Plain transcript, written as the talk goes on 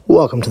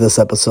Welcome to this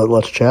episode of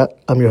Let's Chat.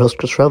 I'm your host,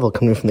 Chris Revel,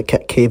 coming from the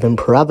Cat Cave in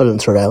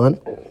Providence, Rhode Island.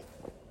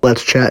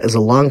 Let's Chat is a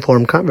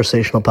long-form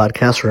conversational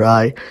podcast where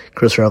I,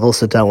 Chris Revel,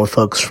 sit down with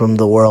folks from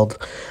the world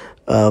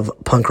of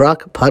punk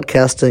rock,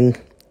 podcasting,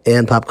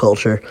 and pop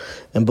culture.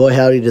 And boy,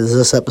 howdy, does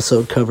this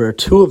episode cover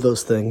two of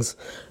those things,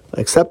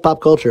 except pop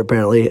culture,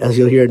 apparently. As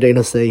you'll hear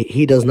Dana say,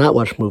 he does not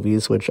watch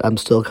movies, which I'm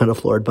still kind of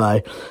floored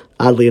by.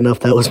 Oddly enough,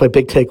 that was my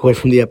big takeaway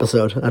from the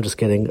episode. I'm just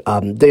kidding.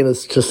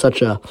 Dana's just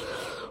such a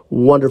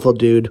wonderful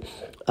dude.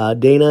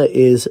 Dana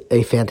is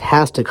a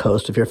fantastic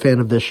host. If you're a fan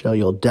of this show,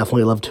 you'll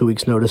definitely love 2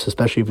 Weeks Notice,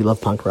 especially if you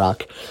love punk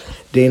rock.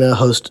 Dana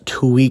hosts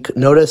 2 Week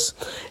Notice,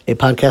 a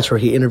podcast where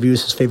he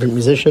interviews his favorite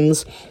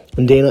musicians.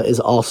 And Dana is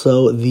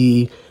also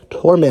the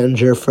tour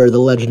manager for the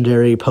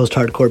legendary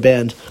post-hardcore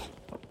band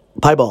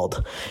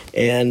Piebald.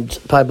 And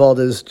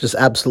Piebald is just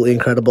absolutely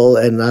incredible,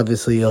 and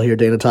obviously you'll hear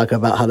Dana talk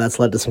about how that's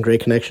led to some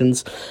great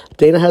connections.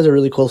 Dana has a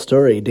really cool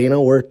story.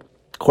 Dana worked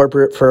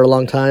corporate for a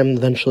long time,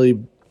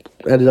 eventually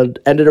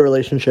ended a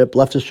relationship,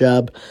 left his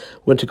job,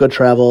 went to go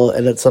travel,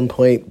 and at some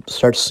point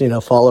starts,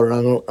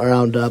 following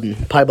around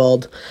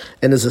Piebald,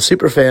 and is a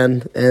super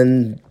fan,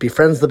 and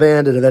befriends the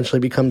band, and eventually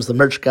becomes the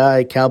merch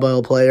guy,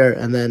 cowbell player,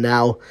 and then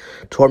now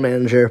tour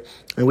manager.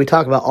 And we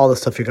talk about all the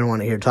stuff you're going to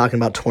want to hear, talking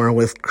about touring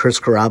with Chris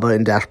Carrabba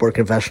and Dashboard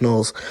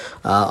Confessionals,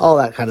 all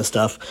that kind of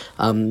stuff.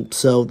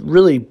 So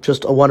really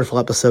just a wonderful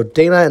episode.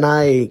 Dana and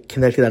I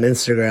connected on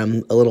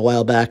Instagram a little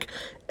while back,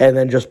 and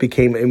then just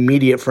became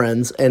immediate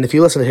friends. And if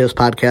you listen to his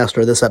podcast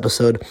or this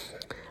episode,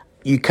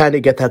 you kind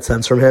of get that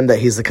sense from him that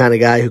he's the kind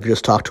of guy who can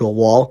just talk to a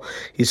wall.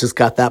 He's just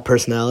got that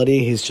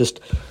personality. He's just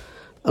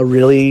a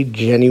really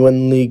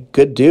genuinely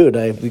good dude.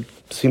 It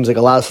seems like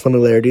a lot of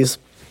similarities.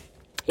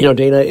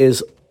 Dana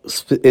is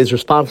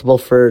responsible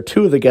for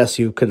two of the guests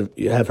you could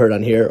have heard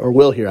on here, or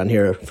will hear on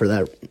here for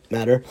that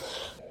matter.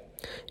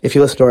 If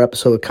you listen to our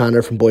episode with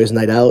Connor from Boys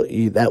Night Out,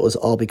 that was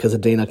all because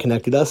of Dana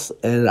connected us,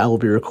 and I will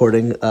be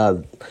recording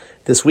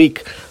this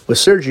week with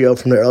Sergio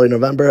from the early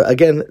November.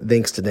 Again,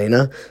 thanks to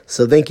Dana.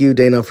 So thank you,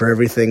 Dana, for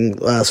everything.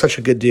 Such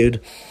a good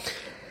dude.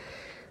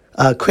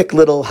 Quick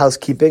little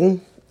housekeeping.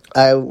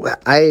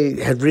 I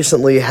had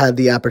recently had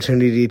the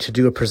opportunity to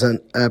do a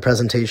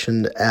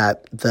presentation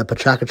at the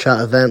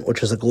Pachacacha event,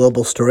 which is a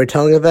global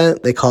storytelling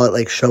event. They call it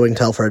like show and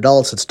tell for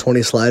adults. It's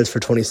 20 slides for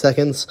 20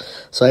 seconds.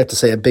 So I have to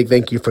say a big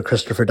thank you for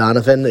Christopher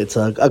Donovan. It's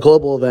a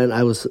global event.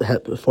 I was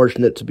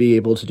fortunate to be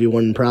able to do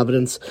one in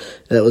Providence.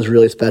 That was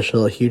really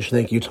special. A huge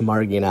thank you to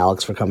Margie and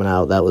Alex for coming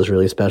out. That was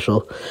really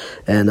special.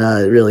 And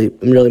really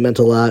meant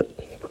a lot.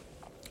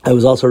 I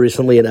was also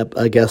recently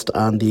a guest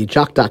on the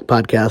Jock Doc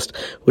podcast,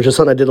 which is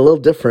something I did a little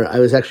different.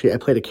 I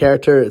played a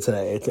character. It's an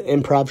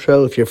improv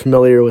show. If you're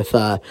familiar with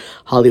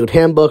Hollywood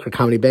Handbook or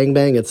Comedy Bang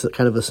Bang, it's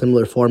kind of a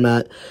similar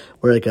format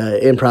where like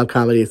an improv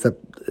comedy,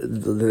 except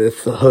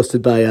it's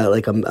hosted by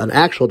an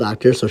actual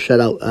doctor. So shout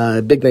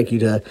out, big thank you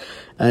to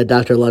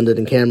Dr. London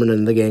and Cameron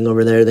and the gang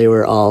over there. They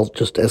were all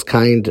just as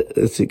kind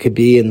as it could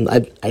be, and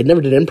I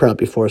never did improv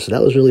before, so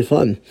that was really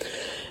fun.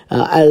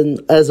 And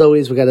as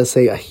always, we got to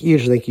say a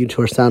huge thank you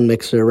to our sound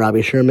mixer,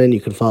 Robbie Sherman. You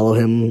can follow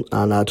him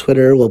on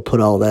Twitter. We'll put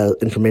all that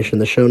information in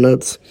the show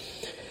notes.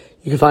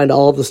 You can find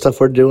all of the stuff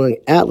we're doing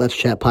at Let's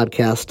Chat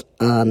Podcast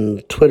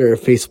on Twitter,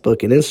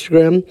 Facebook, and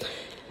Instagram.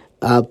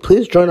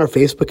 Please join our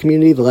Facebook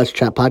community, the Let's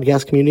Chat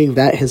Podcast community.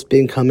 That has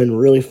been coming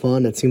really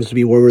fun. It seems to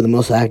be where we're the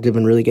most active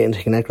and really getting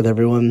to connect with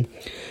everyone.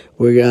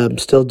 We're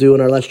still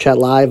doing our Let's Chat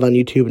live on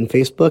YouTube and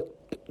Facebook.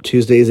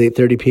 Tuesdays,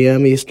 8:30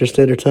 p.m. Eastern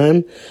Standard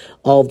Time.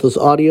 All of those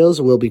audios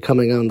will be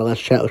coming on the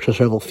Let's Chat with Chris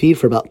Revel feed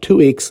for about 2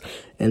 weeks,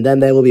 and then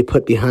they will be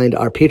put behind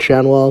our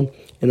Patreon wall.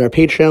 In our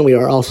Patreon, we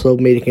are also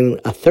making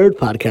a third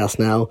podcast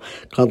now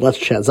called Let's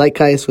Chat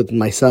Zeitgeist with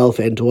myself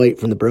and Dwight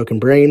from The Broken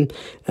Brain,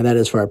 and that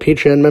is for our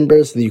Patreon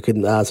members. You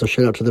can so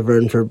shout out to the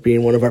Vern for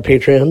being one of our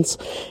Patreons,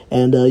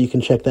 and you can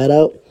check that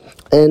out.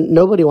 And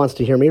nobody wants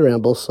to hear me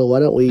ramble, so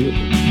why don't we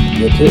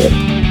get to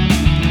it?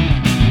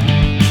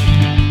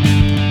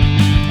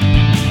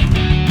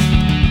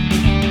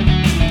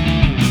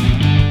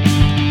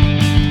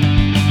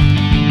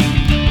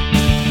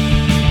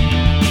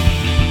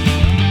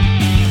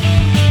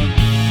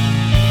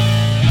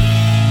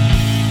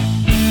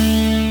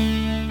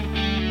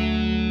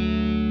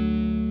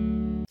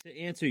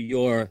 Answer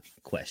your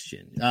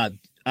question.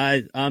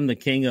 I'm the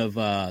king of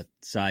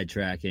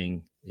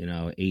sidetracking,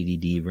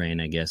 ADD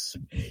brain, I guess.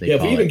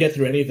 If we even get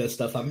through any of this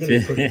stuff, I'm going to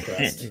be pretty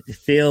impressed.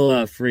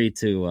 Feel free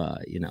to,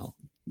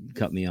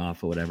 cut me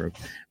off or whatever.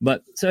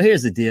 But so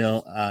here's the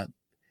deal.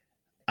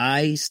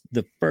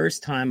 The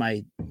first time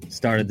I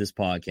started this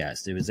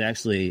podcast, it was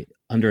actually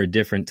under a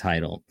different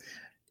title.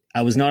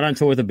 I was not on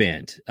tour with a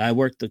band. I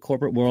worked the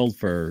corporate world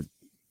for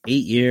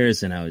 8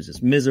 years, and I was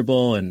just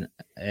miserable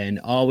and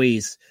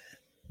always...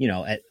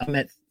 I'm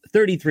at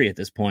 33 at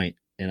this point,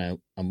 and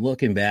I'm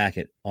looking back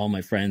at all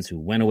my friends who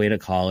went away to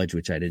college,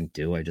 which I didn't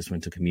do. I just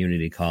went to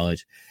community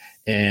college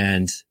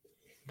and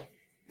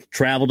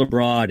traveled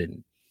abroad,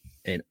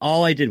 and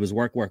all I did was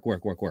work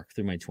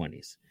through my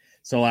 20s.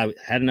 So I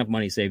had enough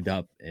money saved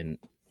up, and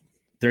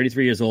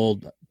 33 years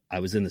old, I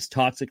was in this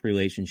toxic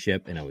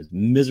relationship and I was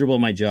miserable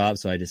at my job.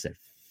 So I just said,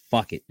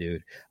 fuck it,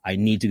 dude. I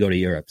need to go to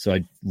Europe. So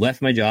I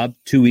left my job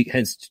 2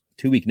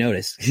 week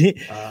notice.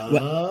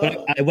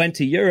 But I went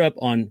to Europe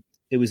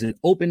it was an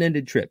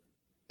open-ended trip.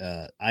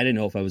 I didn't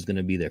know if I was going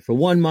to be there for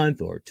 1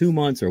 month or 2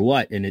 months or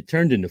what. And it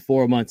turned into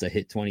 4 months. I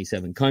hit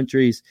 27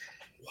 countries.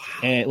 Wow.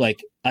 And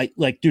I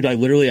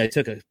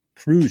took a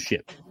cruise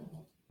ship.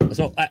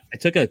 So I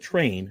took a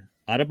train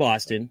out of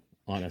Boston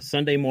on a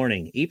Sunday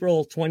morning,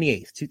 April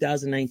 28th,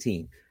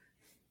 2019.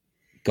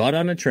 Got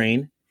on a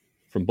train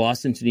from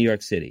Boston to New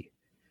York City.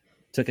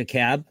 Took a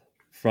cab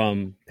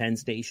from Penn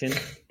Station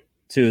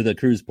to the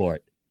cruise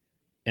port.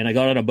 And I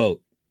got on a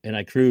boat and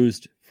I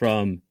cruised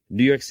from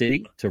New York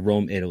City to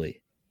Rome,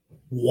 Italy.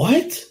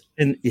 What?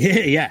 And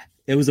yeah,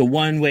 it was a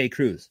one-way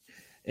cruise.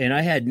 And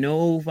I had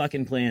no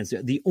fucking plans.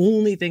 The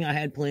only thing I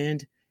had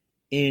planned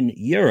in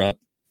Europe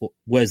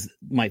was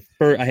I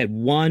had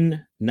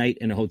one night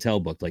in a hotel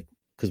booked,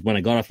 because when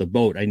I got off the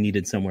boat, I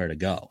needed somewhere to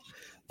go.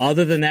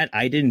 Other than that,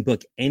 I didn't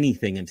book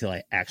anything until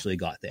I actually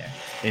got there.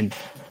 And,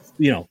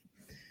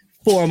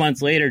 4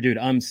 months later, dude,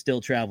 I'm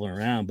still traveling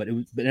around,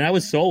 and I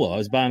was solo. I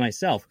was by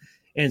myself.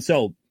 And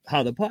so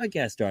how the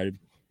podcast started,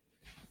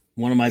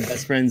 one of my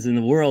best friends in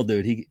the world,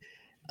 dude, it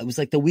was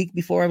like the week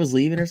before I was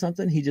leaving or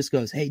something. He just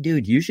goes, "Hey,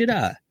 dude, you should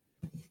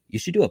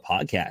do a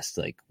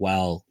podcast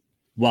while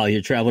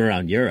you're traveling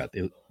around Europe.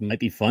 It might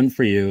be fun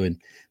for you and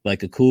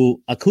like a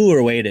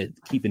cooler way to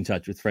keep in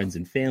touch with friends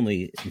and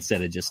family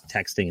instead of just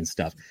texting and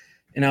stuff."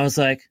 And I was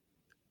like,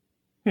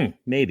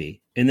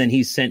 maybe. And then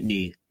he sent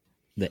me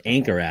the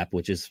Anchor app,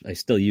 which is, I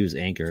still use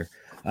Anchor.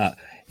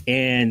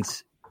 And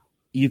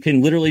you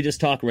can literally just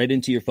talk right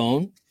into your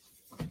phone.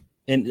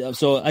 And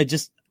so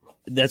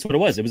that's what it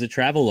was. It was a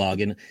travel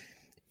log. And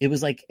it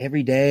was like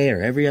every day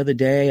or every other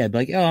day, I'd be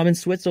like, "Oh, I'm in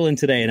Switzerland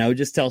today." And I would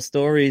just tell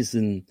stories,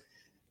 and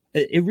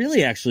it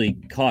really actually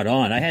caught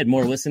on. I had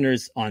more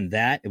listeners on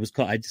that.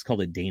 I just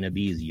called it Dana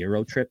B's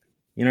Euro Trip.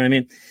 You know what I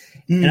mean?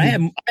 Mm. And I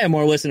have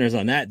more listeners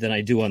on that than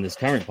I do on this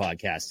current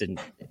podcast. And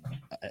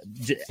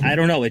I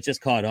don't know, it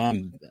just caught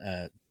on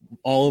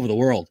all over the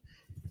world.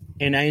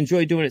 And I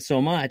enjoyed doing it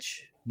so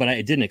much, but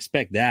I didn't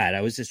expect that.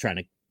 I was just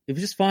it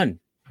was just fun.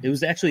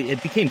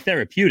 It became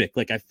therapeutic.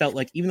 Like I felt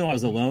like even though I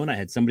was alone, I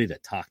had somebody to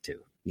talk to.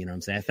 You know what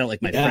I'm saying? I felt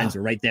like my friends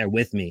were right there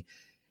with me.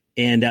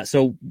 And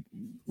so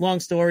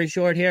long story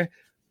short here,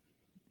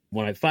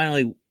 when I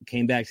finally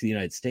came back to the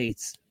United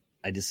States,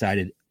 I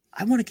decided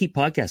I want to keep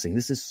podcasting.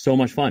 This is so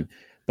much fun,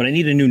 but I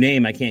need a new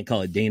name. I can't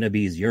call it Dana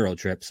B's Euro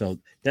Trip. So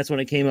that's when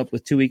I came up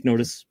with 2 Week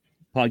Notice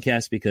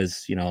Podcast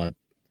because,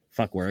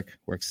 fuck work.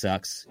 Work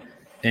sucks.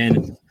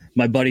 And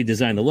my buddy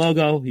designed the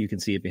logo. You can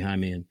see it behind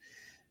me.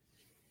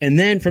 And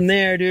then from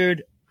there,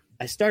 dude,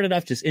 I started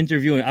off just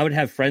interviewing. I would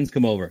have friends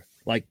come over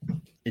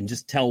and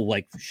just tell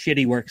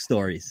shitty work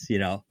stories,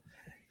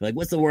 like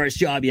what's the worst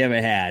job you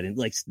ever had? And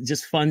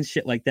just fun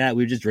shit like that.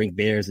 We would just drink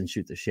beers and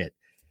shoot the shit.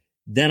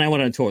 Then I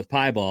went on tour with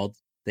Piebald.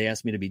 They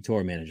asked me to be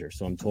tour manager.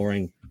 So I'm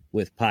touring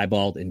with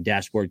Piebald and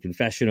Dashboard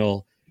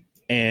Confessional.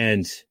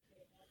 And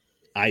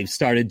I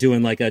started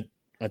doing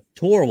a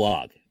tour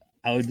log.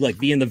 I would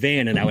be in the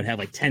van and I would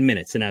have 10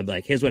 minutes and I'd be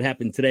like, "Here's what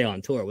happened today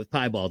on tour with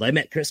Piebald. I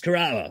met Chris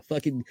Carrara.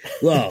 Fucking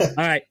whoa. All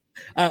right."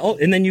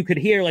 And then you could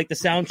hear the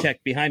sound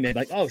check behind me.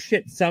 Oh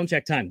shit, sound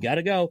check time.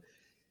 Gotta go.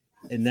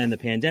 And then the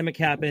pandemic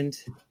happened.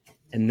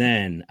 And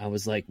then I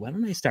was like, why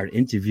don't I start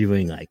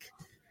interviewing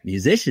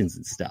musicians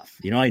and stuff?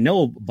 I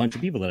know a bunch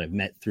of people that I've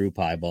met through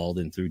Piebald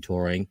and through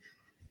touring,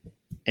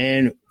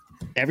 and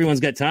everyone's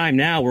got time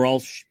now. We're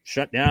all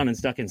shut down and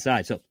stuck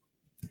inside. So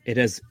it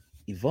has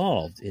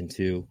evolved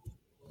into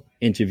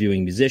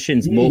interviewing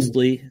musicians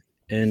mostly.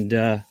 And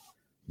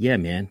yeah,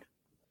 man.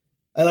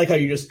 I like how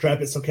you just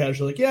drop it so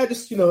casually.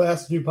 Just,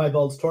 ask to do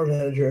Piebald's tour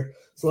manager.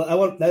 So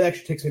that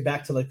actually takes me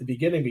back to the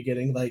beginning.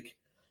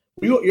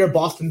 You're a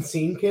Boston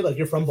scene kid?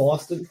 You're from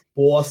Boston?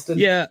 Boston?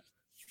 Yeah.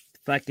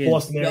 Fucking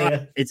Boston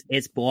area.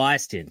 It's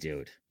Boston,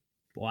 dude.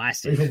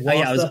 Boston. Oh,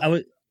 yeah,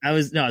 I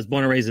was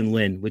born and raised in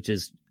Lynn, which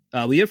is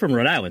we're from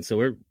Rhode Island, so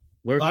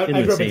we're I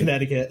grew up in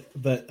Connecticut,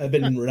 but I've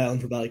been in Rhode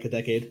Island for about a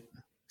decade.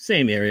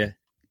 Same area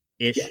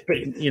ish. Yeah,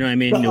 you know what I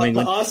mean? New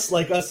England. Us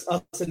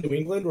in New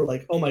England, we're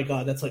oh my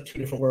god, that's two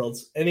different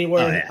worlds.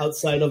 Anywhere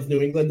outside of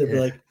New England,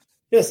 they'd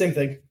be same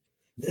thing.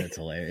 That's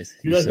hilarious.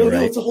 You're no,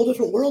 it's a whole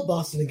different world,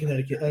 Boston and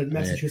Connecticut,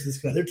 Massachusetts.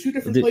 They're two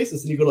different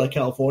places. And you go to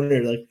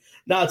California, you're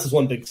it's just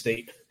one big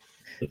state.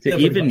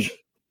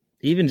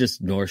 Even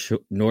just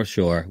North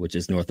Shore, which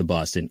is north of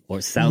Boston,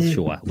 or South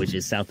Shore, which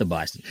is south of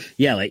Boston.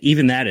 Yeah,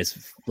 even that is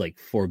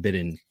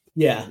forbidden.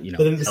 Yeah,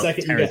 but then the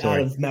second you get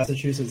out of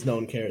Massachusetts, no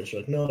one cares.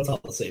 You're no, it's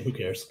all the same. Who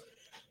cares?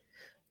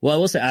 Well, I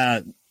will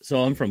say,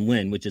 so I'm from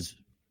Lynn, which is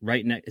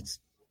right next. It's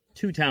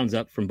 2 towns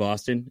up from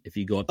Boston. If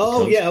you go up. The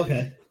coast. Yeah,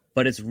 okay.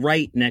 But it's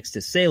right next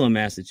to Salem,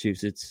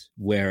 Massachusetts,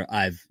 where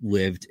I've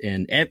lived.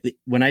 And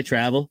when I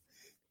travel,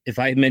 if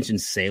I mention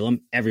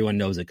Salem, everyone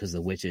knows it because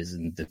the witches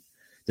and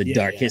the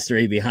dark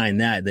history behind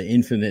that, the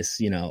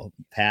infamous,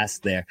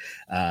 past there.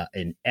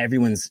 And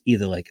everyone's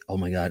either "Oh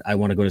my God, I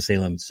want to go to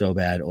Salem so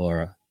bad,"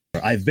 or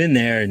 "I've been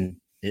there and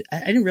I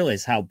didn't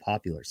realize how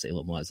popular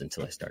Salem was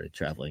until I started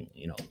traveling.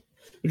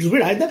 Which is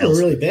weird. I've never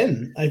elsewhere. really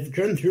been. I've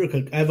driven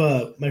through. I have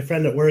my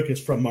friend at work is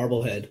from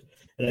Marblehead,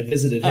 and I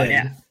visited him.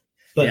 Yeah.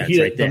 But Yeah, it's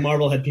right the there.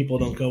 Marblehead people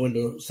don't go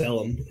into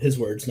Salem. His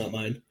words, not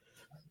mine.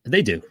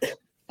 They do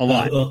a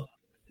lot.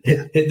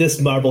 This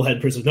Marblehead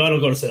person. No, I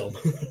don't go to Salem.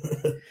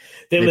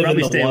 they live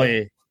probably in the stay water.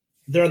 away.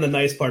 They're in the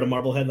nice part of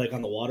Marblehead, like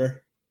on the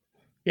water.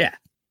 Yeah.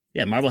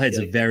 Marblehead's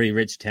a very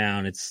rich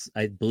town.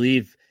 I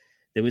believe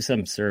there was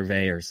some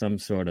survey or some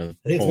sort of.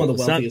 I think it's one of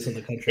the wealthiest in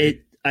the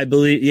country. I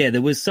believe,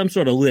 there was some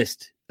sort of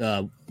list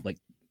like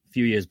a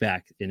few years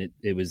back, and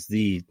it was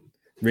the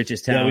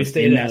richest town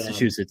in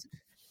Massachusetts.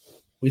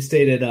 We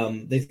stayed at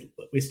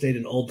we stayed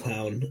in Old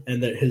Town,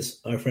 and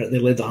our friend, they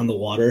lived on the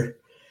water,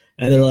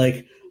 and they're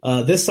like,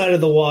 this side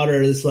of the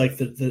water is like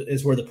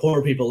is where the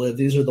poor people live.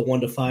 These are the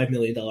 $1 to $5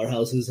 million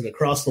houses, and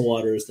across the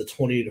water is the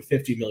 $20 to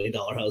 $50 million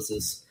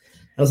houses.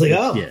 I was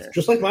like,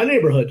 just like my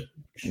neighborhood.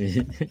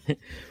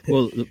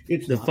 Well,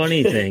 the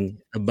funny thing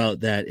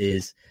about that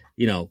is,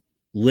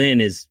 Lynn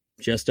is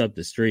just up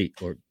the street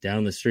or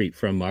down the street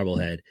from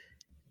Marblehead,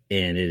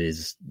 and it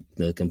is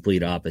the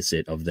complete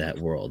opposite of that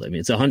world. I mean,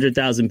 it's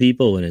 100,000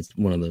 people, and it's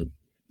one of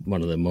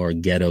the more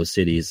ghetto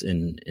cities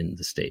in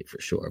the state for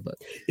sure. But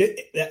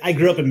I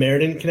grew up in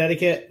Meriden,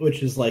 Connecticut,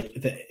 which is like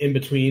in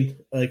between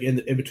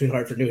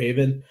Hartford, New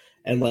Haven,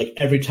 and like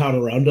every town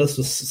around us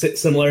was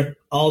similar.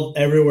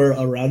 Everywhere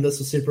around us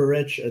was super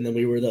rich, and then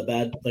we were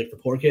the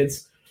poor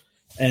kids.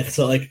 And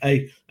so like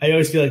I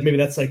always feel like maybe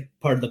that's like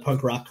part of the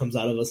punk rock comes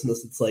out of us, and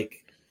it's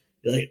like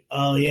you're like,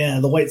 oh yeah,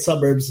 the white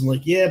suburbs. I'm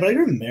like, yeah, but I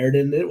grew up in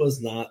Meriden. It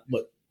was not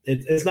what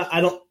it's not.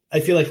 I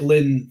feel like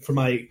Lynn, from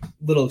my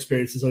little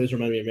experiences, always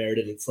remind me of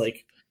Meriden. It's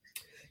like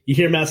you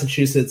hear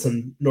Massachusetts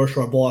and North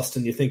Shore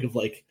Boston, you think of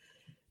like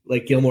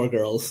Gilmore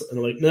Girls, and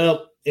I'm like,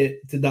 nope,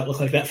 it did not look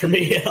like that for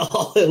me at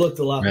all. It looked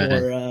a lot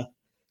more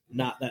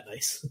not that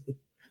nice.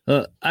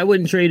 I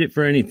wouldn't trade it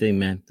for anything,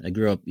 man. I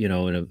grew up, in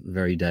a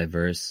very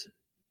diverse,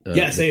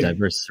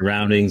 diverse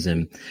surroundings,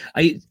 and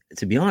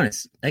to be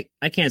honest,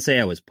 I can't say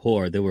I was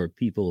poor. There were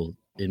people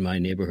in my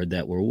neighborhood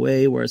that were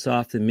way worse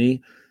off than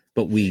me.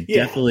 But we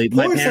definitely.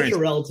 Poor is such a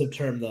relative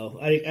term, though.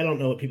 I don't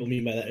know what people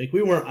mean by that. Like,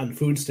 we weren't on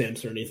food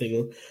stamps or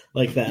anything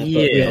like that, but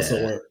we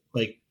also weren't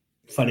like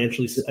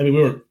financially. I mean,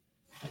 we weren't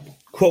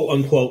quote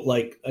unquote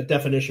like a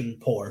definition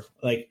poor.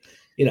 Like,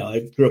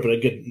 I grew up in a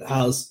good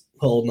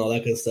household and all that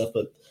kind of stuff.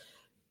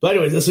 But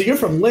anyways, so you're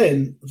from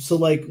Lynn. So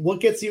like,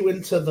 what gets you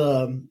into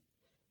the?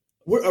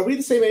 Are we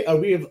the same age? Are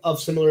we of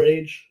similar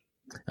age?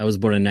 I was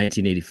born in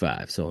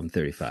 1985, so I'm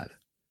 35.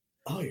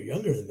 Oh, you're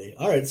younger than me.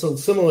 All right, so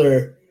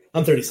similar.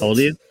 I'm 36. How old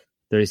are you?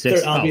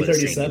 36. I'll be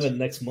 37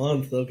 next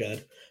month. Oh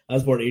god, I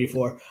was born in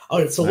 84. All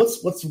right, so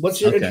what's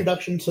your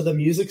introduction to the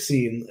music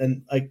scene?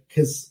 And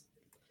because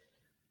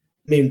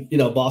I mean,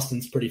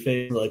 Boston's pretty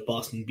famous, like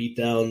Boston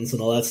Beatdowns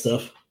and all that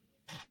stuff.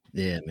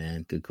 Yeah,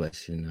 man, good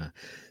question.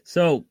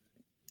 So,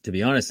 to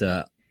be honest,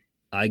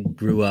 I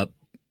grew up,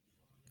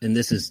 and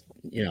this is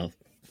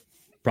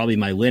probably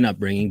my Lynn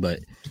upbringing, but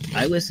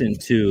I listened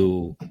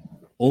to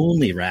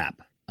only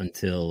rap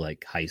until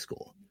like high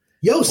school.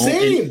 Yo,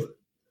 same.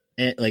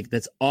 And like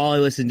that's all I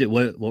listened to.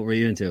 What were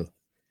you into?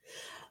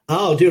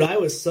 Oh, dude, I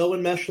was so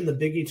enmeshed in the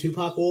Biggie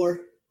Tupac war.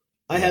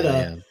 I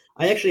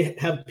actually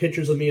have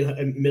pictures of me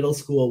in middle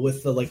school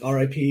with the like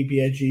R.I.P.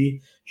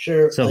 B.I.G.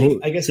 shirt. So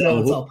I guess now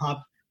it's all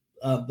pop.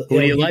 Who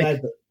do you like?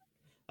 Died,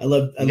 I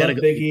love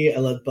Biggie. I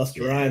love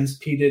Busta Rhymes,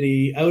 P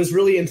Diddy. I was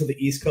really into the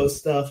East Coast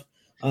stuff.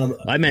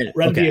 I meant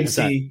Run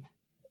DMC.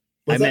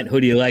 I meant who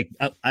do you like?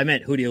 I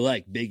meant who do you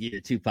like, Biggie or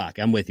Tupac?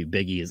 I'm with you.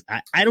 Biggie is.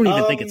 I don't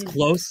even think it's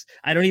close.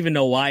 I don't even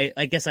know why.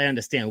 I guess I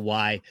understand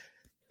why.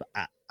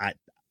 But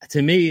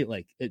to me,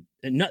 like,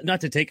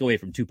 not to take away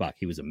from Tupac,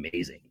 he was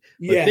amazing.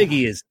 But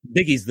Biggie's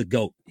the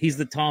GOAT. He's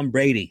the Tom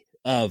Brady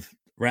of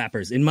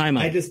rappers in my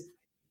mind.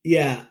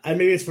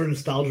 Maybe it's for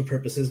nostalgia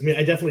purposes. I mean,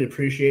 I definitely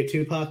appreciate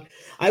Tupac.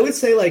 I would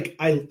say like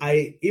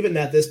I even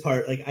at this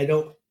part, like I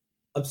don't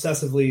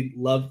obsessively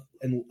love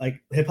and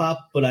like hip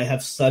hop, but I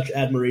have such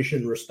admiration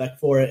and respect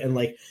for it. And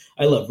like,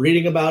 I love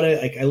reading about it.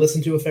 Like I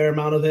listen to a fair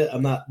amount of it.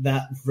 I'm not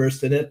that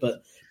versed in it,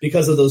 but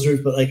because of those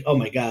roots, but like, oh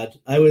my God,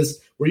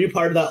 were you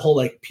part of that whole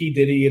like P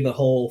Diddy and the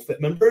whole do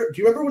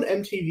you remember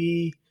when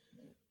MTV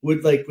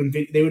would like, when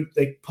they would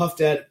like Puff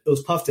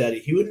Daddy,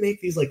 he would make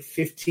these like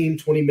 15,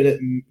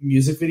 20-minute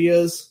music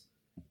videos.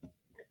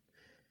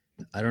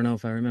 I don't know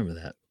if I remember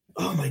that.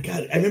 Oh my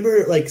God. I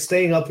remember like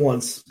staying up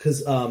once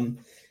because,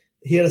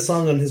 he had a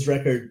song on his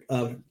record.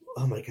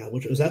 Oh my God,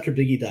 which was after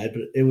Biggie died,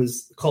 but it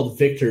was called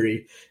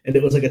Victory. And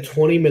it was like a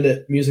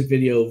 20-minute music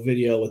video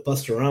with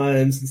Busta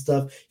Rhymes and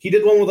stuff. He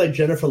did one with like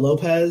Jennifer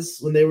Lopez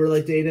when they were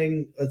like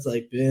dating. It's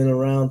like been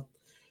around.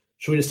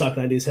 Should we just talk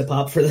 90s hip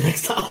hop for the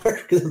next hour?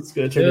 Because it's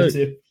going to turn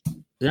into.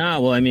 Yeah,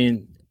 well, I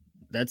mean,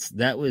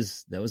 that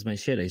was my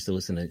shit. I used to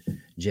listen to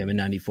Jammin'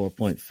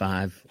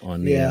 94.5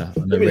 on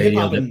the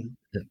radio.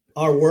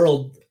 Our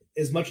world,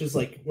 as much as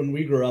like when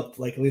we grew up,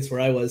 like at least where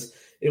I was,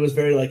 it was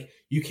very like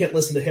you can't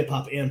listen to hip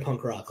hop and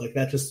punk rock like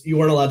that. Just you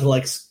weren't allowed to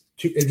like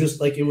it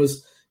just like it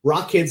was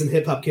rock kids and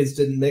hip hop kids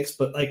didn't mix,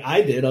 but like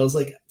I did. I was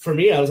like, for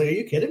me, I was like, are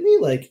you kidding me?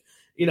 Like,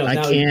 I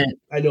now can't.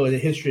 I know the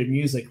history of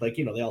music, like,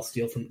 they all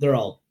steal from, they're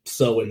all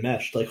so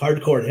enmeshed. Like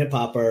hardcore and hip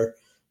hop are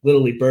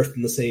literally birthed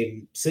in the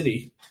same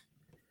city.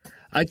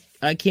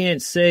 I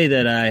can't say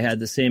that I had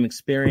the same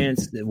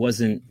experience. It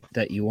wasn't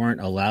that you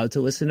weren't allowed to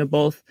listen to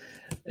both.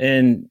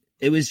 And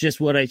it was just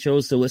what I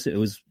chose to listen. It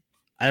was,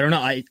 I don't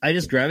know. I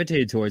just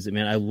gravitated towards it,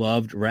 man. I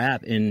loved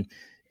rap, and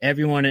I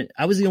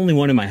was the only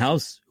one in my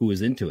house who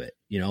was into it.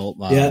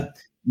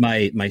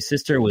 My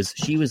sister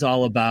she was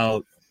all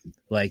about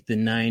like the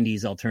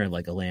 90s alternative,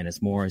 like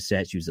Alanis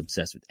Morissette. She was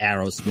obsessed with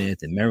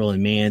Aerosmith and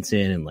Marilyn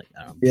Manson and like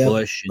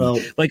Bush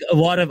and like a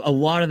lot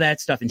of that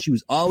stuff. And she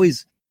was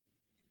always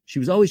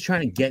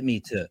trying to get me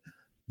to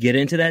get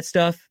into that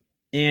stuff.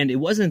 And it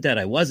wasn't that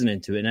I wasn't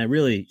into it.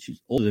 And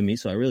she's older than me,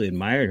 so I really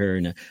admired her.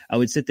 And I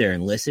would sit there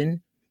and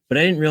listen, but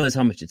I didn't realize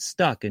how much it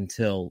stuck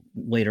until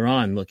later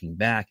on, looking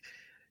back.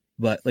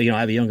 But, I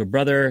have a younger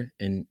brother,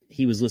 and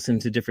he was listening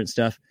to different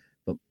stuff.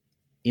 But,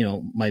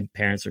 my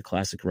parents are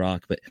classic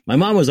rock. But my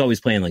mom was always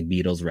playing like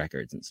Beatles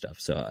records and stuff.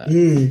 So,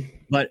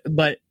 but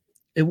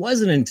it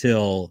wasn't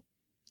until,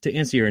 to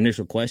answer your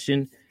initial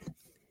question,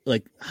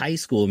 like high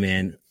school,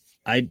 man,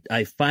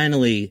 I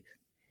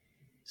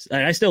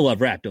still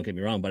love rap, don't get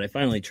me wrong, but I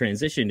finally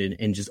transitioned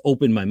and just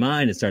opened my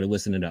mind and started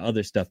listening to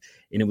other stuff.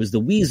 And it was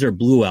the Weezer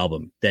Blue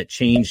album that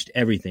changed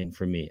everything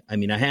for me. I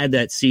mean, I had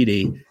that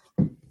CD,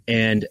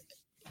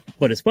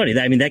 but it's funny.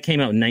 That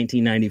came out in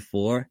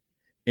 1994,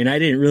 and I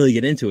didn't really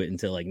get into it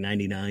until like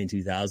 99,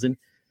 2000.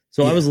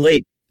 So I was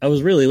late. I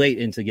was really late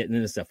into getting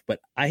into stuff, but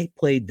I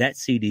played that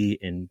CD,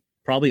 and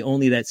probably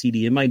only that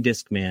CD in my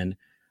Discman.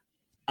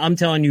 I'm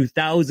telling you,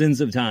 thousands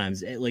of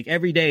times, like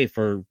every day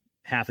for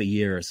half a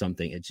year or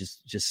something. It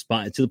just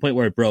spot to the point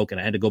where it broke, and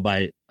I had to go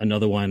buy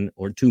another one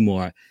or two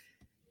more.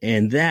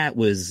 And that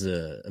was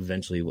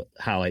eventually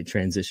how I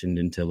transitioned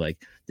into like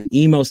the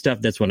emo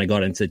stuff. That's when I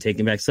got into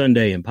Taking Back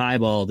Sunday and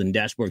Piebald and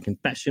Dashboard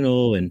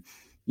Confessional and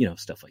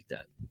stuff like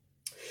that.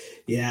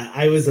 Yeah,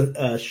 I was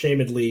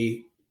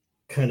ashamedly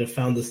kind of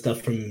found the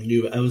stuff from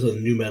I was a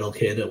new metal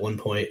kid at one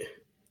point.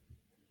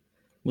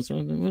 What's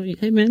wrong?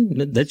 Hey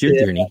man, that's your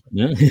journey.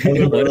 Yeah.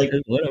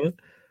 Whatever.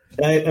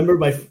 I remember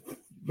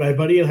my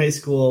buddy in high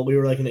school, we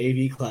were like in an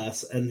AV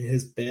class, and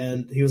his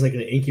band, he was like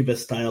an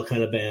Incubus style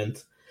kind of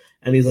band.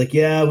 And he's like,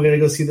 yeah, we're going to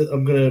go see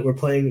we're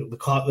playing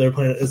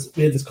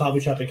we had this coffee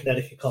shop in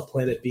Connecticut called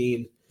Planet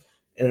Bean.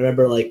 And I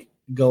remember like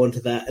going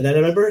to that. And then I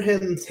remember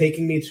him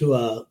taking me to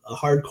a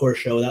hardcore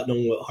show without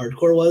knowing what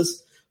hardcore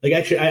was. Like,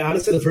 actually, I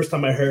honestly, the first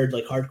time I heard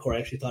like hardcore, I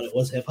actually thought it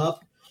was hip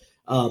hop.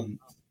 And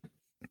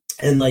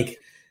like,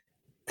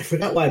 I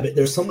forgot why, but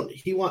there's someone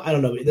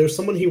there's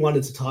someone he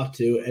wanted to talk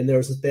to, and there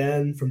was this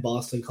band from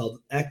Boston called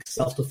X,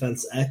 Self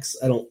Defense X.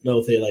 I don't know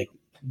if they like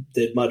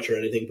did much or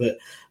anything, but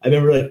I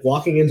remember like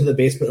walking into the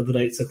basement of the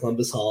Knights of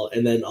Columbus Hall,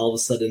 and then all of a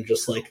sudden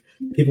just like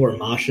people were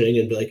moshing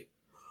and be like,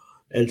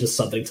 and just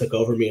something took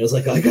over me. I was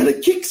like, I gotta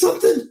kick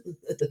something.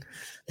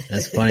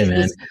 That's funny,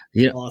 man.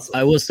 Yeah, awesome.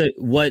 I will say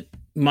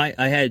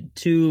I had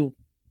two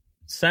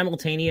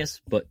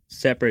simultaneous but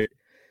separate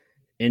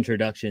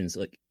introductions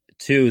like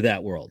to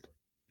that world.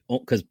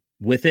 Because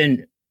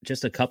within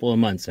just a couple of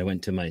months, I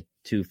went to my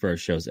two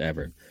first shows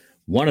ever.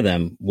 One of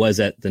them was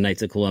at the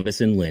Knights of Columbus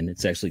in Lynn.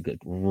 It's actually good.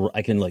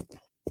 I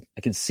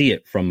can see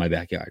it from my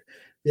backyard.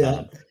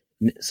 Yeah.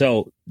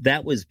 So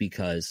that was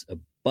because a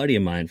buddy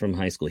of mine from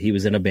high school, he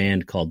was in a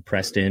band called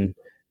Preston,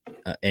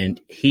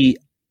 and he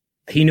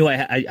knew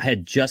I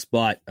had just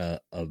bought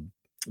a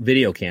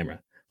video camera.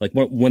 Like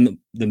when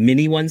the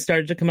mini one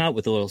started to come out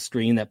with a little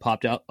screen that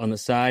popped out on the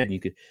side, and you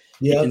could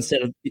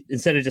instead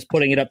of just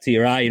putting it up to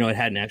your eye, it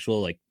had an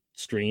actual like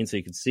screen so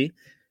you could see.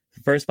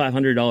 The first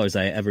 $500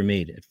 I ever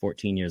made at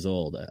 14 years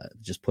old,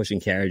 just pushing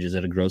carriages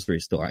at a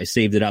grocery store. I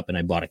saved it up and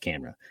I bought a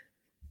camera,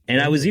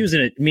 and I was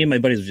using it. Me and my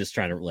buddies were just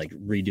trying to like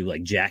redo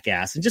like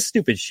Jackass and just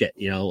stupid shit,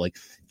 like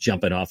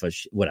jumping off of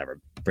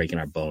whatever, breaking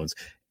our bones.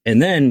 And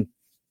then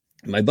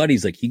my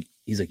buddy's like,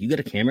 he's like, you got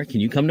a camera? Can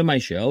you come to my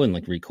show and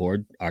like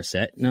record our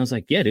set? And I was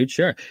like, yeah, dude,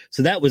 sure.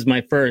 So that was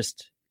my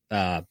first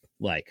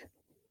like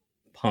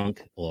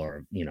punk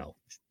or,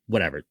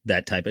 whatever,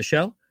 that type of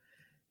show.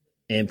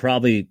 And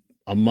probably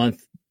a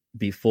month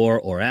before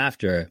or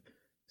after,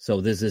 so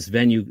there's this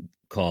venue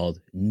called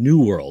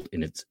New World,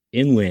 and it's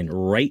in Lynn,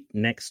 right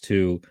next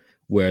to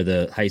where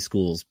the high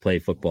schools play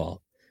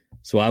football.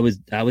 So I was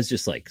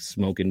just like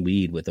smoking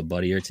weed with a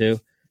buddy or two.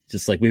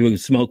 Just like we would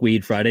smoke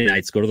weed Friday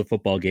nights, go to the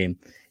football game.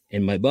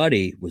 And my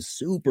buddy was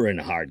super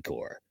into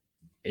hardcore.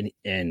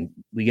 And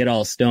we get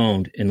all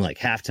stoned, and like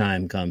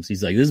halftime comes.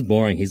 He's like, this is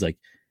boring. He's like,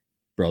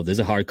 bro, there's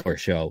a hardcore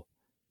show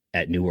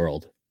at New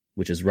World,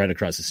 which is right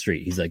across the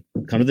street. He's like,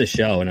 come to this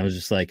show. And I was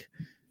just like,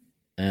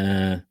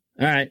 all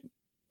right,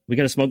 we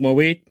got to smoke more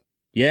weed.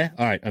 Yeah.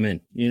 All right. I'm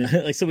in,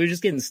 like, so we were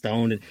just getting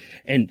stoned.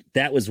 And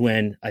that was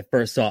when I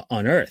first saw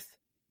Unearth.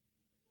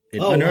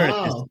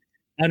 Wow.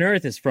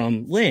 Unearth is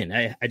from Lynn.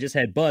 I just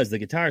had Buzz, the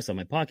guitarist, on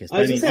my podcast.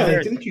 I was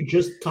didn't you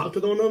just talk to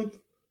one of them?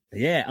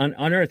 Yeah,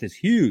 Unearth is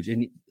huge,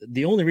 and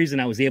the only reason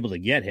I was able to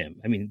get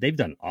him, I mean, they've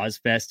done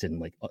Ozfest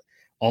and like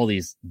all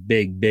these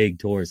big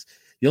tours.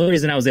 The only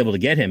reason I was able to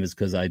get him is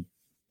because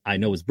I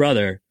know his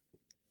brother,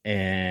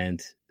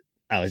 and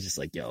I was just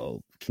like,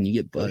 "Yo, can you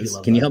get Buzz?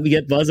 Can you help me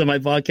get Buzz on my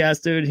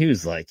podcast, dude?" And he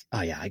was like,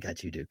 "Oh yeah, I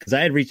got you, dude." Because I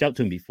had reached out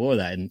to him before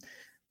that, and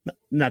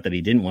not that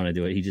he didn't want to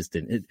do it, he just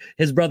didn't.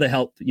 His brother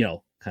helped,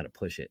 kind of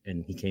push it,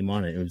 and he came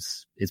on it.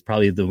 It's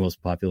probably the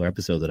most popular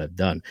episode that I've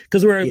done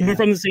because we're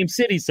from the same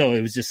city, so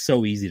it was just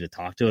so easy to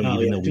talk to him,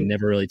 even though we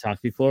never really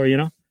talked before.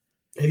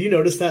 Have you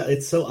noticed that?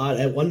 It's so odd.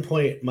 At one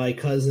point, my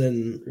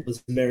cousin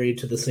was married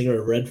to the singer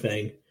of Red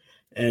Fang,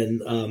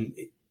 and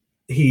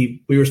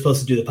we were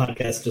supposed to do the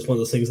podcast. Just one of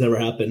those things never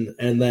happened.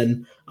 And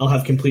then I'll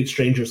have complete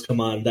strangers come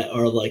on that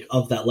are like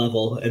of that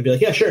level and be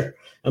like, "Yeah, sure."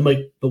 I'm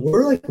like, "But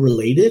we're like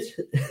related,"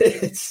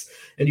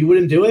 and you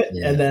wouldn't do it.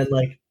 Yeah. And then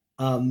like,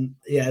 I don't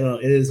know.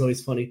 It is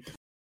always funny.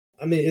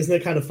 I mean, isn't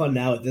it kind of fun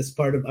now at this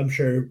part of? I'm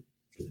sure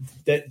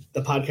that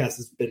the podcast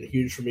has been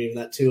huge for me in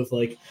that too. Of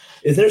like,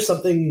 is there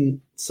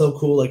something so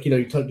cool? Like,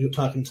 you're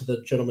talking to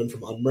the gentleman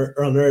from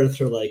Unearth,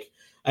 or like,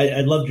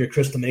 I loved your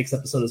Crystal Makes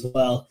episode as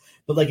well.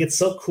 But like, it's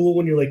so cool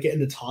when you're like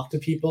getting to talk to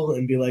people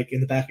and be like,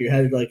 in the back of your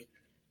head, you're like,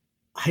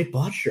 I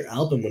bought your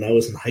album when I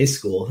was in high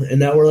school, and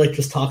now we're like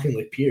just talking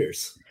like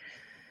peers.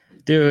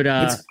 Dude,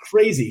 it's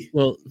crazy.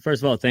 Well,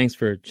 first of all, thanks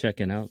for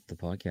checking out the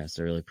podcast.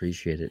 I really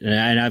appreciate it,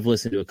 and I've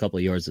listened to a couple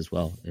of yours as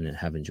well, and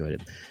have enjoyed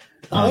it.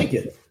 I like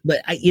it, but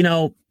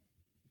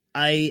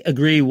I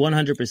agree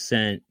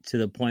 100% to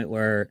the point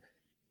where,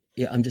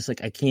 I'm just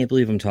like, I can't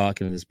believe I'm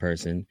talking to this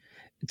person,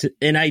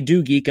 and I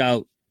do geek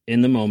out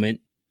in the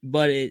moment,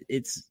 but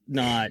it's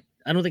not.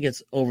 I don't think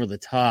it's over the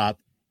top.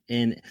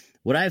 And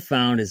what I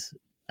found is,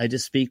 I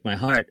just speak my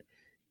heart,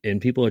 and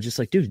people are just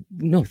like, dude,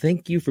 no,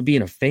 thank you for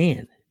being a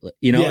fan.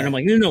 And I'm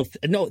like, no,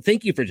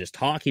 thank you for just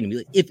talking to me.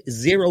 Like, if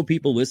 0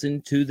 people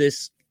listen to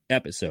this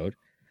episode,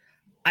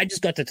 I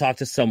just got to talk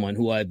to someone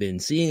who I've been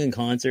seeing in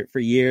concert for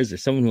years, or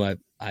someone who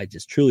I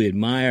just truly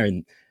admire.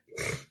 And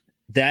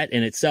that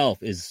in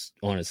itself is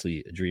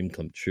honestly a dream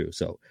come true.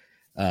 So,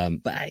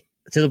 but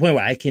to the point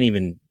where I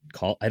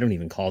don't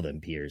even call them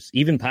peers.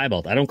 Even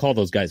Piebald, I don't call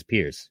those guys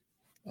peers.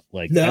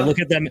 Like, no. I look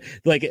at them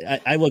like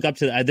I look up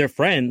to their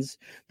friends,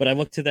 but I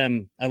look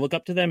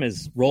up to them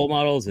as role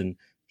models and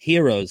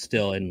heroes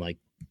still. And like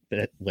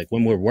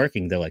when we're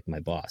working, they're like my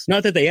boss.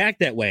 Not that they act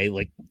that way.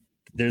 Like,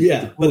 there's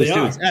but they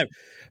are.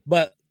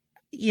 But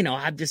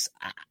I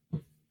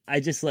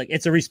just like,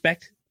 it's a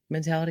respect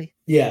mentality.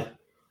 Yeah,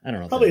 I don't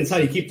know. Probably it's how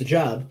you keep the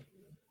job.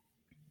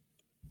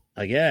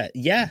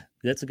 Yeah,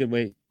 that's a good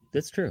way.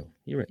 That's true.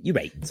 You're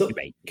right. So, you're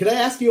right. Can I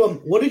ask you,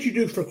 what did you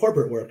do for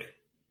corporate work?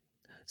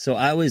 So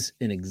I was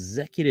an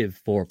executive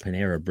for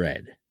Panera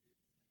Bread.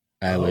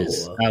 I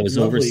was lovely.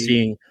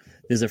 Overseeing.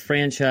 There's a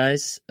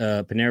franchise,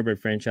 Panera Bread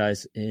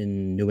franchise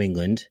in New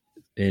England,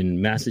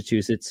 in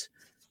Massachusetts,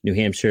 New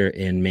Hampshire,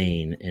 and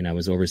Maine, and I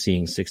was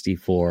overseeing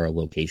 64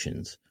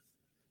 locations.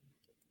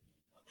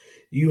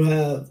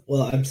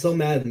 I'm so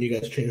mad when you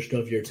guys changed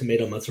over your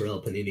tomato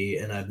mozzarella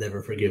panini, and I've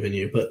never forgiven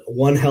you. But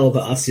one hell of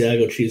an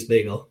Asiago cheese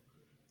bagel.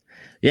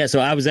 Yeah, so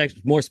I was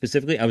actually, more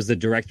specifically, I was the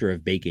director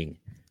of baking.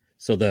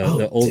 So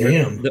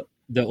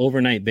the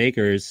overnight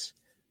bakers,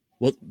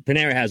 well,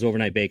 Panera has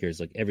overnight bakers,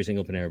 like every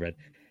single Panera Bread.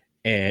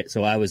 And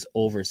so I was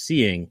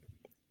overseeing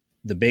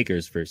the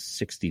bakers for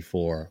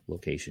 64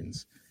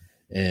 locations.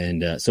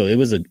 And so it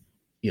was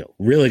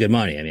really good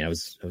money. I mean, I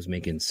was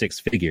making 6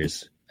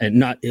 figures, and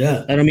not,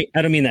 I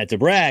don't mean that to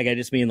brag. I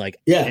just mean like,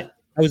 I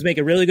was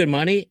making really good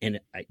money,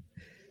 and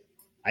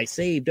I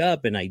saved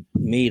up, and I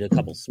made a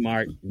couple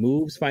smart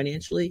moves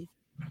financially,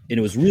 and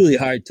it was really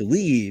hard to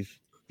leave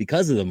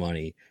because of the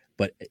money.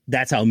 But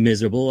that's how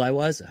miserable I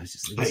was. I was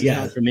just like, this is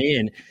not for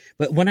me.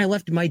 But when I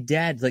left, my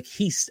dad, like,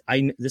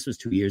 this was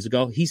 2 years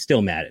ago. He's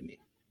still mad at me.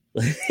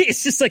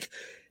 It's just like,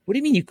 what do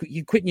you mean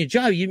you quitting your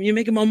job? You're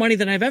making more money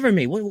than I've ever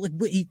made.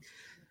 I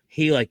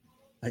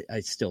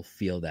still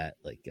feel that,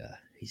 like,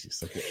 he's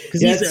just like,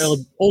 because he's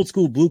an old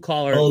school blue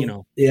collar,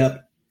 Yeah.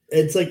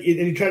 It's like, and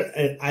you try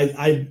to,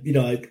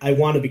 I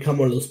want to become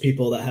one of those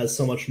people that has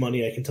so much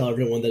money I can tell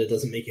everyone that it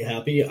doesn't make you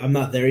happy. I'm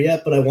not there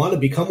yet, but I want to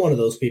become one of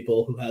those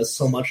people who has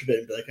so much of it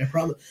and be like, I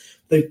promise.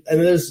 And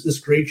there's this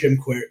great Jim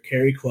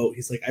Carrey quote.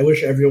 He's like, I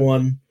wish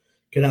everyone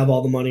could have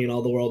all the money in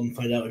all the world and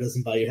find out it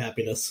doesn't buy you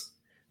happiness.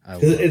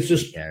 It's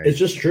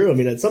just true. I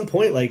mean, at some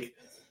point, like,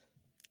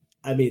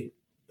 I mean,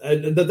 I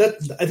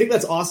think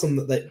that's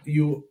awesome that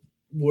you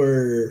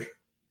were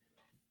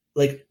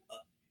like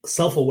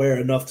self-aware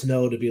enough to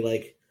know to be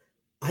like,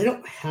 I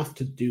don't have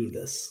to do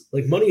this.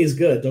 Like, money is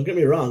good. Don't get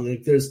me wrong.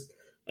 Like, there's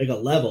like a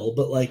level,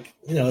 but like,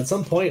 at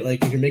some point,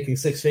 like, if you're making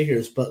 6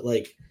 figures, but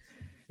like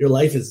your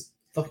life is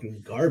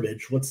fucking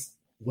garbage, what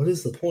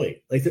is the point?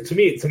 Like, to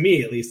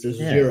me at least, there's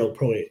 0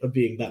 point of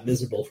being that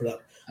miserable for that.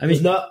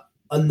 There's not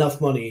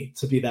enough money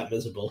to be that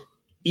miserable.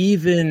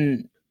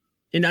 And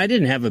I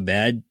didn't have a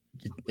bad,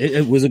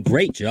 it was a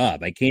great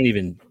job. I can't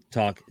even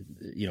talk,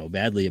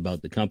 badly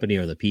about the company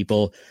or the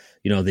people.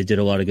 They did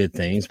a lot of good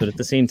things, but at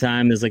the same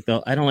time, there's like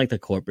I don't like the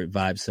corporate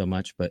vibe so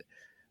much, but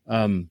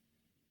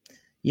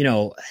you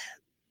know,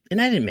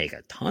 and I didn't make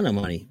a ton of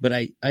money, but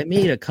I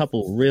made a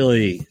couple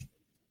really.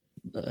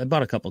 I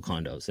bought a couple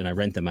condos and I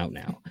rent them out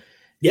now.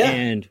 Yeah.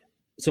 And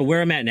so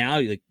where I'm at now,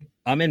 like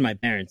I'm in my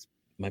parents'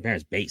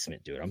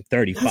 basement, dude. I'm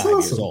 35 That's awesome.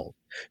 years old,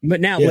 but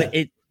now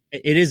it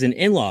is an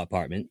in-law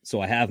apartment,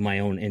 so I have my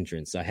own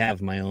entrance, I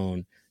have my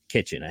own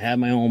kitchen, I have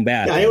my own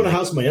bathroom. Yeah, I own a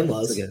house with my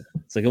in-laws.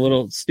 It's like a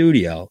little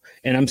studio,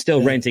 and I'm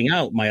still renting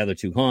out my other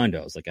 2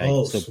 condos.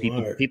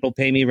 Like people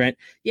pay me rent.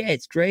 Yeah,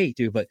 it's great,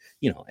 dude. But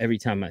you know, every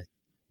time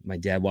my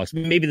dad walks,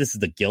 maybe this is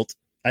the guilt.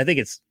 I think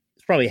it's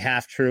probably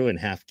half true and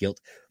half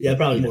guilt. Yeah,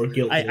 probably more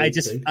guilt.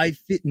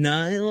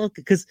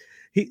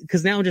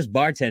 Because now I'm just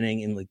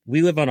bartending, and like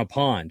we live on a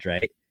pond,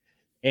 right?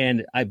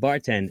 And I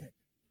bartend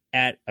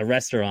at a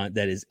restaurant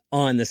that is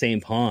on the same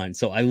pond.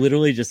 So I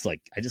literally just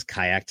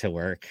kayak to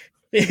work.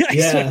 I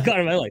swear to God,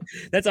 in my life,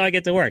 that's how I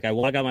get to work. I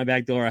walk out my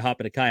back door, I hop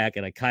in a kayak,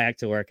 and I kayak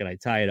to work, and I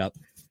tie it up,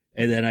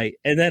 and then I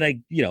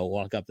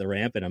walk up the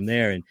ramp, and I'm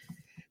there.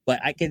 But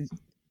I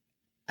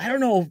don't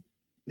know,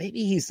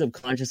 maybe he's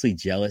subconsciously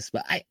jealous,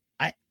 but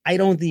I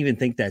don't even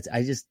think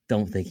I just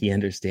don't think he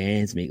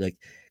understands me. Like,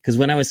 because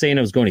when I was saying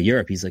I was going to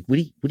Europe, he's like, what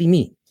do you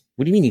mean?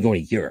 What do you mean you're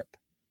going to Europe?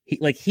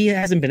 He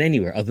hasn't been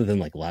anywhere other than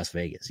like Las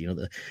Vegas,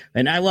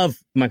 and I love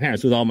my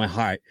parents with all my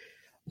heart.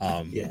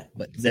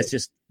 But there's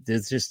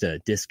just a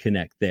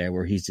disconnect there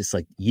where he's just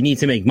like, you need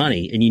to make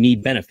money and you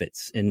need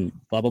benefits and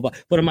blah, blah, blah.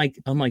 But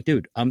I'm like,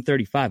 dude, I'm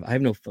 35. I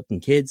have no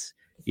fucking kids,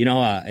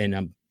 and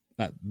I'm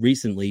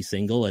recently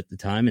single at the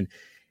time.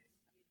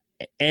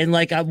 And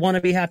like, I want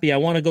to be happy. I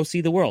want to go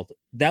see the world.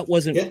 That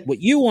wasn't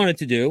what you wanted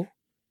to do.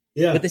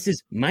 Yeah. But this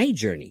is my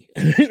journey.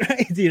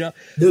 Right. I don't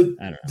know.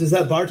 Does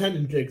that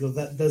bartending gig,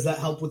 does that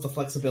help with the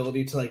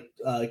flexibility to like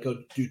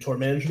go do tour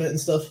management and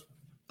stuff?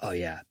 Oh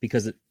yeah.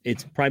 Because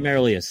it's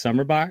primarily a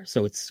summer bar.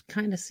 So it's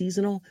kind of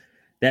seasonal.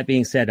 That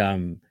being said,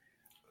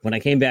 when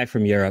I came back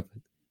from Europe,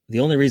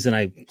 the only reason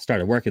I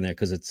started working there,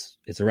 cause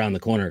it's around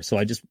the corner.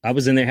 So I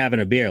was in there having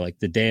a beer, like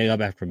the day I got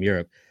back from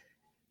Europe,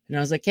 and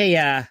I was like,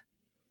 hey,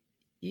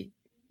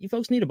 you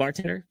folks need a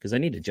bartender? Cause I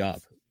need a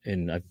job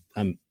and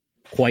I'm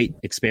quite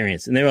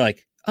experienced. And they were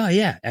like, oh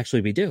yeah,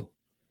 actually we do.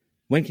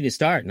 When can you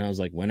start? And I was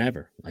like,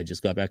 whenever. I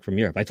just got back from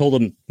Europe. I told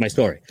them my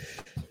story.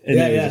 And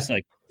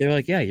they were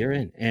like, yeah, you're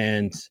in.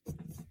 And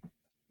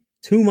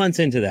 2 months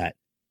into that,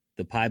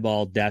 the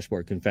Piebald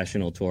Dashboard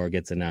Confessional Tour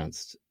gets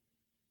announced.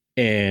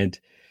 And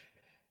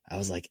I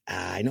was like,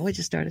 I know I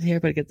just started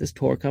here, but I get this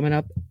tour coming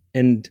up.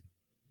 And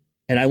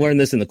I learned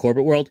this in the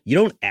corporate world. You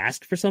don't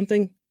ask for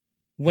something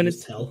I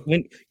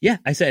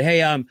said,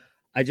 hey,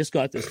 I just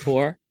got this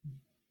tour.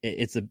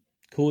 It's the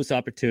coolest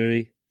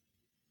opportunity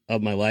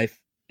of my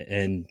life,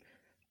 and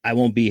I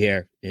won't be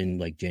here in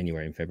like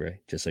January and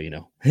February, just so you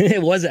know.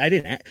 I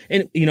didn't.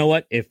 And you know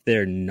what? If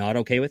they're not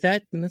okay with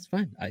that, then that's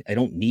fine. I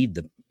don't need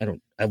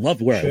I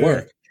love where I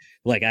work.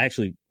 Like, I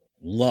actually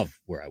love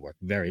where I work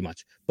very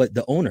much. But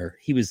the owner,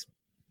 he was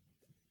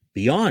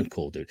beyond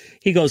cool, dude.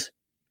 He goes,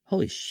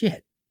 holy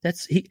shit.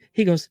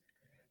 He goes,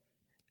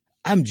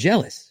 I'm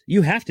jealous.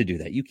 You have to do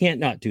that. You can't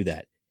not do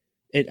that.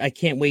 I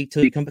can't wait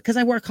till you come, because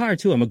I work hard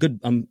too. I'm a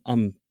good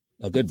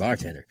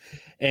bartender.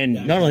 And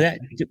not only that,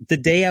 the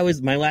day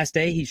my last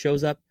day, he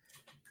shows up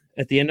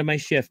at the end of my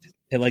shift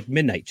at like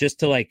midnight just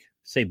to like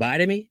say bye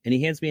to me. And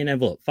he hands me an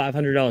envelope,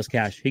 $500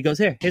 cash. He goes,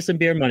 here's some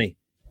beer money.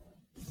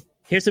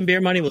 Here's some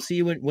beer money. We'll see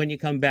you when you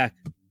come back.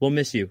 We'll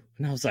miss you.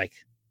 And I was like,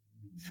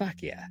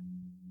 fuck yeah.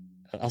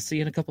 I'll see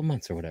you in a couple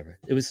months or whatever.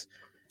 It was.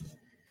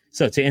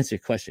 So to answer your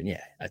question,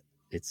 yeah,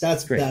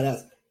 that's great.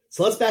 Badass.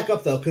 So let's back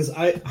up though, because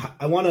I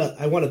want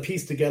to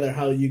piece together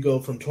how you go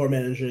from tour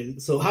managing.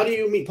 So how do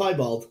you meet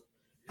Piebald?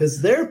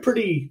 Because they're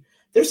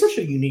such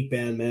a unique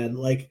band, man.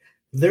 Like,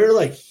 they're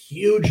like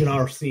huge in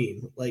our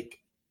scene, like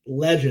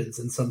legends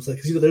in some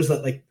sense. Because there's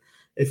that, like,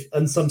 if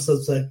on some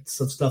subsets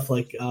of stuff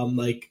like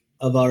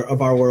of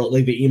our world,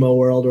 like the emo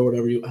world or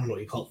whatever I don't know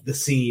what you call it, the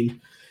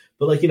scene.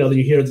 But like,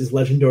 you hear these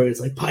legendary,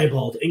 it's like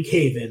Piebald and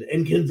Cave-In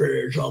and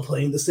Converge all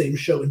playing the same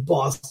show in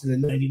Boston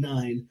in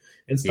 '99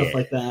 and stuff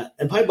like that.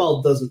 And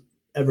Piebald doesn't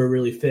ever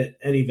really fit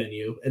any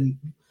venue. And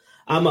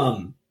I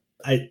love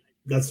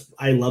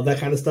that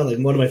kind of stuff. Like,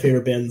 one of my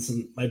favorite bands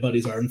and my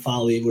buddies are in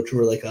Folly, which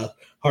were like a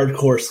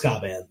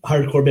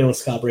hardcore band with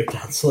ska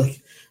breakdowns. So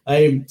like,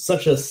 I'm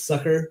such a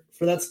sucker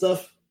for that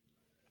stuff.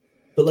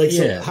 But like,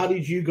 so how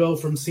did you go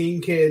from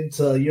Scene Kid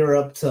to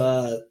Europe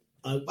to?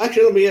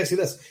 Actually, let me ask you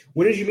this: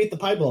 when did you meet the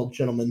Piebald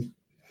gentlemen?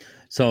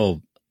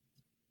 So,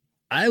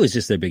 I was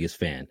just their biggest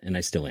fan, and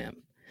I still am.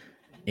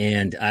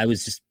 And I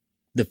was just,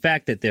 the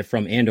fact that they're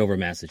from Andover,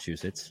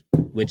 Massachusetts,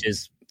 which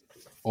is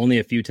only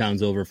a few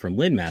towns over from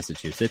Lynn,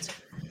 Massachusetts.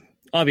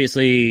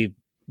 Obviously,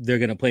 they're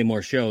going to play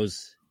more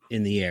shows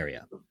in the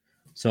area.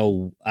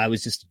 So I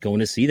was just going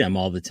to see them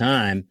all the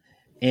time.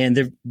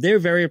 And they're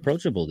very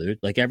approachable, dude.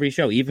 Like, every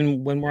show,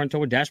 even when we're on tour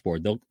with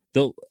Dashboard,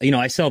 they'll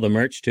I sell the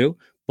merch too.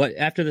 But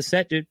after the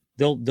set, dude,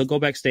 they'll go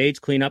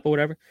backstage, clean up or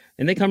whatever,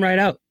 and they come right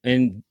out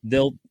and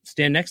they'll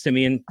stand next to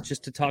me and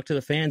just to talk to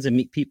the fans and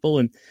meet people.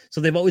 And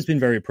so they've always been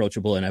very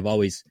approachable. And I've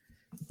always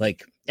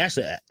like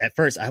actually at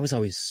first I was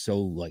always so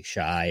like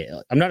shy.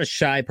 I'm not a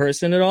shy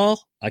person at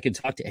all. I can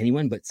talk to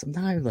anyone, but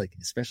sometimes like,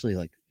 especially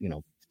like,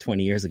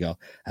 20 years ago,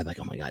 I'm like,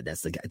 oh my God,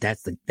 that's the guy.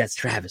 That's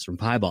Travis from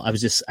Piebald. I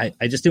just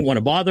didn't want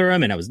to bother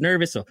him and I was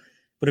nervous. So,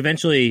 but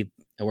eventually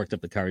I worked up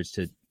the courage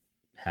to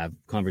have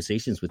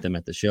conversations with them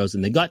at the shows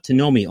and they got to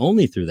know me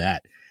only through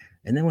that.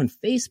 And then when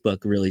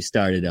Facebook really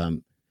started,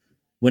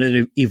 when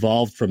it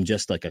evolved from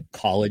just like a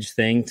college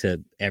thing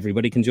to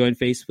everybody can join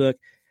Facebook,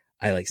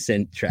 I like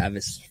sent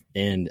Travis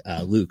and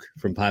Luke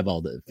from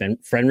Piebald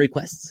friend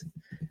requests.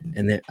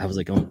 And then I was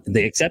like, oh,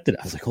 they accepted it.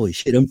 I was like, holy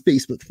shit, I'm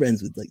Facebook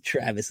friends with like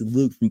Travis and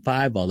Luke from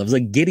Piebald. I was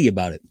like giddy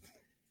about it.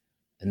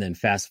 And then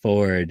fast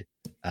forward,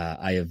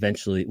 I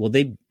eventually,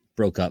 they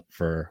broke up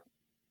for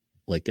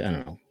like, I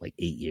don't know, like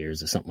 8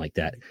 years or something like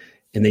that.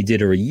 And they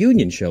did a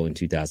reunion show in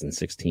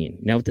 2016.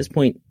 Now at this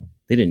point,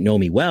 they didn't know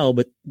me well,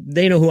 but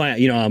they know who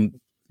I'm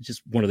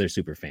just one of their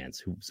super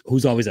fans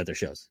who's always at their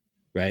shows.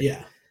 Right.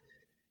 Yeah.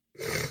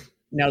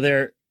 Now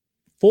their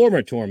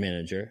former tour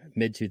manager,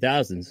 mid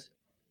 2000s,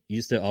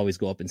 used to always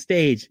go up on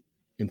stage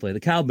and play the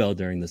cowbell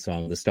during the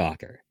song The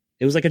Stalker.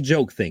 It was like a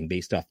joke thing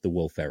based off the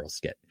Will Ferrell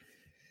skit.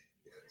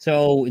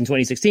 So in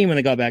 2016, when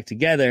they got back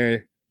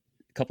together,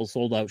 a couple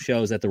sold out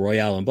shows at the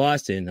Royale in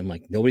Boston, I'm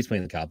like, nobody's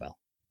playing the cowbell.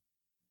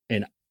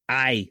 And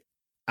I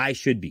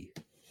should be.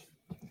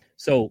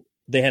 So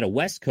they had a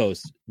West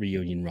Coast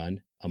reunion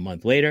run a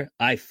month later.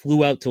 I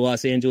flew out to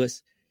Los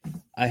Angeles.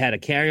 I had a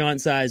carry-on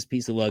size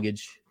piece of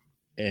luggage.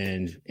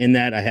 And in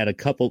that, I had a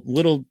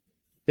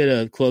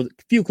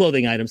few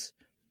clothing items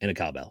and a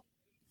cowbell.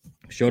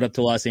 Showed up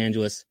to Los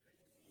Angeles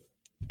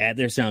at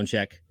their sound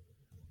check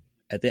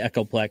at the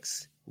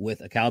Echoplex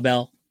with a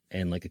cowbell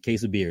and like a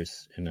case of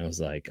beers. And I was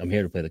like, I'm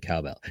here to play the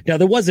cowbell. Now,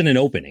 there wasn't an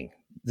opening.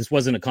 This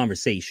wasn't a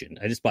conversation.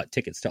 I just bought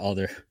tickets to all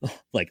their, it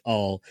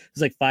was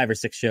like 5 or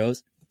 6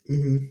 shows.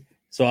 Mm-hmm.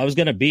 So I was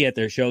going to be at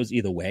their shows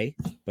either way.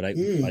 But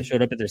I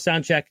showed up at their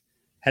sound check,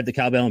 had the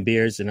cowbell and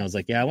beers. And I was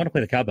like, yeah, I want to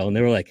play the cowbell. And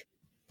they were like,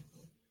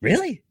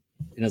 really?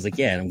 And I was like,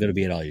 yeah, I'm going to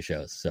be at all your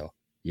shows. So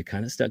you're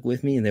kind of stuck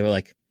with me. And they were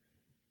like,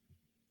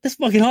 that's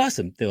fucking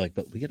awesome. They're like,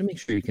 but we got to make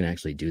sure you can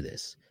actually do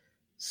this.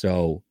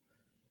 So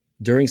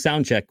during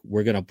sound check,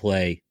 we're going to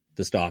play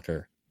The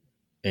Stalker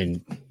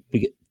and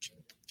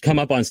come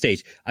up on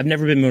stage. I've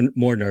never been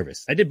more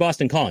nervous. I did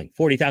Boston Calling,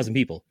 40,000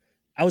 people.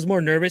 I was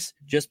more nervous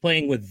just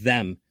playing with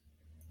them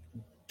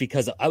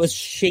because I was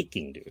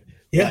shaking, dude.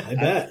 Yeah, I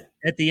bet.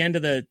 At the end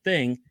of the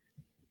thing,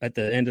 at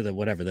the end of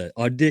the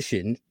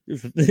audition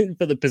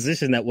for the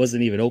position that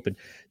wasn't even open,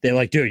 they're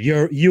like, dude,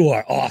 you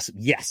are awesome.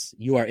 Yes,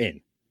 you are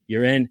in.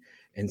 You're in.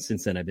 And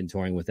since then, I've been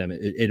touring with them.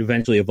 It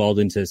eventually evolved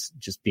into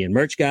just being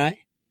merch guy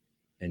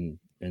and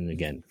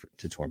again,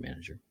 to tour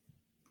manager.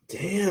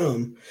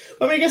 Damn.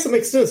 I mean, I guess it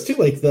makes sense too.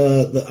 Like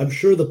I'm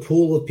sure the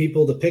pool of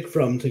people to pick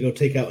from to go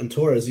take out and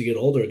tour as you get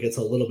older, it gets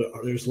a little bit,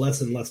 there's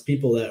less and less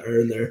people that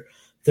are in their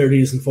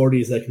 30s and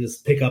 40s that can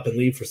just pick up and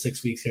leave for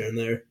 6 weeks here and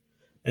there.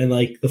 And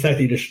like the fact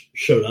that you just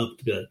showed up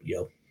to be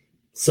like,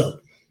 so,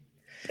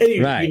 and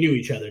you knew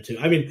each other too.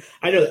 I mean,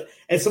 I know that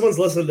if someone's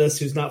listening to this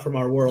who's not from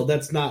our world,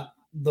 that's not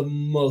the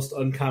most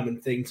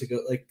uncommon thing to go.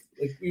 Like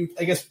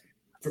I guess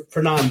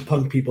for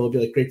non-punk people, it'd be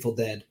like Grateful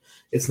Dead.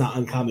 It's not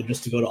uncommon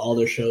just to go to all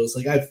their shows.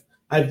 Like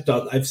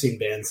I've seen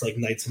bands like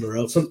nights in a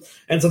row.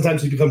 And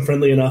sometimes you become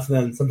friendly enough, and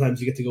then sometimes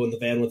you get to go in the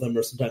van with them,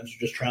 or sometimes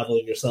you're just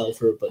traveling yourself.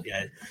 But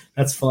yeah,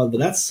 that's fun. But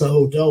that's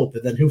so dope.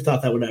 And then who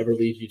thought that would ever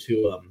lead you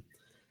to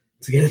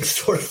get into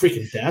sort of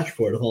freaking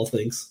Dashboard of all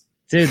things?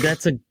 Dude,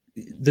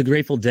 the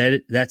Grateful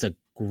Dead. That's a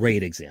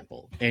great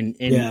example. And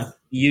yeah,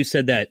 you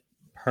said that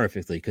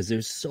perfectly, because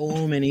there's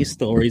so many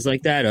stories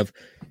like that of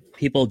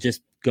people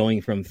just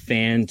going from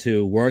fan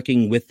to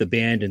working with the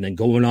band and then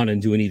going on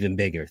and doing even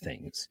bigger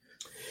things.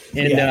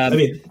 And I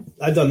mean,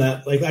 I've done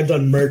that. Like I've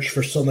done merch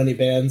for so many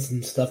bands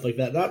and stuff like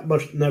that. Not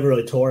much, never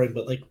really touring,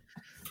 but like,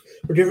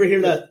 did you ever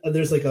hear that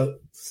there's like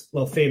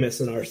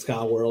famous in our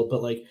ska world,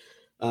 but like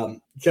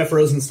Jeff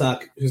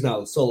Rosenstock, who's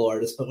now a solo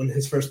artist, but when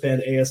his first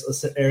band,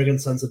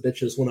 Arrogant Sons of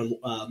Bitches, went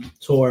on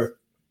tour,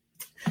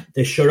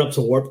 they showed up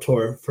to Warped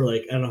Tour for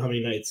like, I don't know how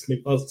many nights,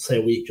 maybe I'll say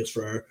a week just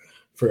for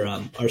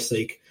our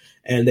sake.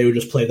 And they would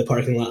just play the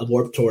parking lot of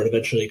Warped Tour and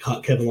eventually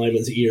caught Kevin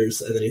Lyman's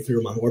ears, and then he threw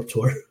him on Warped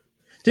Tour.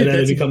 Dude, and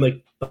then it become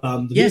like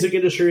the music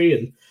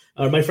industry.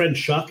 And my friend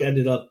Chuck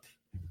ended up,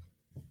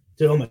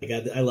 dude, oh my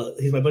God,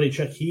 he's my buddy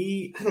Chuck.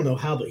 I don't know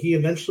how, but he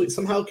eventually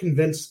somehow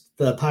convinced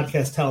the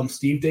podcast talent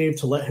Steve Dave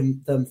to let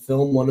them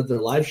film one of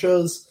their live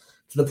shows,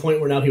 to the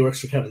point where now he works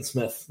for Kevin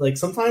Smith. Like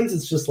sometimes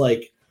it's just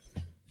like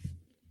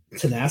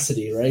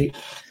tenacity, right?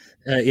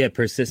 Yeah,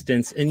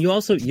 persistence. And you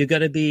just got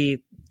to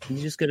be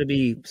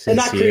sincere. And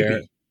not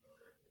creepy.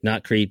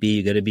 Not creepy.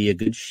 You got to be a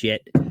good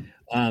shit.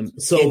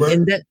 Sober.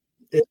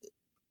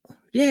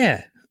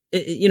 Yeah.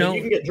 You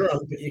can get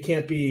drunk, but you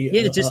can't be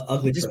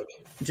ugly drunk.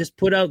 Just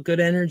put out good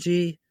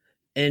energy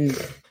and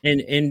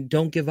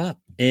don't give up.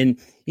 And,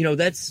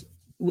 that's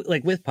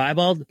like with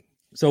Piebald.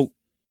 So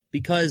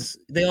because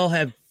they all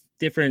have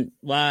different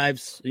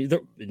lives,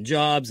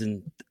 jobs,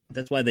 and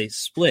that's why they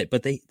split,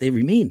 but they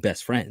remain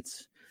best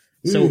friends.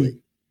 So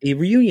a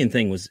reunion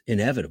thing was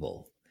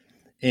inevitable.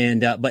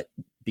 And, but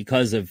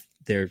because of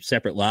their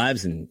separate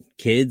lives and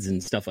kids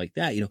and stuff like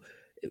that,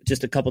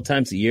 just a couple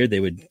times a year, they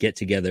would get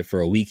together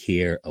for a week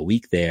here, a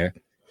week there.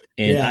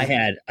 And I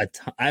had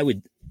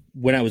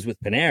when I was with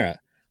Panera,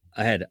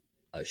 I had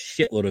a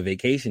shitload of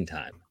vacation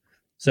time.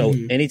 So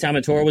anytime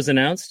a tour was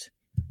announced,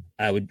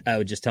 I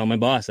would just tell my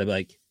boss, I'd be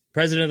like,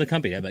 president of the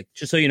company, I'd be like,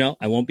 just so you know,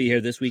 I won't be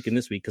here this week and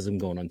this week because I'm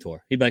going on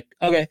tour. He'd be like,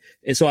 okay.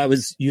 And so I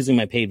was using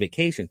my paid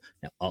vacation.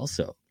 Now,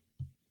 also,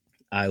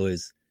 I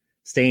was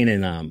staying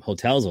in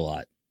hotels a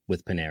lot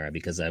with Panera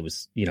because I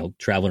was,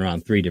 traveling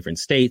around 3 different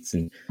states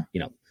and,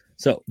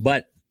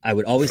 but I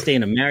would always stay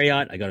in a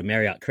Marriott. I got a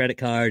Marriott credit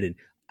card and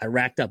I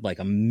racked up like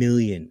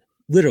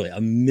literally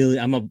 $1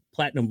 million. I'm a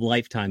platinum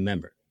lifetime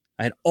member.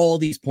 I had all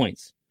these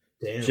points.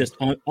 Damn. Just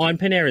on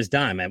Panera's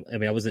dime. I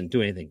mean, I wasn't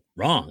doing anything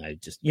wrong. I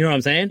just, you know what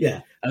I'm saying? Yeah.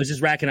 I was just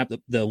racking up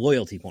the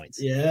loyalty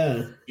points.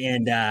 Yeah.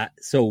 And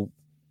so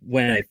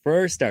when I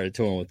first started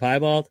touring with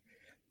Piebald,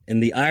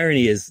 and the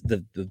irony is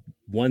the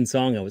one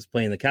song I was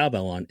playing the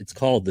cowbell on, it's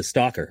called The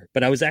Stalker,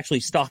 but I was actually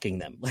stalking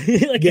them.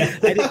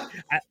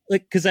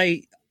 Because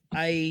I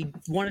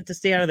wanted to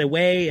stay out of their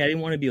way. I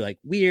didn't want to be like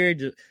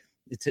weird.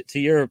 To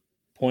your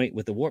point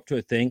with the Warped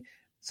Tour thing.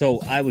 So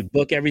I would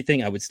book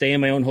everything. I would stay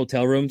in my own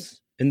hotel rooms.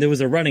 And there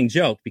was a running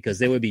joke because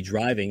they would be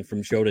driving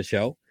from show to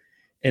show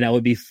and I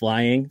would be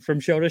flying from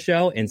show to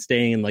show and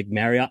staying in like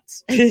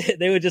Marriott's.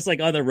 They were just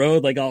like on the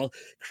road, like all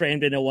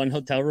crammed into one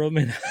hotel room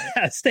and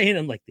staying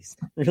in like these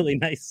really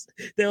nice.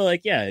 They were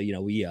like, yeah,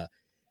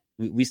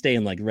 we stay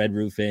in like Red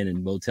Roof Inn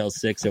and Motel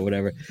 6 or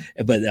whatever.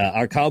 But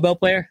our cowbell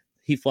player,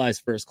 he flies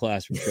first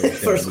class from show to show.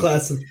 First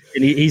class. And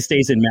he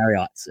stays in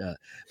Marriott's.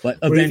 But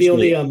were you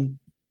the only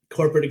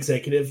corporate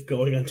executive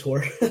going on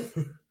tour?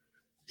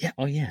 Yeah.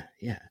 Oh, yeah.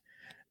 Yeah.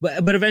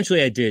 But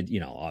eventually I did,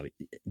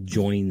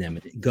 join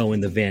them, go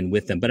in the van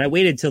with them. But I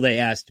waited till they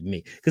asked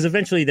me because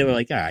eventually they were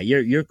like, all right,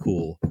 you're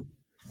cool.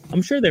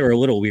 I'm sure they were a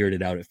little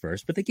weirded out at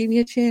first, but they gave me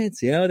a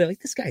chance. They're like,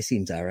 this guy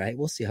seems all right.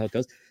 We'll see how it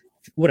goes.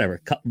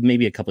 Whatever.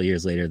 Maybe a couple of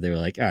years later, they were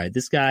like, all right,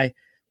 this guy,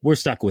 we're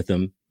stuck with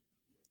him.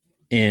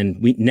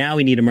 And we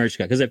need a merch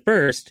guy. Because at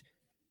first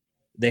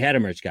they had a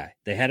merch guy.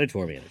 They had a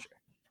tour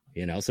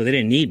manager, so they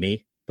didn't need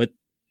me, but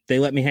they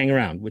let me hang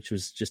around, which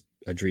was just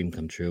a dream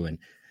come true. And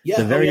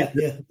yeah,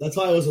 that's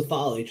why I was with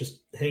Folly.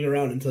 Just hang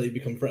around until you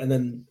become friends, and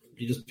then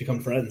you just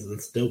become friends, and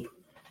it's dope.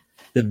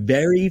 The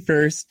very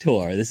first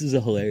tour, this is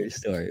a hilarious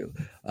story.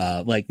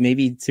 Like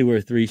maybe 2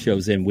 or 3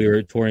 shows in, we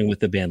were touring with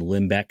the band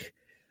Limbeck.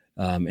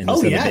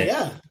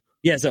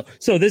 Yeah. So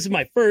this is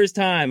my first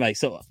time. Like,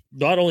 so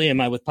not only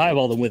am I with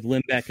Piebald and with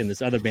Limbeck and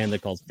this other band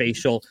that called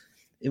Facial,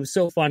 it was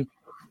so fun.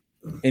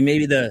 And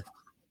maybe the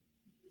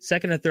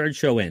second or third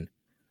show in,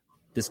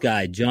 this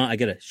guy John, I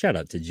got a shout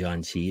out to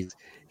John Cheese.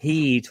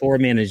 He tour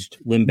managed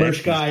Limbeck.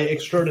 Merch guy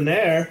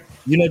extraordinaire.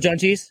 You know John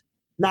Cheese?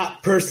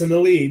 Not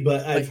personally,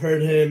 but I've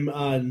heard him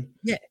on.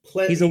 Yeah,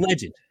 he's a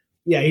legend.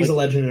 Yeah, he's a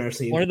legend in our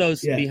scene. One of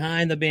those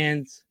behind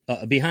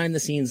the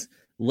scenes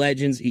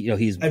legends.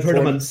 I've heard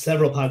him on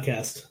several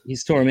podcasts.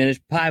 He's tour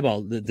managed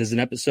Piebald. There's an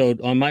episode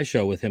on my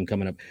show with him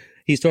coming up.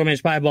 He's tour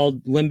managed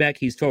Piebald, Limbeck.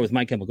 He's toured with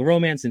My Chemical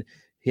Romance, and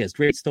he has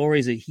great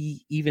stories.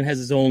 He even has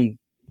his own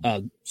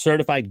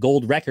certified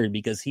gold record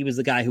because he was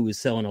the guy who was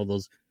selling all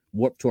those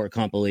Warped Tour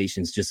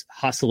compilations, just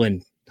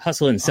hustling,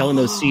 selling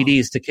those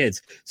CDs to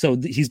kids. So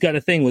he's got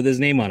a thing with his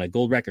name on it,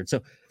 gold record.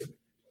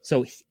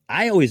 So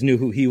I always knew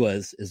who he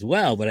was as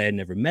well, but I had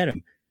never met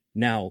him.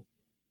 Now,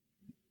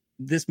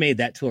 this made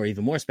that tour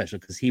even more special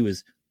because he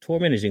was tour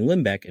managing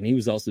Limbeck and he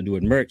was also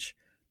doing merch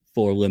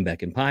for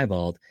Limbeck and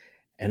Piebald.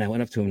 And I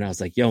went up to him and I was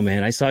like, yo,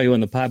 man, I saw you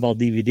on the Piebald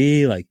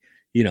DVD,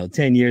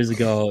 10 years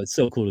ago. It's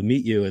so cool to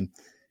meet you. And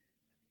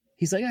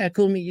he's like, yeah,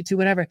 cool to meet you too,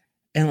 whatever.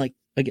 And like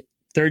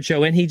third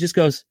show in, he just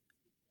goes,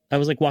 I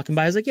was like walking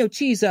by. I was like, yo,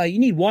 Cheese, you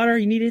need water?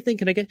 You need anything?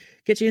 Can I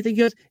get you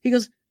anything? He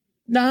goes,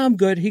 nah, I'm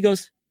good. He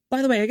goes,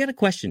 by the way, I got a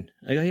question.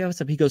 I go, yeah,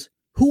 what's up? He goes,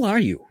 who are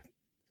you?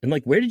 And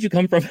like, where did you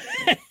come from?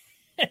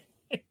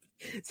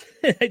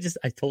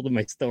 I told him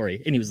my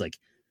story and he was like,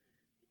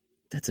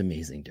 that's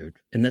amazing, dude.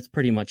 And that's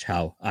pretty much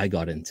how I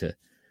got into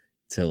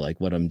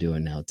like what I'm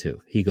doing now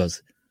too. He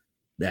goes,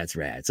 that's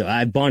rad. So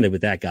I bonded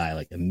with that guy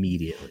like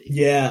immediately.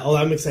 Yeah. Oh,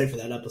 I'm excited for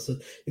that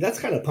episode. That's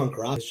kind of punk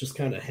rock. It's just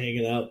kind of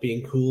hanging out,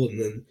 being cool. And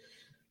then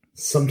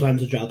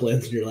sometimes a job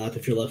lands in your lap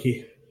if you're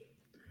lucky.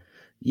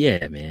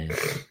 Yeah, man.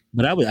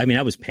 But I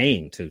was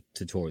paying to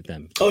tour with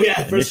them. Oh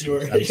yeah. First you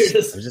were. I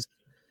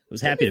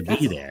was happy to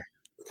be there.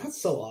 That's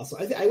so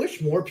awesome. I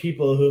wish more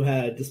people who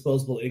had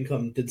disposable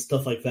income did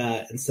stuff like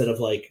that instead of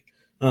like,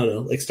 I don't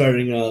know, like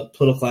starting a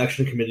political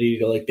action committee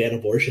to like ban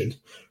abortion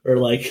or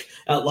like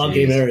outlaw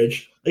gay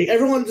marriage. Like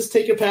everyone just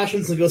take your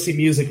passions and go see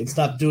music and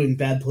stop doing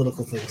bad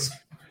political things.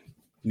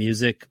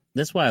 Music.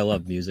 That's why I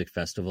love music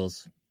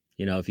festivals.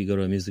 If you go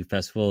to a music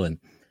festival and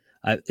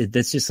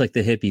that's just like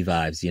the hippie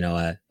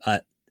vibes,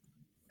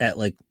 at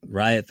like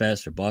Riot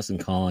Fest or Boston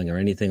Calling or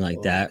anything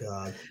like that.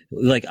 God.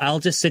 Like I'll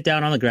just sit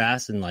down on the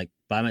grass and like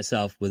by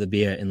myself with a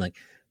beer and like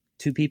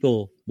 2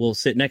 people will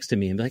sit next to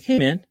me and be like, hey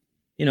man,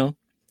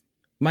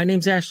 my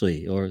name's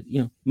Ashley, or,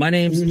 my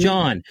name's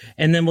John.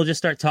 And then we'll just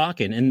start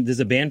talking, and there's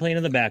a band playing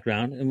in the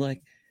background. And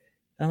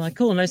I'm like,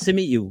 cool, nice to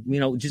meet you.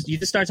 You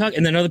just start talking,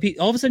 and then other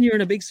people, all of a sudden you're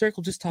in a big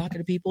circle, just talking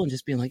to people and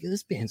just being like,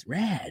 this band's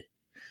rad.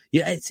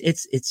 Yeah.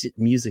 It's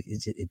music.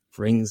 It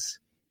brings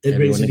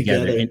everyone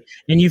together.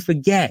 And you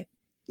forget,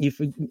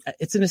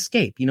 it's an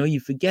escape, you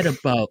forget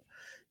about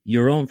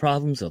your own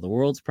problems or the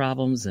world's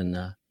problems. And,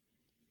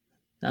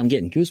 I'm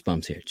getting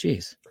goosebumps here.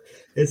 Jeez.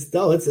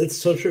 It's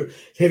so true.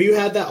 Have you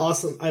had that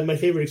awesome? My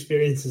favorite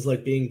experience is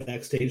like being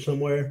backstage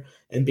somewhere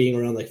and being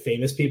around like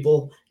famous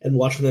people and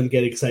watching them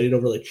get excited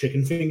over like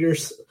chicken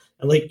fingers.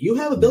 And like, you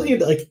have $1 billion.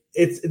 Like,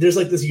 there's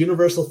like this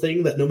universal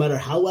thing that no matter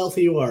how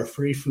wealthy you are,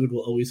 free food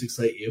will always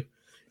excite you.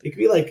 It could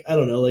be like, I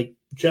don't know, like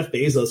Jeff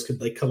Bezos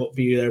could like come up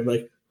to you there and be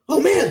like, "Oh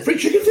man, free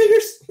chicken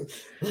fingers!"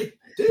 Like,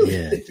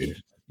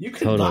 dude, you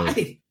can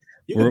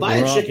buy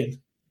a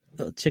chicken.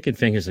 Chicken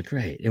fingers are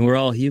great, and we're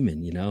all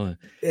human,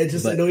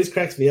 It always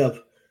cracks me up.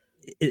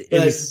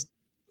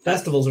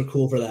 Festivals are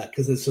cool for that,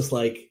 because it's just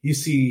like you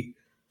see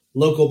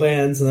local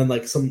bands and then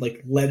like some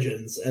like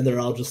legends, and they're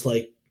all just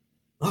like,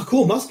 "Oh,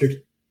 cool,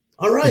 mustard.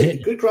 All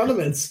right, good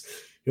condiments."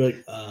 You're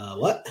like,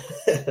 what?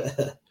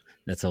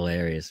 That's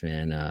hilarious,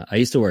 man. I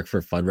used to work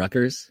for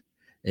Fuddruckers.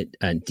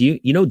 Do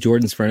you know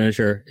Jordan's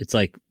Furniture? It's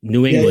like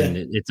New England.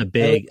 Yeah. It's a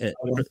big.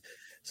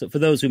 So for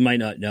those who might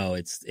not know,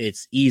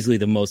 it's easily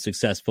the most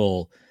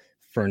successful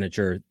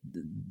furniture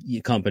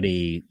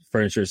company,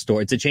 furniture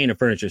store. It's a chain of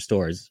furniture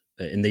stores,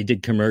 and they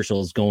did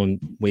commercials going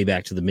way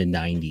back to the mid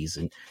 90s,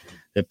 and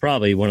they're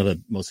probably one of the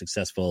most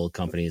successful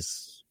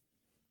companies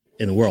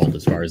in the world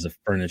as far as the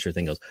furniture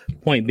thing goes.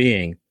 Point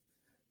being,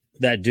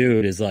 that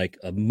dude is like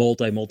a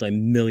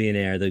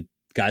multi-millionaire. The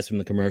guys from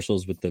the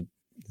commercials with the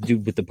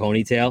dude with the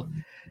ponytail.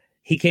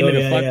 He came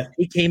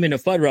He came into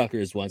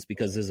Fuddruckers once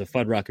because there's a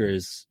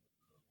Fuddruckers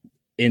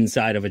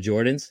inside of a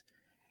Jordan's,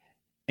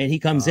 and he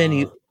comes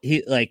in.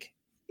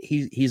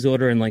 He's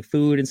ordering like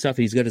food and stuff.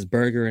 And he's got his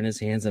burger in his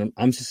hands, and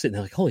I'm just sitting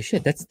there like, holy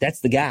shit, that's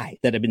the guy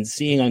that I've been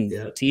seeing on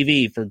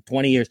TV for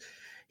 20 years.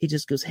 He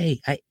just goes,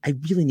 "Hey, I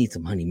really need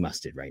some honey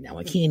mustard right now.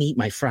 I can't eat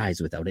my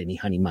fries without any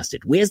honey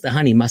mustard. Where's the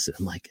honey mustard?"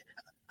 I'm like,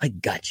 "I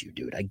got you,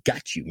 dude. I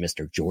got you,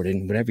 Mr.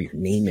 Jordan. Whatever your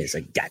name is,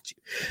 I got you."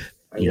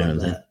 I love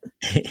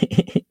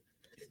that.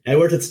 I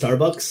worked at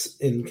Starbucks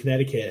in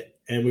Connecticut,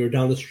 and we were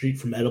down the street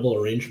from Edible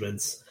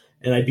Arrangements,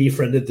 and I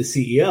befriended the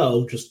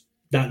CEO, just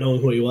not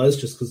knowing who he was,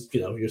 just because,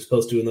 you're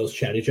supposed to in those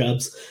chatty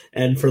jobs.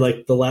 And for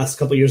like the last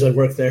couple of years I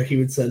worked there,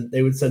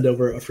 they would send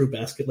over a fruit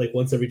basket like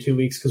once every 2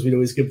 weeks, because we'd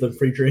always give them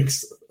free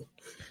drinks.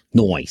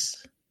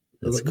 Nice.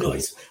 That's cool.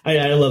 Nice.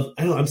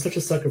 I'm such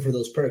a sucker for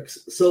those perks.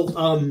 So,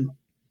 all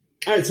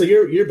right, so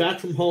you're back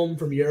from home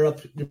from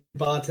Europe, you're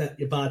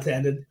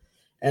bartended,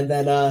 and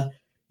then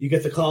you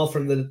get the call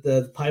from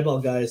the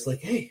pieball guys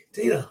like, "Hey,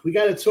 Dana, we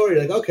got a tour."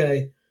 You're like,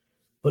 "Okay,"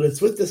 but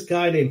it's with this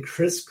guy named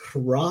Chris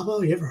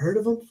Carrabba. You ever heard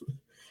of him?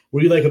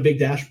 Were you like a big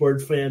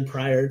Dashboard fan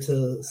prior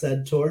to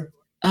said tour?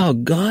 Oh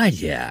God,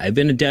 yeah. I've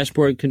been a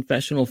Dashboard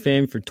Confessional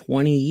fan for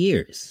 20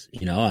 years.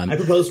 I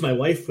proposed to my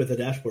wife with a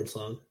Dashboard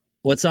song.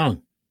 What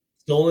song?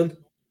 Stolen.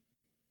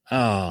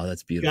 Oh,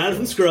 that's beautiful. Got it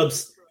from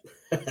Scrubs.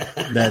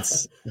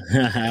 That's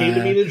came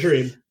to me in a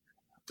dream.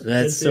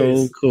 That's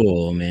so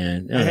cool,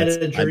 man. I had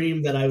a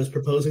dream that I was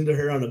proposing to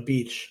her on a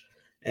beach,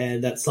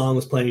 and that song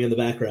was playing in the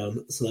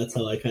background. So that's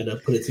how I kind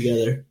of put it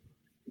together.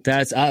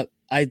 That's I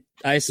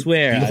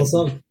swear. Beautiful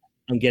song.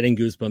 I'm getting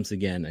goosebumps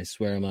again. I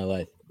swear on my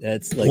life.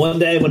 That's like one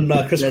day when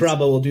Chris Carrabba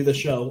will do the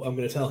show, I'm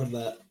going to tell him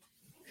that.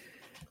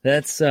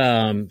 That's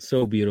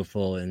so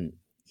beautiful, and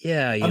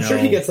yeah, I'm sure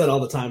he gets that all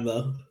the time,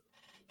 though.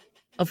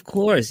 Of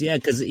course, yeah,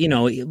 because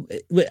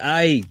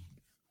I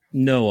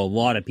know a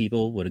lot of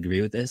people would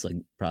agree with this. Like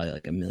probably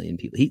like 1 million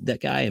people. That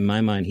guy, in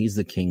my mind, he's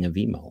the king of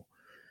emo.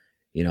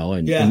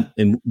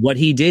 And what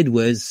he did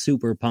was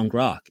super punk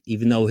rock,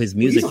 even though his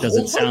music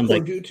doesn't sound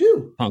like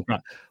punk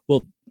rock.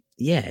 Well,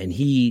 yeah, and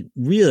he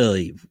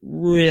really,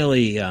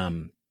 really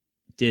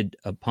did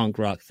a punk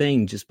rock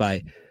thing just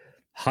by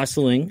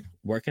hustling,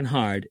 working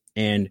hard,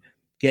 and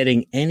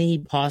getting any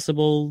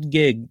possible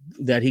gig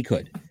that he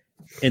could.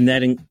 And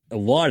that a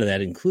lot of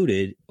that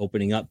included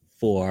opening up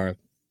for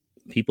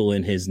people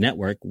in his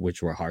network,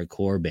 which were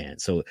hardcore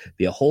bands. So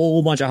be a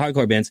whole bunch of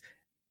hardcore bands,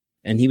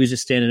 and he was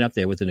just standing up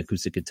there with an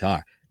acoustic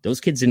guitar.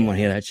 Those kids didn't want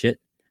to hear that shit,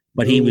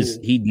 but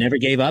he never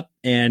gave up.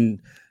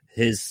 And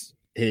his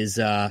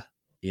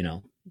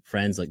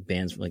friends, like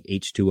bands like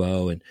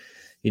H2O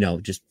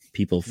and just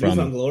people from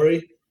Newfound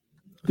Glory.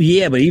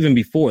 Yeah, but even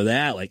before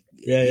that, like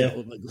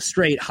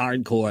straight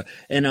hardcore.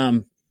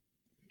 And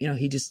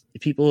he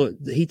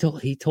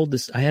told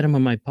this. I had him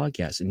on my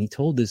podcast, and he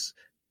told this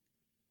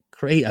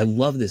great. I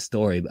love this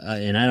story,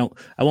 and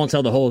I won't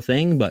tell the whole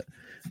thing, but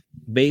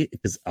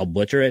because I'll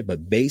butcher it.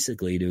 But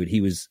basically, dude,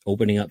 he was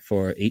opening up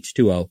for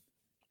H2O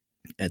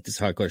at this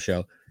hardcore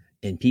show,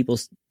 and people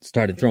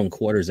started throwing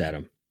quarters at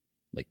him,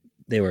 like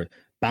they were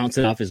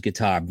bouncing off his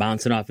guitar,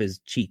 bouncing off his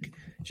cheek,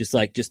 just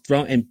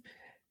throwing.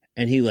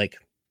 And he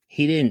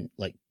didn't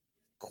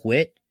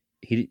quit.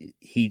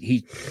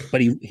 He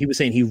was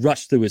saying he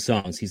rushed through his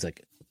songs. He's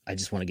like, I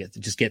just want to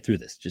get through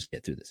this. Just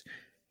get through this.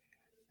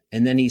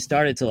 And then he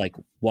started to like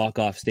walk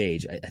off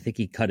stage. I think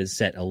he cut his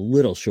set a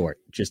little short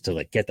just to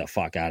like get the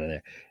fuck out of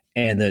there.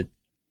 And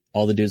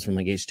all the dudes from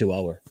like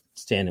H2O were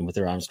standing with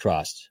their arms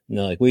crossed. And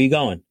they're like, where you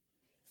going?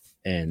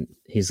 And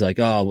he's like,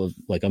 oh, well,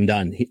 like I'm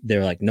done.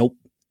 They're like, nope,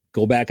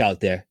 go back out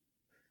there.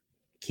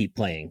 Keep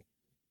playing.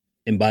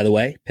 And by the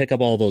way, pick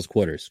up all those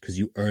quarters because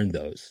you earned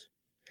those.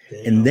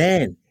 Damn.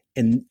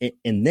 And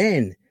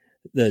then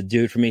the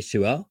dude from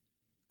H2O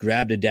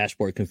grabbed a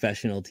Dashboard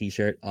Confessional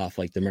t-shirt off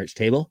like the merch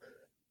table,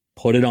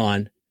 put it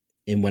on,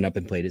 and went up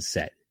and played his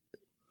set.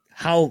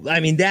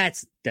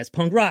 That's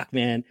punk rock,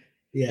 man.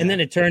 Yeah. And then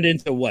it turned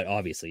into what?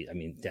 Obviously,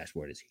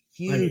 Dashboard is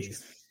huge.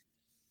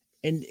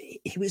 And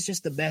he was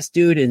just the best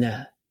dude.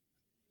 And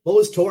what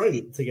was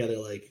touring together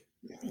like?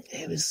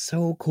 It was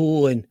so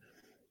cool. And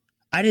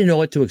I didn't know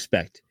what to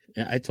expect.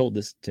 And I told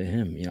this to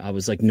him. I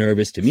was like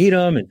nervous to meet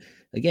him. And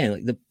again,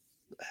 like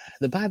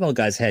the Piebald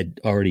guys had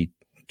already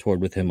toured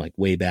with him like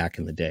way back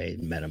in the day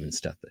and met him and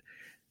stuff. But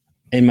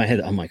in my head,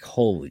 I'm like,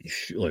 holy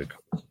shit. Like,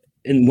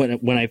 and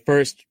when I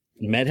first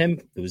met him,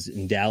 it was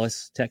in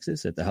Dallas,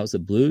 Texas at the House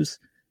of Blues.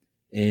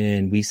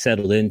 And we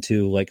settled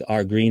into like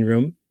our green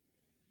room.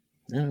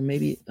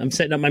 Maybe I'm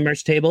setting up my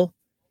merch table.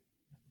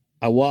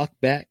 I walk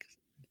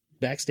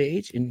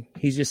backstage and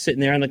he's just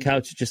sitting there on the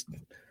couch, just,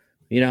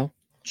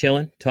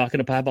 chilling, talking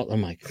to Piebald.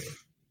 I'm like,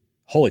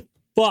 holy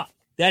fuck.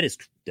 That's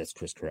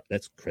Chris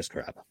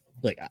Carrabba.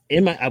 Like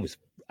I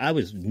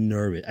was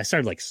nervous. I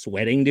started like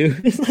sweating,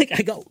 dude. Like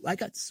I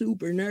got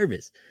super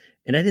nervous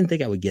and I didn't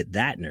think I would get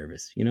that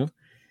nervous,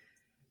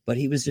 but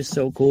he was just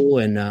so cool.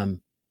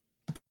 And,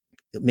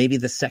 maybe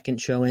the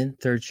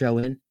third show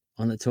in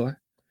on the tour,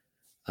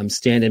 I'm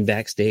standing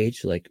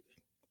backstage, like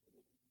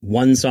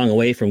one song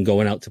away from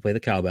going out to play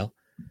the cowbell.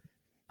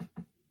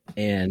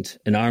 And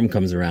an arm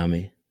comes around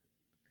me.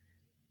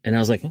 And I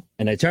was like,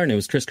 and I turned, it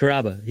was Chris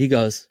Carrabba.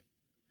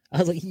 I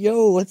was like,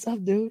 yo, what's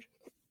up, dude?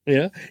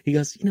 He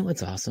goes,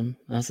 what's awesome?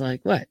 I was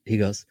like, what? He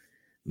goes,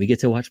 we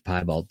get to watch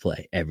Piebald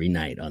play every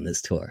night on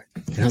this tour.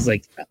 And I was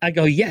like, I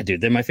go, yeah,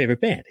 dude, they're my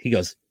favorite band. He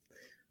goes,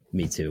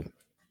 me too.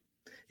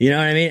 You know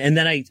what I mean? And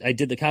then I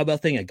did the cowbell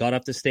thing. I got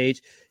up the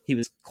stage. He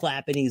was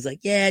clapping. He's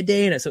like, yeah,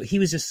 Dana. So he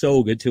was just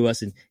so good to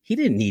us. And he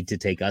didn't need to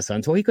take us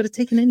on tour. He could have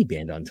taken any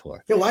band on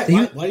tour. Yeah, why do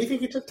you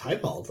think he took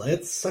Piebald?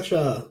 It's such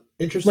a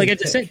interesting Like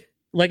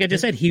I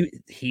just said,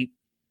 he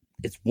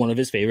it's one of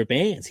his favorite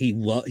bands.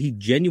 He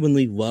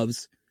genuinely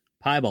loves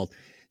Piebald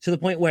to the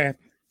point where,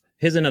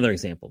 here's another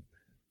example.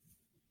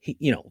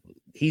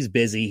 He's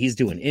busy. He's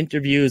doing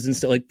interviews and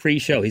stuff like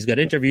pre-show. He's got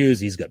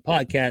interviews. He's got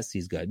podcasts.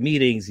 He's got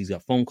meetings. He's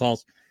got phone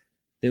calls.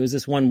 There was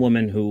this one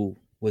woman who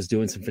was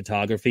doing some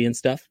photography and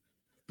stuff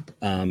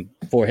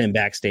for him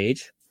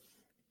backstage.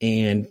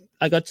 And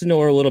I got to know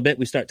her a little bit.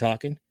 We start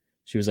talking.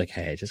 She was like,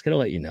 hey, just got to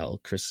let you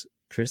know, Chris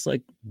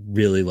like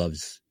really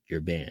loves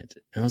your band.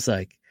 And I was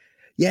like,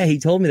 yeah, he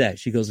told me that.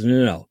 She goes,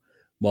 no.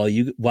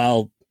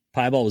 While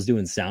Piebald was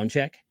doing sound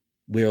check,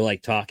 we were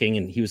like talking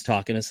and he was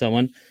talking to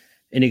someone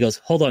and he goes,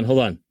 hold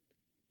on.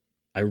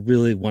 I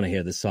really want to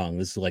hear this song.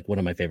 This is like one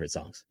of my favorite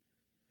songs.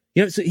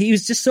 So he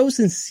was just so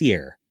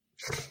sincere.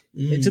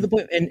 To the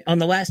point, and on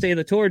the last day of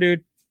the tour,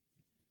 dude,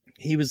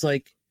 he was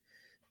like,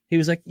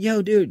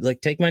 yo, dude,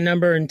 like take my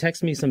number and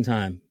text me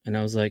sometime. And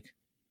I was like,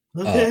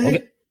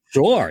 okay,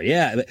 sure,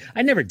 yeah. But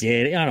I never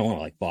did. I don't want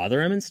to like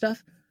bother him and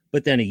stuff.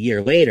 But then a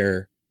year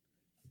later,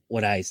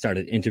 when I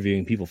started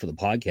interviewing people for the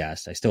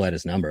podcast, I still had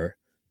his number,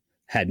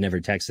 had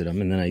never texted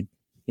him, and then I,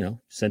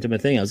 sent him a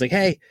thing. I was like,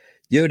 hey,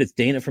 dude, it's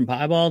Dana from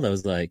Piebald. I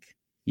was like,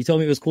 you told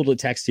me it was cool to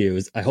text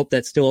you. I hope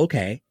that's still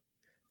okay.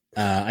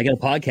 I got a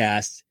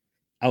podcast.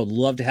 I would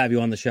love to have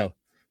you on the show.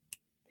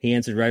 He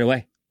answered right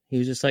away. He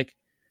was just like,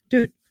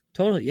 dude,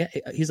 totally. Yeah.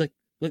 He's like,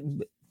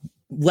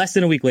 less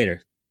than a week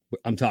later,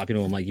 I'm talking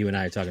to him like you and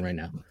I are talking right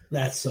now.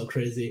 That's so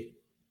crazy.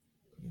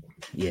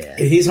 Yeah.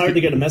 He's hard to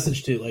get a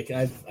message to. Like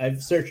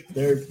I've searched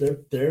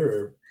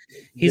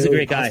he's a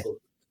great guy.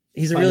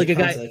 He's a really good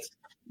guy.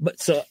 But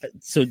so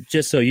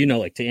just so you know,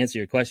 like to answer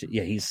your question,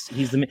 yeah, he's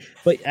the man.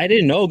 But I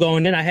didn't know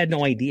going in. I had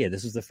no idea.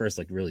 This was the first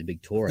like really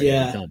big tour I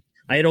had done.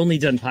 I had only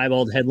done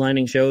Piebald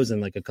headlining shows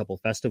and like a couple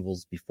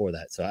festivals before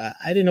that. So I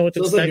didn't know what to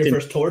expect. It was like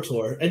your first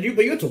tour. And you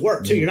have to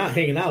work too. You're not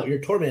hanging out. You're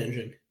tour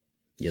managing.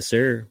 Yes,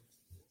 sir.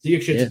 So you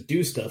actually have to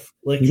do stuff.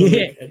 Like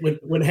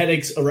when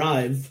headaches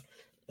arrive,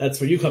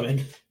 that's where you come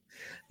in.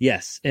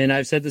 Yes. And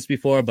I've said this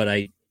before, but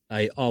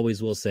I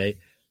always will say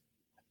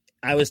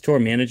I was tour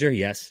manager.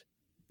 Yes.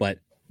 But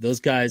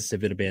those guys have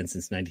been a band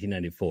since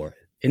 1994.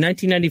 In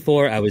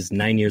 1994, I was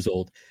 9 years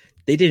old.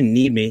 They didn't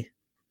need me.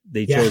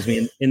 They chose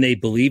me and they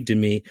believed in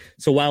me.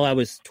 So while I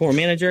was tour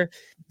manager,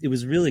 it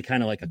was really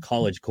kind of like a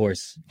college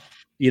course,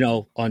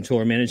 on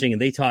tour managing,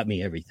 and they taught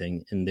me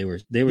everything. And they were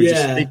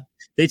just,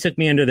 they took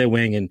me under their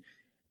wing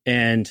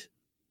and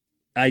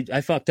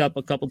I fucked up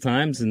a couple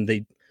times and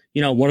they,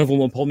 one of them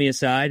will pull me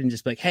aside and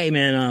just be like, hey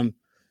man,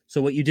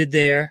 so what you did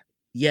there.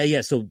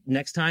 Yeah. So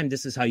next time,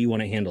 this is how you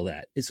want to handle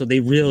that. And so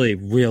they really,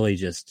 really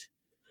just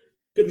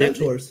good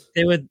mentors.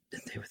 They're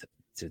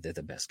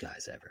the best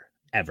guys ever.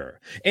 ever.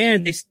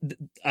 And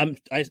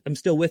I'm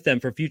still with them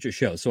for future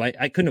shows, so I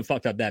couldn't have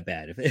fucked up that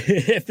bad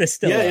if it's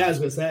still. Yeah, I was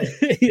gonna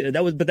say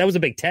that was a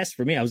big test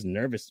for me. I was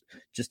nervous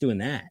just doing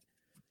that.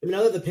 I mean,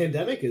 now that the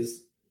pandemic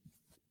is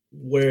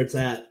where it's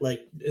at,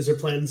 like, is there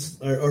plans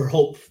or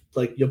hope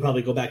like you'll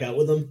probably go back out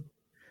with them?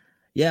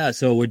 Yeah,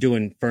 so we're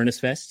doing Furnace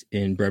Fest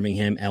in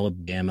Birmingham,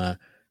 Alabama.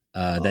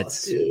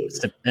 That's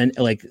and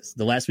like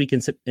the last week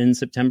in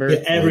September.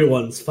 Yeah,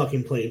 everyone's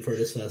fucking playing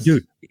Furnace Fest,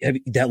 dude.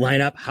 That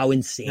lineup, how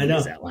insane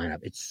is that lineup?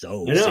 It's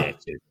so sick,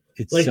 dude.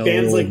 It's like so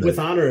bands like good. With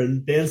Honor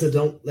and bands that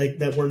don't like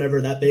that were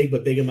never that big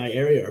but big in my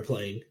area are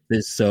playing.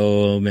 There's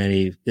so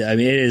many. I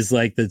mean, it is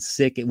like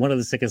one of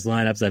the sickest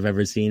lineups I've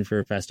ever seen for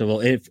a festival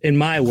in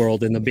my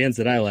world, and the bands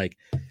that I like.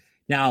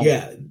 Now,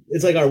 yeah,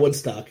 it's like our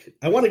Woodstock.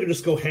 I want to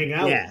just go hang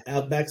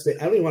out backstage.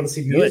 I don't even want to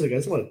see music. I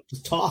just want to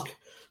just talk.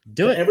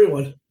 Do it,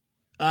 everyone.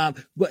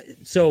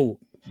 So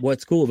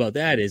what's cool about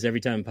that is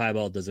every time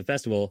Piebald does a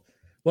festival,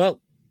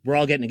 well, we're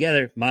all getting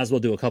together. Might as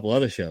well do a couple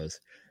other shows.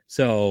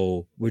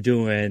 So we're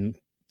doing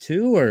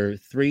 2 or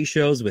 3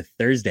 shows with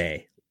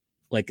Thursday,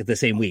 like the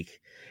same week.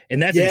 And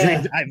that's a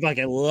dream. I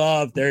fucking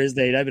love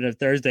Thursday. I've been a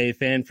Thursday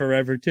fan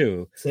forever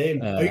too.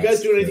 Same. Are you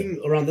guys doing anything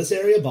around this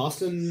area?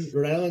 Boston,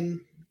 Rhode Island?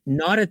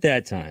 Not at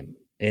that time.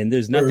 And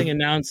there's nothing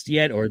announced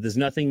yet, or there's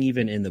nothing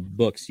even in the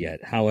books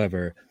yet.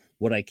 However,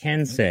 what I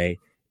can say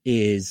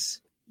is,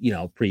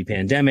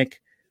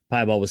 pre-pandemic,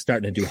 Piebald was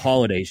starting to do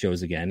holiday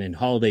shows again, and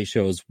holiday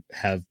shows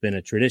have been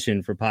a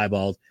tradition for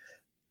Piebald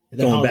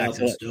going back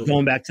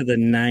to the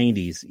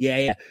 90s.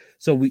 Yeah.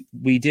 So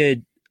we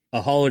did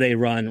a holiday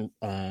run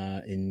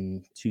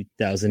in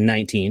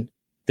 2019.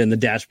 Then the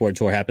Dashboard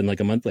tour happened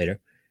like a month later,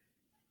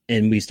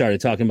 and we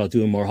started talking about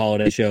doing more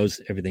holiday shows.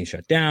 Everything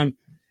shut down,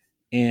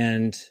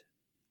 and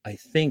I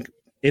think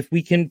if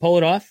we can pull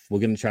it off, we're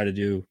going to try to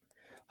do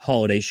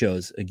holiday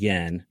shows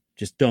again.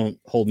 Just don't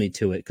hold me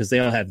to it because they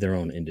all have their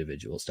own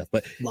individual stuff.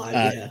 But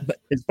but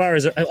as far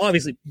as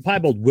obviously,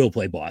 Piebald will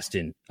play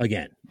Boston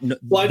again.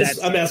 Well,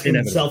 I'm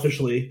asking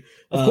selfishly.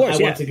 Of course,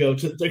 I want to go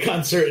to the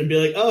concert and be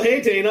like, "Oh,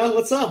 hey, Dana,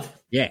 what's up?"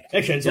 Yeah,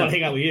 actually, I just want to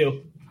hang out with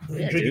you,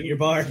 drink at your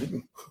bar.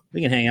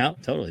 We can hang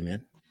out, totally,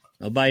 man.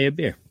 I'll buy you a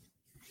beer.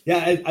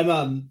 Yeah,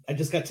 I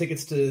just got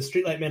tickets to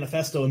Streetlight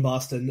Manifesto in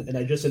Boston, and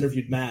I just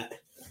interviewed Matt.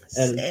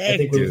 And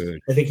Sick,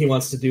 I think he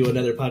wants to do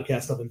another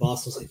podcast up in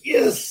Boston. I was like,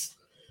 yes.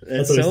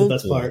 That's always the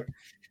best part.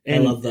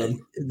 And I love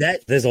them.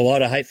 There's a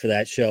lot of hype for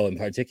that show in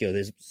particular.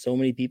 There's so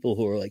many people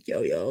who are like,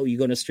 yo, you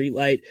going to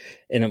Streetlight?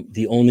 And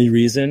the only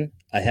reason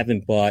I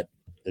haven't bought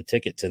a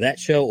ticket to that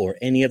show or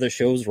any other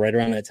shows right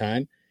around that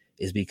time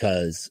is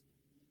because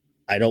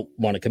I don't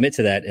want to commit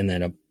to that. And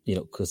then,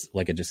 because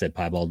like I just said,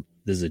 Piebald,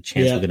 there's a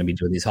chance we're going to be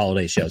doing these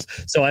holiday shows.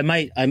 So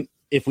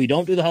if we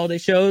don't do the holiday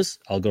shows,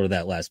 I'll go to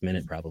that last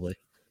minute probably.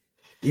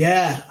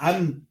 Yeah,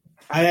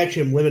 I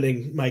actually am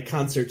limiting my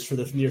concerts for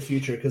the near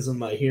future because of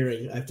my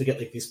hearing. I have to get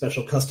like these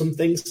special custom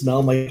things. Now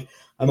I'm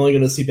only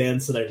going to see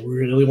bands that I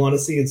really want to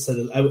see instead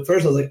of. At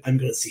first I was like, I'm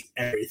going to see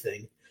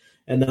everything,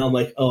 and now I'm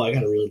like, oh, I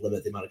got to really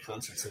limit the amount of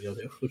concerts I go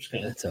to, which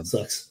kind of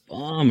sucks.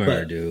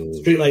 Bummer,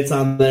 dude. Streetlight's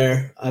on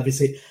there,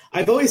 obviously.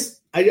 I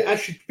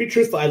should be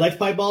truthful. I liked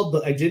Piebald,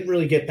 but I didn't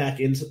really get back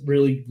into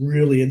really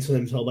into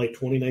them until like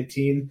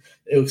 2019.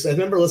 I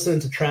remember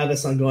listening to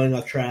Travis on Going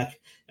Off Track.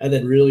 And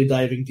then really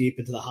diving deep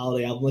into the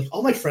holiday album. Like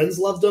all my friends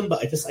loved them, but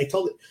I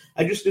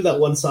just do that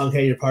one song,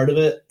 "Hey, You're Part of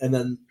It." And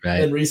then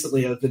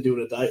recently I've been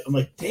doing a dive. I'm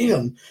like,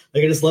 damn,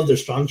 like I just love their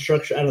strong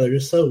structure. I don't know, they're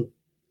just so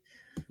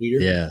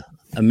weird. Yeah.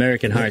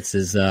 American Hearts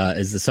is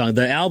the song.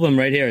 The album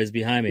right here is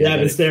behind me. Yeah, I've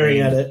been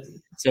staring at it.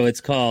 So it's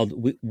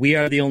called We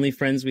Are the Only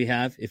Friends We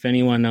Have. If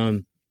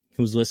anyone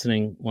who's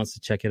listening wants to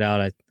check it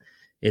out,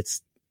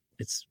 it's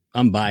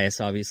I'm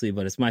biased obviously,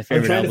 but it's my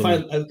favorite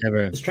album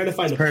ever. I was trying to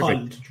find a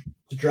pun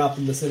to drop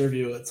in this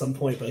interview at some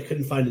point, but I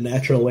couldn't find a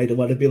natural way to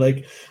want to be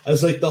like. I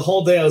was like the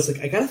whole day. I was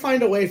like, I gotta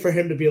find a way for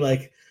him to be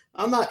like,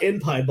 I'm not in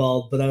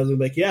Piebald, but I was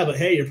like, yeah, but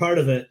hey, you're part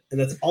of it, and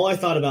that's all I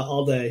thought about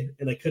all day,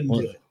 and I couldn't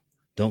do it.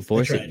 Don't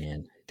force it,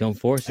 man. Don't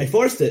force it. I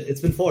forced it.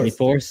 It's been forced. You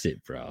forced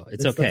it, bro.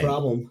 It's okay. The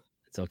problem.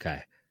 It's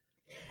okay.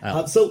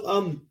 So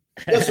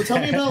tell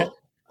me about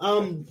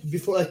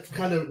before like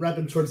kind of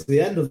wrapping towards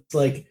the end of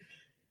like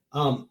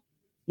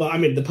well, I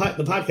mean, the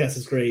podcast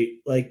is great.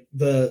 Like,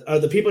 are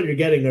the people you're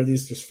getting, are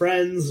these just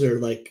friends or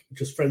like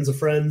just friends of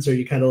friends? Or are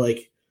you kind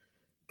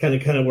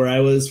of where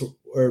I was?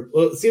 Or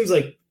well, it seems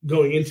like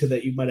going into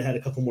that you might have had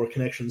a couple more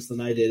connections than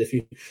I did.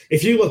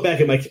 If you look back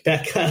at my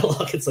back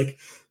catalog, it's like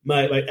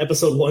my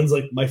episode 1's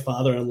like my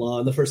father-in-law,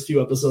 and the first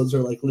few episodes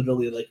are like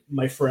literally like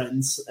my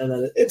friends. And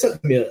then it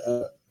took me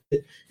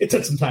it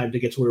took some time to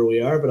get to where we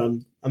are, but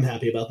I'm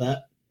happy about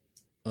that.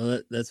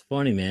 Well, that's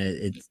funny,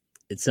 man.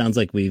 It sounds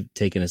like we've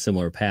taken a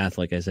similar path.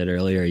 Like I said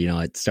earlier,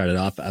 I started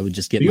off, I would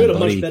just get you my had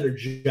buddy. A much better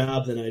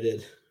job than I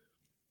did.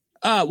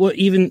 Well,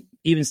 even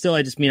still,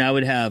 I just mean I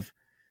would have.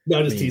 No,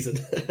 I'm just teasing.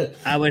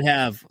 I would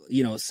have,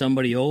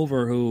 somebody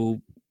over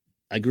who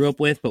I grew up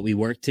with, but we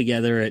worked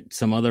together at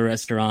some other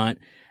restaurant.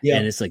 Yeah.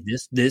 And it's like,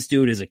 this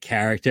dude is a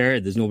character.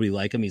 There's nobody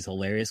like him. He's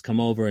hilarious. Come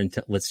over and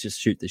let's just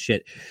shoot the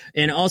shit.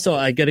 And also,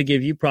 I got to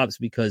give you props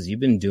because you've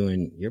been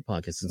doing your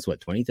podcast since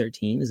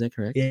 2013? Is that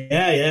correct?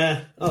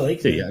 Yeah. Oh,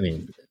 thank you. I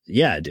mean,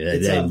 yeah,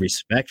 dude. I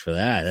respect for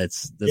that.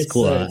 That's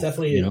cool. It's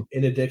definitely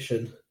an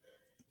addiction.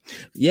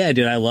 Yeah,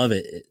 dude, I love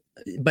it.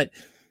 But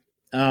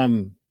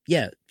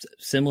yeah,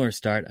 similar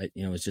start.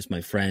 It was just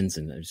my friends,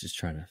 and I was just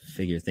trying to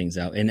figure things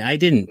out. And I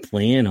didn't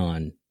plan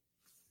on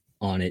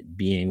it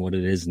being what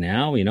it is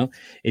now.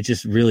 It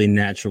just really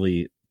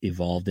naturally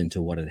evolved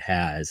into what it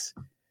has.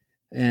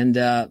 And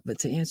but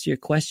to answer your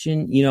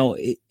question,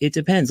 it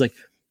depends. Like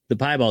the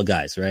Piebald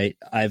guys, right?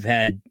 I've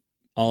had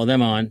all of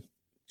them on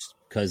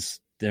because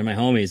they're my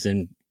homies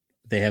and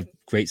they have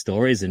great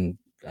stories, and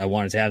I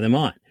wanted to have them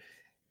on.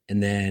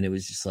 And then it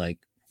was just like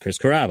Chris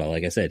Carrabba,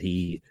 like I said,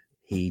 he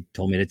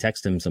told me to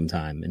text him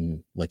sometime,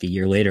 and like a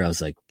year later, I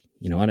was like,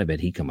 you know what? I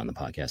bet he'd come on the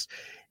podcast.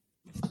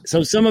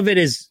 So some of it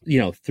is,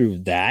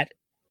 through that.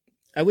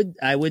 I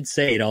would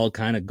say it all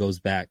kind of goes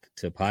back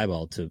to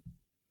Piebald to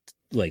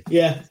like,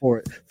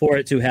 for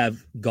it to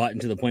have gotten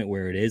to the point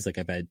where it is. Like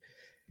I've had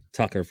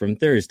Tucker from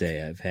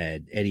Thursday. I've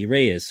had Eddie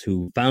Reyes,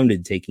 who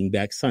founded Taking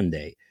Back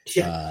Sunday.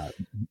 Yeah.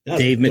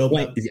 Dave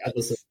McQuain.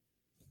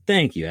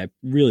 Thank you. I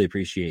really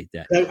appreciate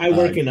that. I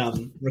work in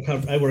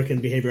I work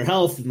in behavioral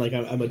health, and like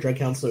I'm a drug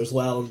counselor as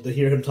well. And to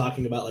hear him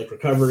talking about like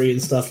recovery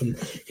and stuff, and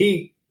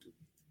he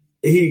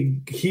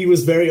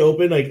was very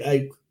open. Like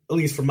I, at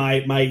least for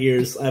my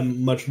ears,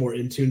 I'm much more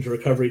in tune to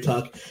recovery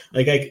talk.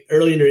 Like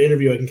early in your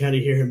interview, I can kind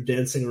of hear him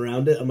dancing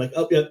around it. I'm like,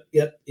 oh,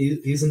 yep.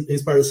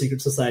 He's part of the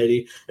secret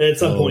society. And at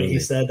some point, he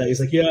said that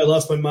he's like, yeah, I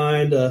lost my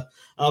mind.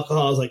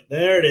 Alcohol. I was like,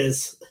 there it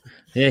is.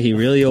 Yeah, he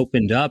really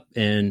opened up,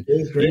 and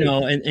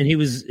and he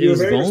was very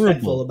vulnerable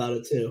respectful about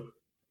it too.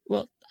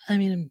 Well, I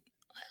mean,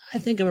 I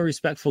think I'm a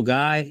respectful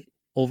guy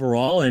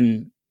overall,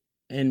 and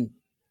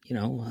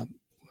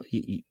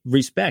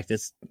respect.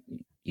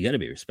 You got to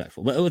be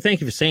respectful. But thank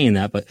you for saying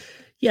that. But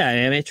yeah, I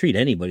mean, I treat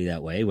anybody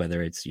that way,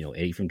 whether it's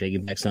Eddie from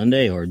Taking Back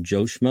Sunday or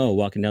Joe Schmo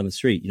walking down the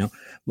street.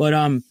 But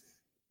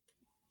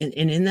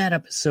in that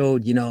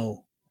episode,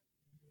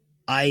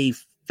 I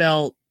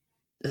felt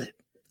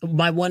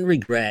my one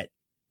regret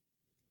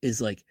is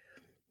like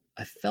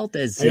I felt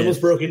as I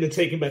almost broke into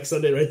Taking Back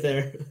Sunday right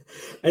there.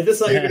 I just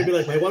thought you were going to be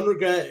like, my one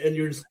regret, and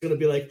you're just going to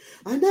be like,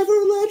 I never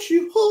let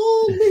you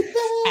hold me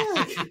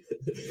back.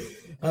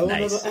 I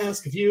won't ever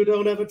ask if you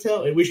don't ever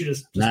tell me. We should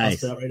just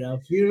bust it out right now.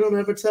 If you don't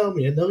ever tell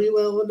me, I know you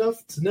well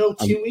enough to know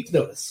 2 weeks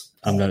notice.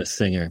 I'm not a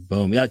singer.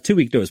 Boom. Yeah, 2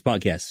 Week Notice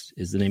Podcast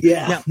is the name.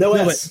 Yeah, no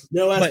S,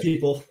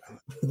 people.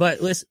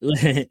 But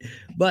listen,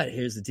 but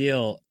here's the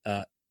deal.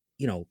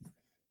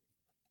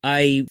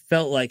 I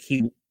felt like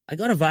I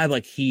got a vibe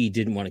like he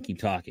didn't want to keep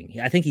talking.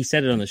 I think he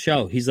said it on the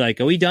show. He's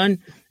like, are we done?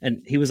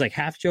 And he was like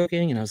half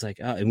joking. And I was like,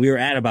 oh, and we were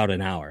at about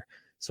an hour.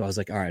 So I was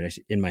like, all right,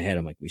 in my head,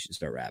 I'm like, we should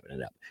start wrapping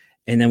it up.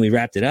 And then we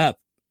wrapped it up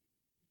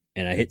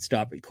and I hit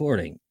stop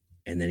recording.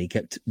 And then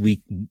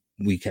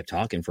we kept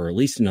talking for at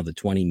least another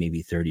 20,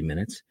 maybe 30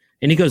 minutes.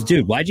 And he goes,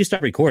 dude, why'd you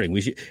stop recording?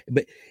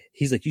 But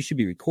he's like, you should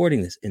be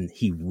recording this. And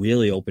he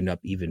really opened up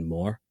even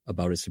more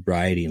about his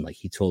sobriety. And like,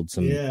 he told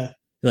some,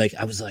 like,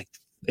 I was like,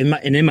 in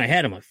my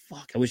head, I'm like,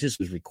 fuck, I wish this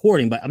was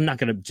recording, but I'm not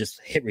going to just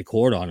hit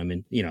record on him.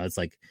 And, it's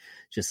like,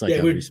 just like,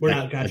 we're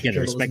not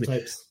journalism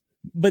types.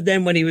 But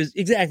then when he was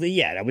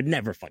I would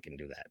never fucking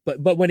do that.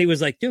 But when he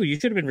was like, dude, you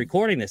should have been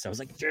recording this. I was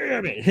like,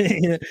 damn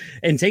it.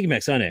 And Taking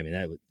Back Sunday, I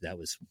mean, that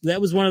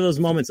was one of those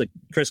moments like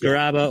Chris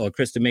Carrabba or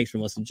Krista Makes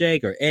from Less Than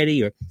Jake or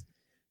Eddie or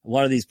a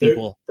lot of these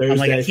people. I'm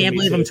like, I can't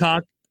believe I'm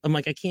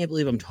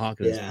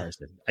talking to this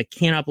person. I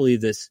cannot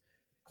believe this.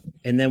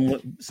 And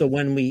then, so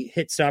when we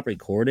hit stop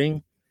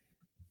recording,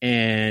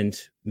 and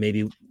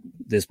maybe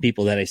there's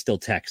people that I still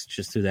text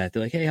just through that.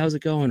 They're like, hey, how's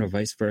it going? Or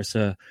vice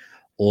versa.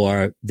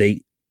 Or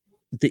they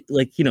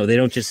like, they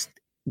don't just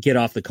get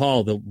off the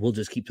call. We'll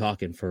just keep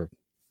talking for,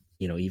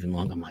 even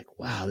longer. I'm like,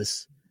 wow,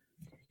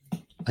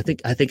 I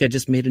think I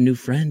just made a new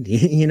friend,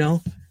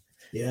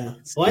 Yeah.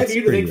 Well, I have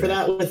you to thank for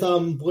that with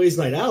Boys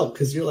Night Out.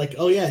 Cause you're like,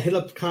 oh yeah, hit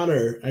up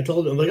Connor. I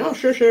told him, I'm like, oh,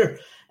 sure.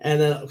 And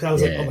then I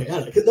was like, oh my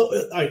God. All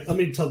right, let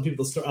me tell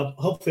people the story.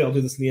 Hopefully I'll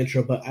do this in the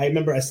intro, but I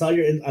remember I saw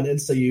you on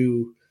Insta,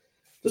 you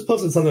just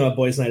posted something about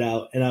Boys Night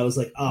Out, and I was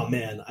like, oh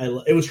man,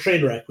 it was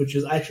Trainwreck, which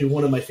is actually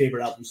one of my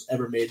favorite albums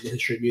ever made in the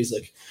history of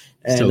music.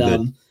 And so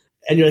good.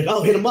 And you're like,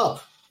 oh, hit him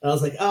up. And I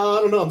was like, oh,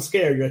 I don't know, I'm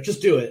scared. You're like,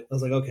 just do it. I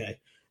was like, okay.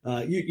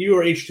 You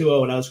were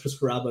H2O, and I was Chris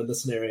Carrabba in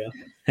this scenario.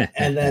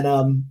 And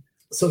then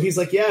so he's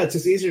like, yeah, it's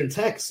just easier to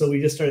text. So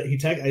we just started.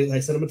 I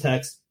sent him a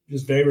text,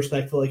 just very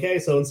respectful, like, hey,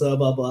 so and so,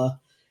 blah blah.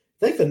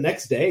 I think the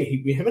next day,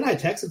 him and I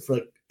texted for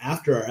like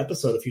after our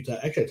episode a few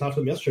times. Actually, I talked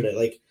to him yesterday.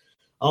 Like,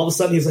 all of a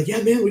sudden, he's like,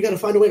 yeah, man, we got to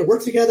find a way to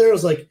work together. I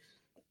was like,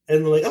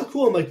 and they're like, oh,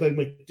 cool. I'm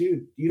like,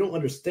 dude, you don't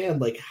understand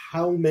like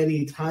how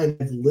many times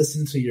I've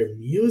listened to your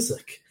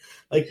music.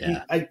 Like,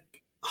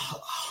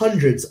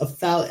 hundreds of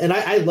thousands. And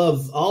I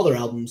love all their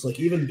albums. Like,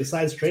 even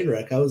besides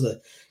Trainwreck, I was a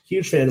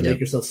huge fan of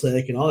Make Yourself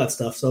Sick and all that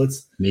stuff. So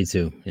it's me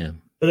too. Yeah.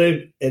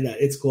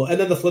 It's cool. And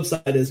then the flip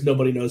side is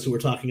nobody knows who we're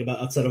talking about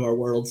outside of our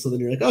world. So then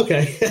you're like,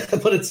 okay,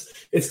 but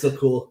it's still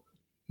cool.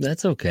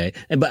 That's okay.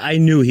 But I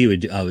knew he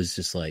would. I was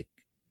just like,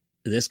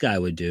 this guy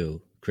would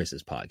do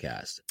Chris's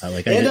podcast.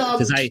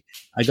 Because I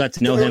got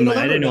to know him.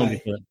 I didn't know him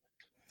before.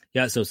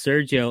 Yeah, so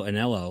Sergio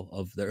Anello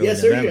of the early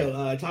Sergio.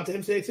 I talked to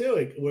him today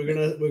too.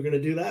 We're gonna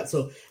do that.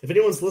 So if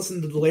anyone's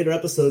listened to the later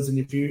episodes, and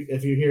if you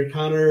hear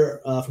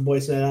Connor from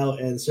Boys Night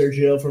Out and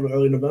Sergio from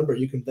early November,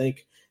 you can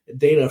thank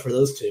Dana for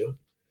those two.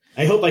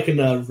 I hope I can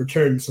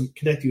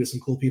connect you with some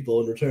cool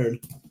people in return.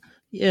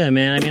 Yeah,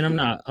 man. I mean,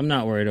 I'm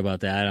not worried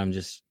about that. I'm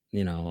just,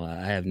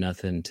 I have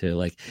nothing to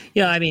like.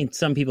 Yeah, I mean,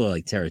 some people are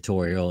like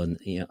territorial, and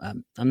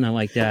I'm not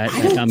like that.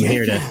 I'm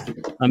here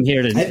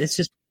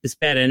to. It's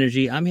bad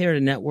energy. I'm here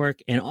to network,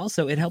 and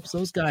also it helps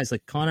those guys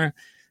like Connor.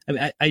 I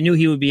mean, I knew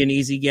he would be an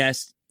easy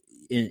guest,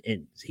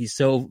 and he's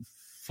so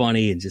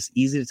funny and just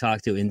easy to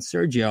talk to. And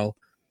Sergio,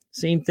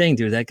 same thing,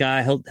 dude. That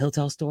guy, he'll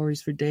tell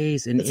stories for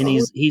days, and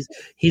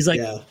he's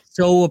like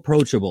so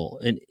approachable.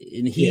 And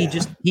he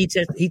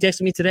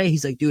texted me today.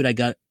 He's like, dude, I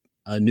got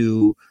a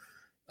new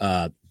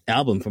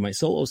album for my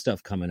solo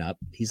stuff coming up.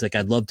 He's like,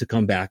 I'd love to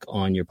come back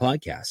on your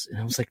podcast. And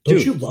I was like,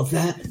 dude, don't you love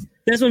that?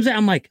 That's what I'm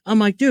saying. I'm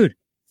like, dude,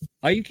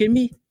 are you kidding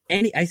me?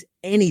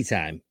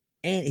 Anytime.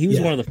 And he was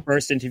one of the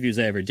first interviews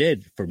I ever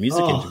did for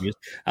music interviews.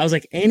 I was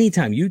like,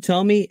 anytime you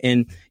tell me,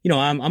 and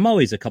I'm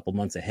always a couple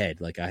months ahead.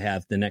 Like I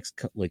have the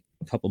next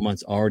couple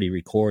months already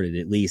recorded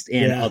at least,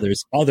 and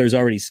others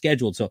already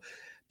scheduled. So,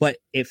 but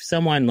if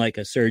someone like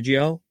a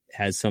Sergio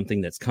has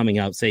something that's coming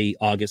out, say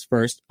August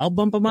 1st, I'll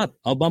bump him up.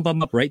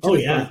 Right to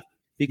the front,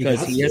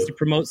 because he has to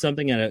promote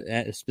something at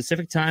a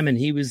specific time, and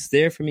he was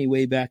there for me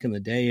way back in the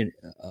day, and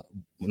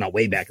not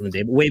way back in the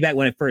day, but way back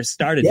when I first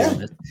started doing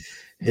this.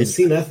 The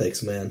scene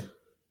ethics, man.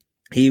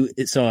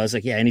 So I was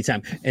like, yeah,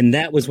 anytime. And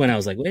that was when I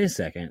was like, wait a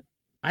second.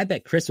 I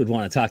bet Chris would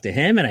want to talk to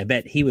him, and I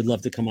bet he would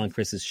love to come on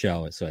Chris's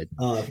show. So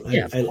of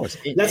course.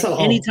 That's how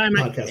anytime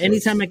I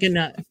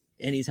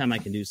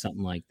can do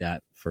something like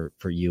that for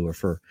you or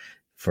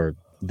for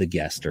the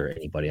guest or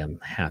anybody, I'm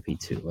happy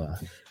to,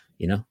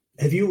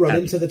 Have you run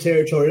into the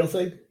territorial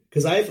thing?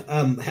 Because I've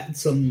had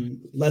some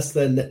less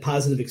than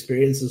positive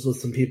experiences with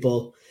some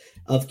people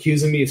of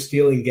accusing me of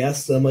stealing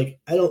guests. And I'm like,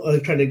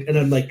 I'm trying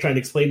to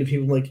explain to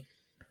people, like,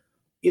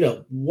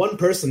 one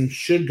person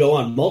should go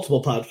on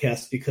multiple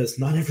podcasts because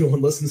not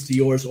everyone listens to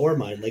yours or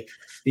mine. Like,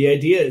 the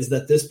idea is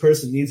that this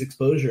person needs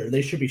exposure, and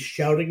they should be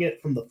shouting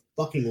it from the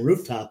fucking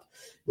rooftop,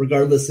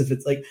 regardless if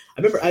it's like,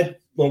 I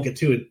won't get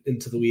too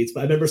into the weeds,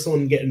 but I remember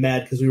someone getting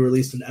mad because we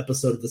released an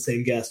episode of the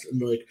same guest,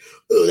 and they're like,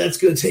 oh, that's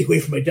going to take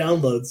away from my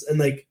downloads. And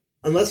like,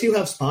 unless you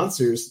have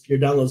sponsors, your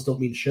downloads don't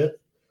mean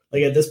shit.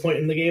 Like at this point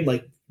in the game,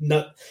 like,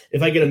 not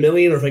if I get 1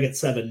 million or if I get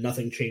 7,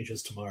 nothing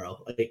changes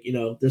tomorrow. Like,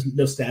 there's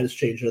no status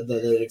change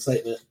other than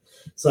excitement.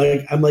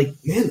 So I'm like,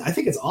 man, I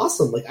think it's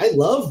awesome. Like, I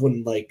love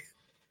when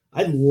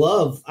I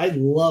love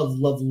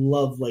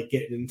like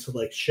getting into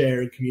like share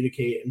and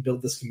communicate and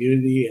build this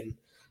community. And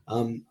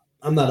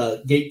I'm not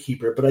a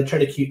gatekeeper, but I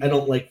try to I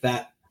don't like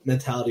that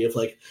mentality of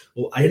like,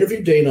 well, I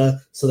interviewed Dana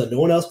so that no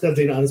one else could have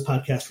Dana on his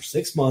podcast for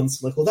 6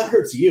 months. I'm like, well, that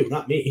hurts you,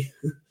 not me.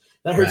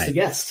 That hurts the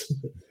guest.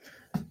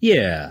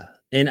 Yeah.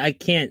 And I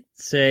can't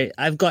say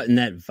I've gotten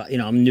that,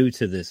 I'm new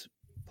to this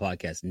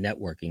podcast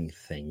networking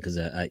thing because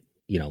I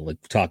like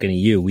talking to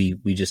you, we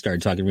just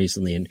started talking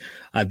recently, and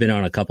I've been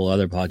on a couple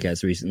other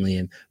podcasts recently,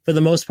 and for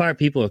the most part,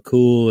 people are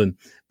cool.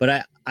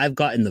 But I've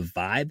gotten the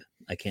vibe.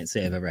 I can't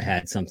say I've ever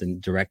had something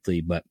directly,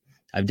 but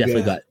I've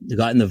definitely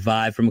gotten the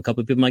vibe from a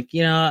couple of people. I'm like,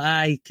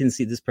 I can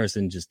see this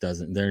person just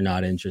they're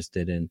not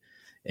interested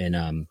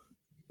in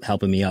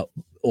helping me out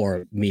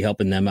or me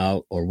helping them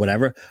out or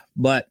whatever.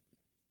 But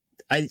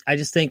I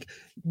just think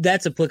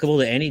that's applicable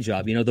to any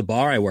job. The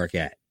bar I work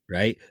at,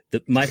 right?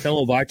 My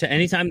fellow bartender,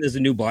 anytime there's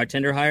a new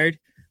bartender hired,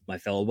 my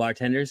fellow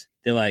bartenders,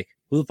 they're like,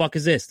 who the fuck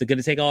is this? They're going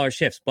to take all our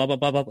shifts, blah, blah,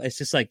 blah, blah. It's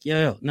just like,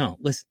 no,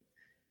 listen,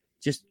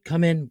 just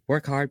come in,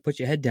 work hard, put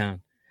your head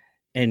down,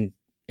 and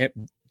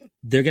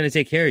they're going to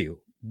take care of you.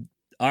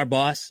 Our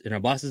boss and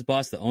our boss's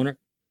boss, the owner,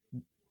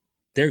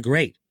 they're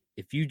great.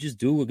 If you just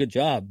do a good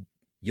job,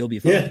 you'll be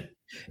fine. Yeah.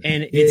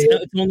 And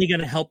it's only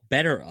going to help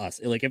better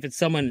us. Like if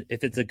it's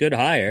a good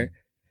hire,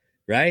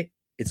 right?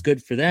 It's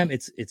good for them.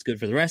 It's good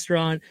for the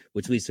restaurant,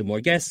 which leads to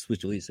more guests,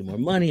 which leads to more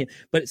money.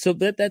 But so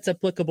that's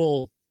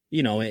applicable,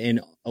 in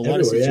a lot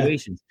of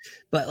situations.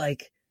 Yeah. But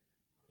like,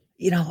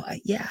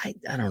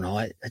 I don't know.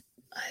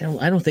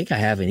 I don't think I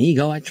have an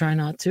ego. I try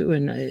not to.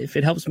 And if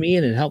it helps me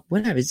and it helps,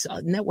 whatever, it's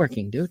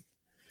networking, dude.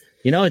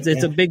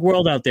 It's a big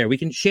world out there.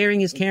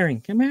 Sharing is caring.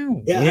 Come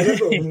on. Yeah, I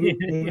remember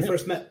when we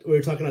first met, we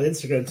were talking on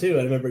Instagram too.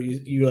 I remember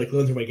you like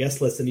going through my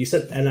guest list, and you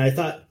said, and I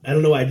thought, I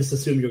don't know, I just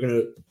assumed you were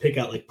going to pick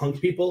out like punk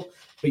people,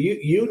 but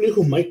you knew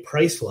who Mike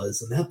Price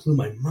was, and that blew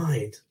my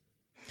mind.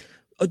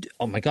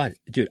 Oh my God,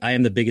 dude! I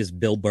am the biggest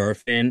Bill Burr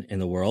fan in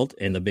the world,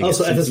 and the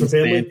biggest Simpsons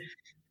fan,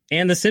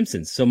 and the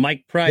Simpsons. So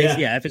Mike Price,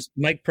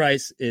 Mike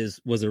Price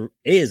is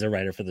a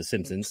writer for the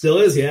Simpsons, still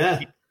is, yeah.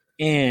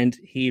 And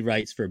he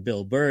writes for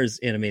Bill Burr's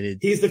animated.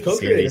 He's the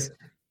co-creator. series.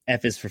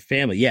 F is for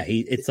family. Yeah,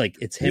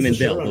 it's him and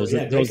Bill. Those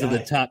are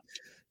the top.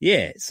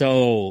 Yeah,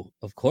 so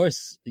of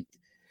course.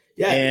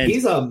 Yeah, and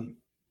he's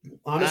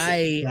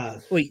honestly.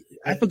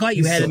 I forgot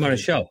you had him on a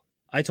show.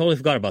 I totally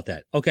forgot about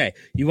that. Okay,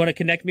 you want to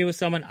connect me with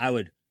someone? I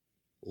would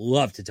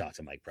love to talk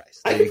to Mike Price.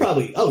 I could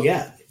probably. Oh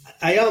yeah,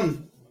 I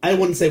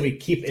wouldn't say we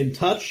keep in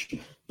touch,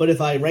 but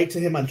if I write to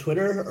him on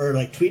Twitter or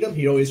like tweet him,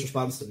 he always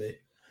responds to me.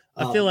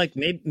 I feel like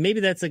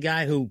maybe that's a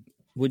guy who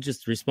would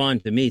just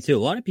respond to me too. A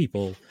lot of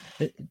people.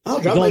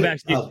 Going back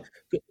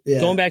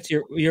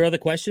to your other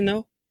question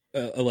though,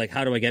 like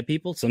how do I get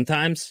people?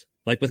 Sometimes,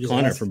 like with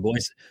Connor from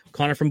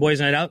Boys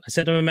Night Out, I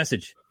sent him a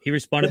message. He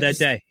responded that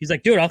day. He's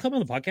like, "Dude, I'll come on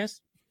the podcast."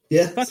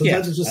 Yeah, fuck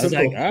sometimes yeah. It's just I was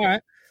simple. like, all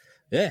right,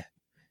 yeah.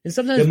 And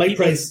sometimes Mike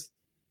Price,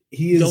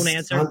 don't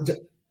answer.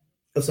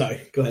 I'm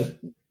sorry. Go ahead.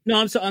 No,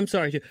 I'm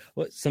sorry.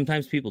 Well,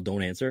 sometimes people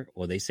don't answer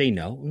or they say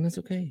no, and that's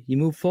okay. You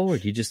move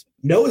forward. You just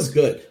no is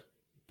good.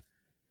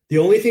 The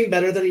only thing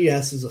better than a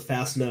yes is a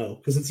fast no,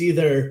 because it's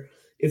either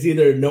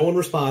no one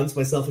responds,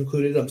 myself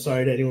included. I'm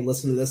sorry to anyone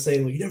listening to this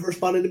saying, well, you never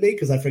responded to me,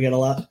 because I forget a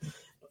lot.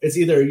 It's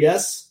either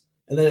yes,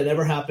 and then it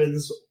never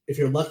happens. If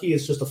you're lucky,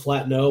 it's just a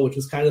flat no, which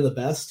is kind of the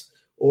best,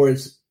 or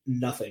it's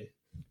nothing.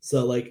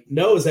 So like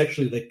no is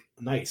actually like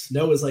nice.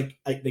 No is like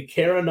they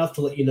care enough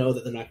to let you know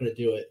that they're not going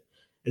to do it,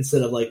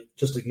 instead of like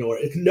just ignore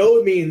it.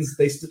 No means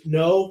they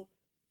no,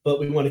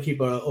 but we want to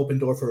keep an open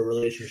door for a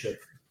relationship.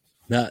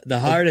 The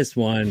hardest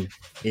one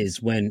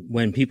is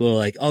when people are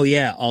like, oh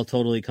yeah, I'll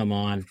totally come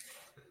on.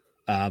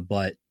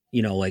 But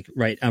like,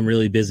 right, I'm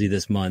really busy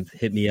this month.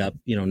 Hit me up,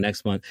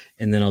 next month.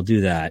 And then I'll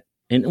do that.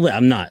 And I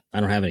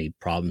don't have any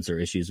problems or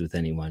issues with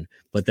anyone,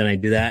 but then I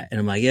do that and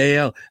I'm like,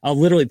 yo, I'll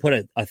literally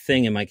put a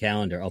thing in my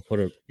calendar. I'll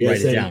write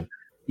it down,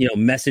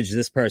 message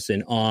this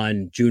person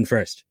on June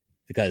 1st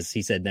because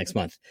he said next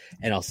month,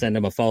 and I'll send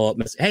him a follow-up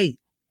message. Hey,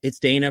 it's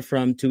Dana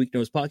from 2 Week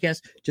Nose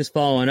Podcast. Just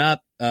following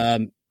up.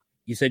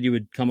 You said you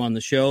would come on the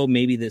show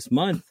maybe this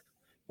month.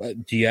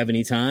 Do you have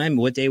any time?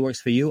 What day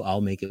works for you? I'll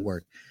make it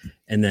work.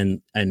 And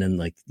then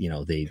like,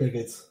 they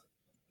crickets.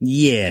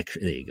 Yeah,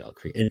 there you go.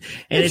 And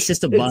it's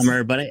just a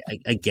bummer, but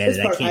I get it.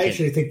 I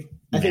think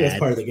that's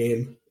part of the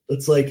game.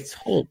 It's like,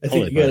 I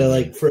think you gotta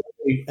like, for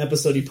every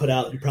episode you put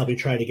out, you probably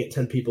try to get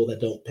 10 people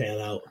that don't pan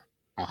out.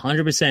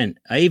 100%.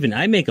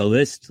 I make a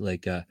list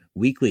like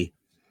weekly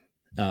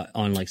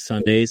on like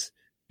Sundays,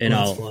 and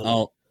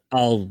I'll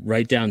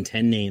write down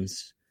 10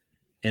 names,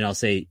 and I'll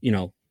say,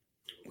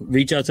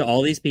 reach out to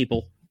all these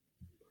people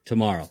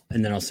tomorrow,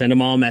 and then I'll send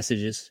them all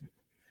messages,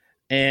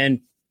 and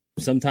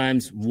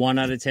sometimes 1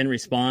 out of 10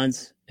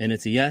 responds and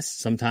it's a yes.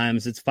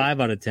 Sometimes it's 5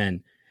 out of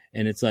 10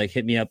 and it's like,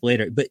 hit me up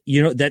later. But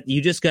that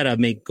you just got to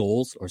make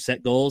goals or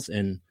set goals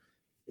and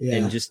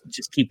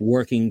just keep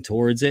working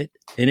towards it.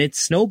 And it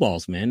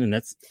snowballs, man. And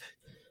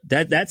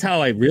that's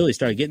how I really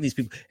started getting these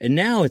people. And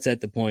now it's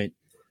at the point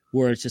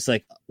where it's just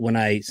like, when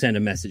I send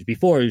a message,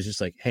 before it was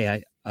just like,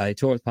 hey, I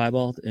tour with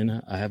Piebald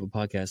and I have a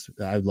podcast.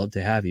 I would love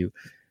to have you.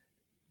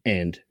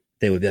 And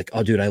they would be like,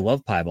 oh, dude, I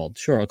love Piebald.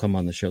 Sure, I'll come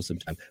on the show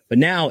sometime. But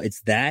now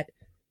it's that.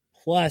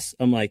 Plus,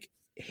 I'm like,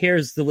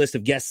 here's the list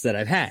of guests that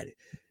I've had.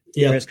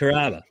 Yep. Chris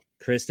Carrabba,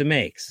 Krista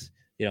Makes,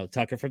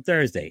 Tucker from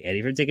Thursday,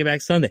 Eddie from Take It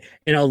Back Sunday.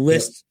 And I'll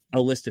list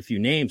a few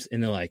names,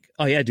 and they're like,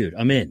 oh, yeah, dude,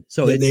 I'm in.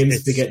 So the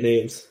names to get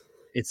names.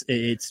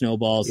 It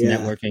snowballs,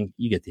 networking.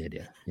 You get the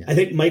idea. Yeah. I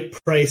think Mike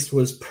Price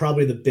was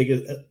probably the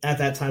biggest at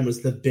that time.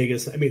 Was the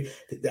biggest. I mean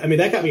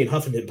that got me in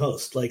Huffington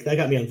Post. Like that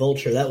got me on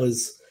Vulture. That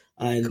was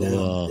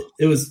cool.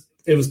 It was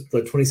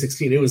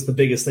 2016. It was the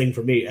biggest thing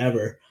for me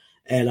ever.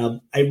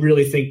 And I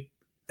really think,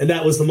 and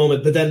that was the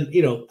moment. But then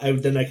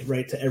I could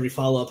write to every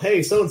follow up.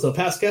 Hey, so and so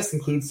past guest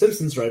includes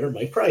Simpsons writer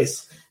Mike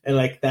Price, and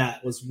like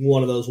that was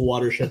one of those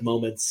watershed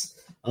moments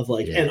of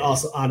like, and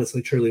also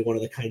honestly, truly one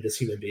of the kindest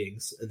human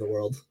beings in the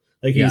world.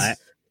 Like he's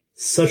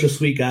such a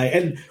sweet guy.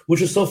 And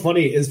which is so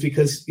funny is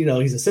because,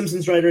 he's a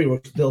Simpsons writer. He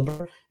works with Bill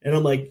Burr. And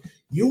I'm like,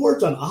 you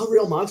worked on All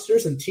Real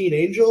Monsters and Teen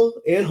Angel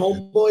and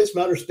Homeboys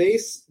from Outer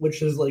Space,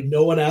 which is like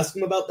no one asked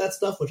him about that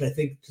stuff, which I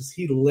think just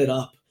he lit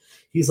up.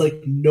 He's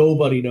like,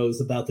 nobody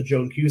knows about the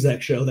Joan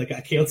Cusack show that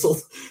got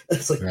canceled.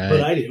 It's like,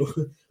 but I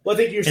do. Well, I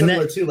think you're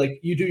similar too. Like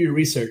you do your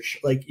research.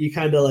 Like you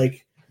kind of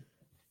like,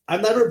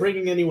 I'm never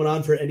bringing anyone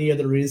on for any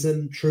other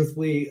reason,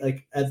 truthfully,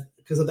 like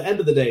because at the end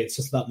of the day, it's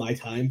just about my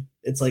time.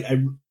 It's like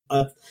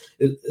as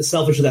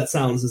selfish as that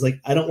sounds, is like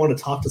I don't want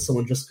to talk to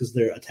someone just because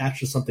they're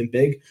attached to something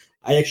big.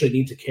 I actually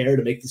need to care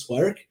to make this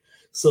work.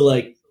 So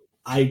like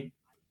I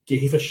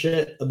gave a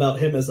shit about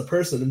him as a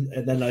person,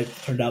 and then I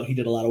turned out he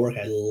did a lot of work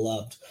I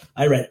loved.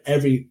 I read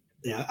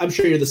I'm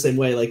sure you're the same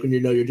way. Like when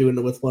you're doing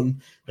it with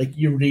one, like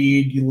you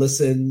read, you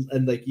listen,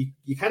 and like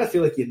you kind of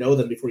feel like you know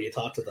them before you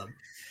talk to them.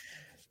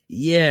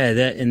 Yeah,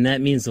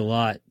 that means a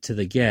lot to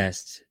the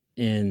guest,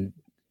 and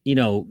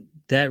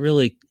that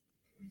really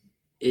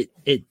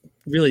it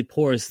really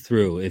pours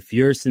through. If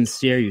you're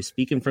sincere, you're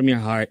speaking from your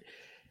heart.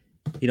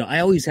 I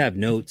always have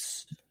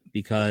notes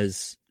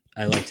because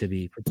I like to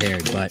be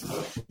prepared, but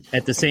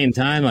at the same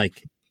time,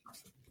 like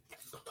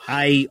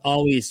I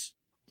always,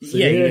 you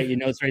got your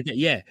notes right there.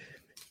 Yeah.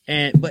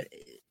 But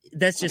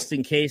that's just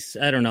in case,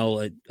 I don't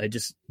know. I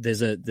just,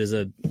 there's a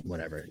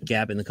whatever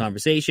gap in the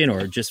conversation,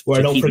 or just Where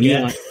to don't keep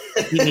forget.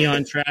 keep me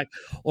on track,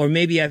 or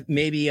maybe I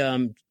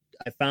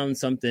found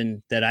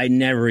something that I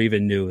never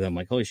even knew. I'm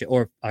like, holy shit.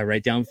 Or I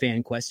write down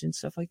fan questions,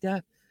 stuff like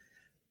that.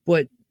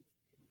 But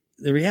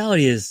the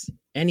reality is,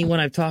 anyone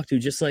I've talked to,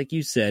 just like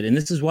you said, and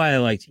this is why I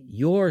liked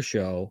your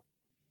show,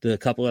 the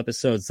couple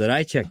episodes that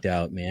I checked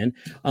out, man,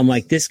 I'm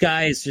like, this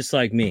guy is just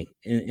like me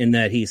in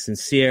that he's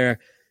sincere,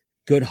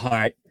 good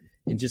heart,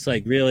 and just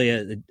like really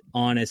an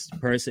honest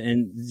person,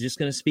 and just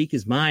going to speak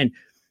his mind.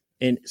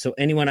 And so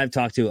anyone I've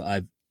talked to,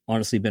 I've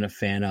honestly been a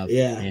fan of.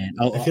 Yeah. And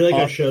I feel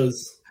like our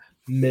shows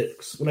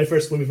mix. When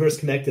we first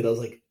connected, I was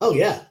like, oh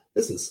yeah,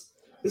 this is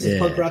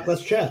punk rock.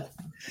 Let's chat.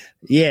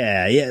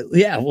 Yeah.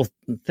 Well,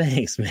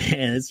 thanks,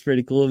 man. It's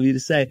pretty cool of you to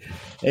say.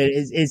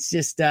 It's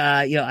just,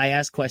 I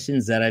ask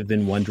questions that I've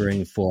been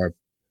wondering for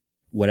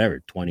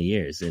 20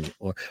 years,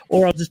 or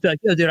I'll just be like,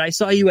 dude, I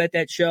saw you at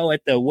that show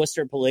at the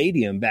Worcester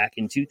Palladium back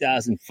in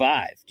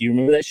 2005. Do you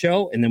remember that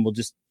show? And then we'll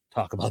just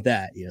talk about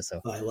that.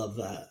 So I love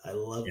that.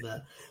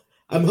 That.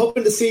 I'm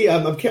hoping to see.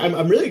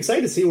 I'm really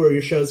excited to see where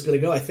your show is going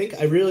to go. I think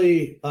I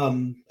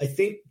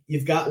think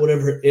you've got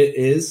whatever it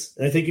is,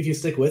 and I think if you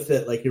stick with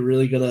it, like you're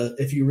really gonna.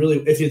 If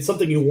it's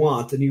something you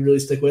want and you really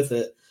stick with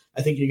it,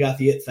 I think you got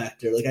the it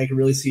factor. Like I can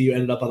really see you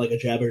ended up on like a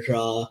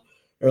Jabberjaw,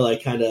 or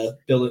like kind of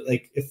build it.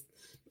 Like if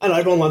I don't know,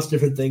 everyone wants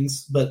different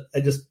things, but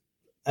I'm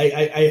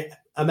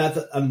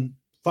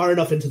far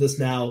enough into this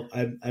now.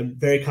 I'm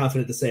very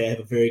confident to say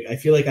I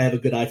feel like I have a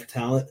good eye for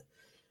talent.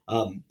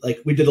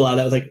 Like we did a lot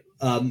of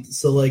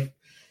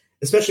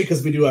especially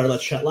because we do our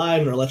Let's Chat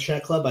Live and our Let's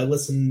Chat Club, I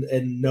listen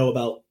and know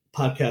about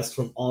podcasts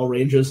from all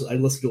ranges. I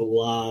listen to a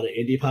lot of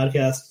indie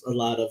podcasts, a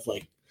lot of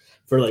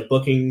for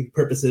booking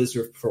purposes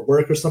or for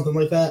work or something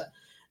like that.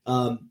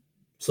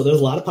 So there's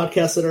a lot of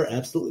podcasts that are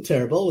absolutely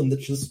terrible, and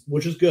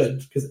which is good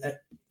because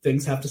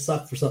things have to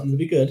suck for something to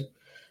be good.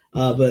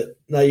 But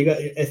now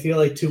I feel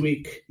like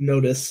 2-week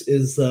notice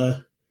is.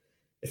 I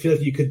feel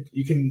like you can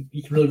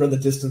really run the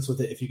distance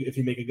with it if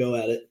you make a go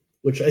at it.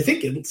 Which I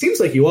think it seems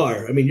like you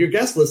are. I mean, your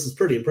guest list is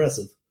pretty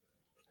impressive.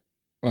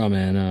 Oh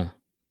man,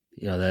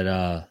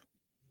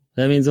 that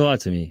means a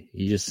lot to me.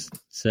 You just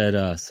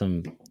said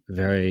some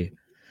very.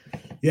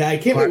 Yeah, I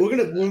can't.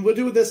 When we'll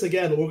do this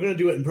again, we're gonna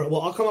do it in.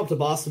 Well, I'll come up to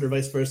Boston or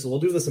vice versa. We'll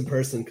do this in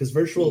person because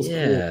virtual is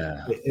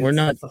cool.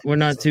 We're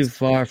not too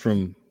far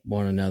from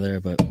one another,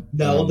 but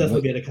no, we'll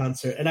definitely be at a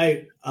concert, and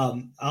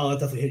I'll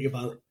definitely hit you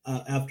about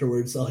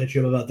afterwards. I'll hit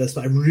you up about this,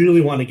 but I really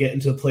want to get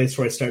into a place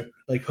where I start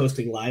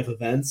hosting live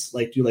events,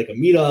 do a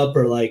meetup,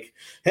 or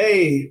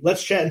hey,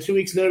 let's chat in 2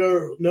 weeks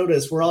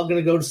notice. We're all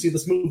gonna go to see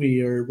this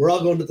movie, or we're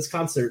all going to this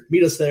concert.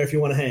 Meet us there if you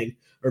want to hang,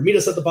 or meet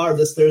us at the bar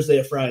this Thursday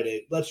or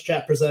Friday. Let's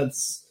Chat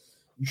presents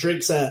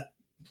drinks at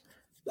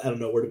I don't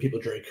know, where do people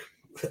drink?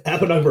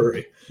 Appenine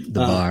Brewery.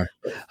 The bar.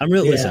 I'm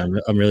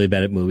really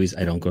bad at movies.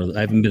 I don't go. I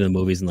haven't been to the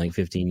movies in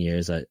 15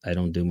 years. I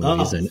don't do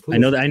movies. And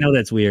I know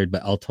that's weird,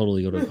 but I'll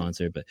totally go to a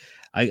concert. But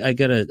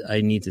I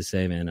need to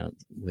say, man,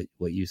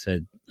 what you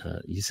said.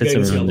 You said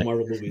something around the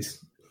Marvel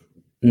movies.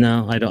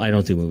 No, I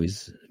don't do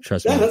movies.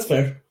 Trust me. Yeah, that's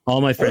fair.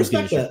 All my friends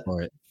give me shit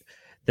for it.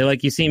 They're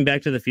like, you seen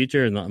Back to the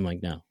Future? And I'm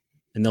like, no.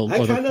 And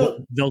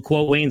they'll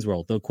quote Wayne's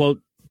World. They'll quote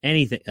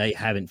anything. I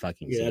haven't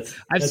fucking seen.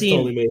 I've seen.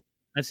 Totally me.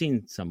 I've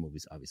seen some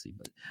movies, obviously,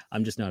 but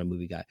I'm just not a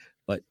movie guy.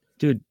 But,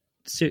 dude,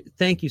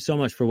 thank you so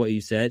much for what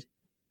you said.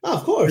 Oh,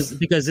 of course.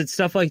 Because it's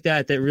stuff like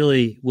that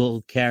really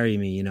will carry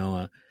me,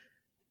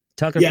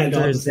 Tucker from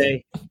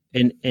Thursday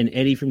and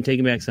Eddie from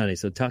Taking Back Sunday.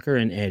 So Tucker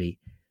and Eddie,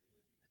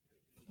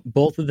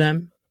 both of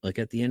them,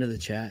 at the end of the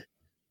chat,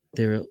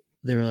 they were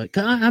like,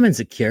 I'm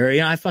insecure.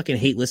 I fucking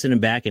hate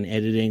listening back and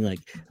editing.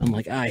 I'm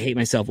like, I hate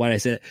myself. Why did I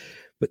say that?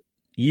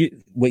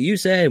 What you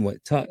said,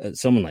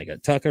 someone like a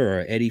Tucker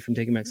or Eddie from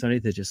Taking Back Sunday,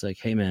 they're just like,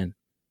 hey man,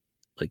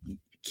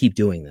 keep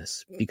doing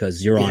this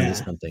because you're on to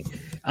something.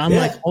 I'm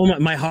like, oh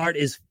my heart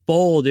is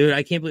full, dude.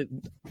 I can't believe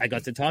I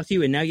got to talk to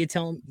you, and now you're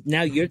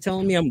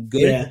telling me I'm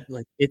good.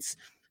 Yeah.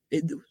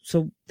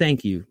 So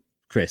thank you,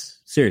 Chris.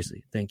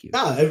 Seriously, thank you.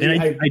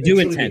 I do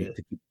intend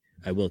to keep.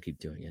 I will keep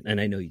doing it, and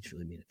I know you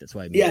truly mean it. That's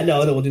why.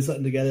 We'll do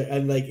something together,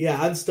 and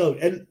I'm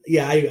stoked, and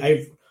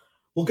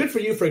well, good for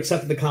you for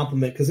accepting the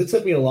compliment because it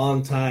took me a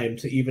long time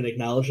to even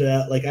acknowledge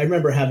that. I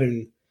remember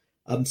having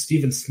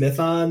Stephen Smith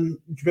on. Do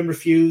you remember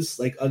Fuse?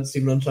 On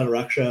Stephen on a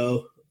rock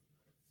show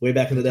way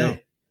back in the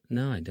day.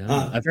 No, I don't.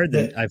 I've heard.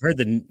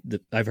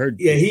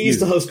 Yeah, he used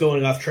to host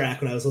Going Off Track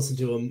when I was listening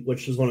to him,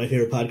 which was one of my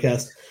favorite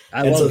podcasts.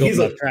 I love Going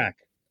Off Track.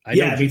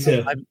 Me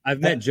too. I've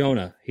met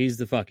Jonah. He's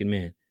the fucking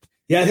man.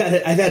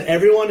 Yeah, I've had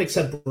everyone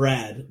except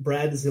Brad.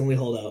 Brad is the only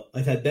holdout.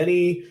 I've had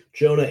Benny,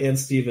 Jonah, and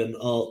Steven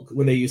all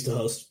when they used to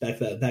host back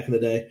in the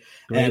day.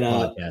 Great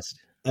podcast.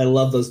 I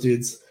love those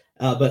dudes.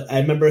 But I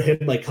remember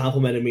him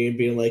complimenting me and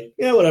being like,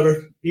 "Yeah,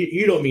 whatever.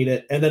 You don't mean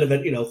it." And then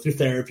through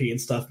therapy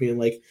and stuff, being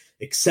like,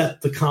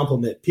 "Accept the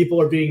compliment.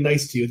 People are being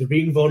nice to you. They're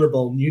being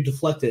vulnerable, and you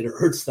deflect it or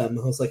hurts them."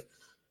 And I was like,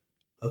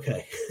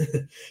 "Okay."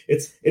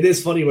 it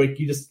is funny where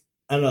you just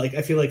I don't know.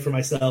 I feel like for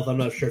myself, I'm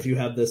not sure if you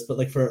have this,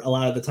 but for a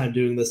lot of the time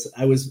doing this,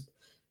 I was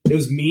it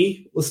was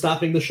me was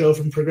stopping the show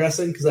from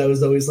progressing because I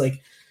was always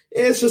like,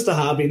 it's just a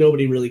hobby.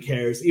 Nobody really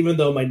cares. Even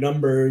though my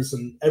numbers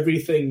and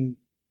everything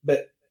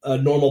that a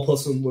normal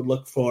person would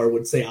look for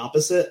would say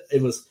opposite.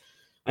 It was,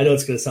 I know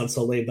it's going to sound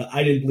so lame, but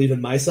I didn't believe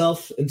in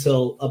myself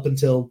until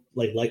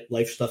like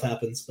life stuff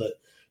happens. But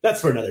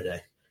that's for another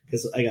day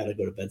because I got to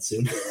go to bed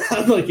soon.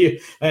 I'm like you.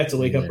 I have to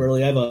wake up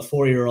early. I have a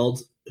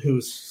 4-year-old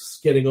who's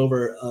getting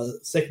over a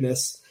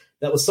sickness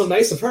that was so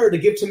nice of her to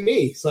give to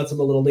me. So that's a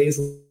little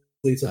nasally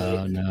tonight.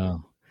 Oh,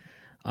 no.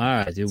 All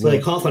right, dude. So I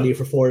cough on you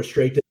for 4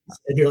 straight days,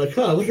 and you're like,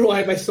 I wonder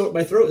why my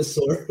throat is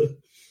sore.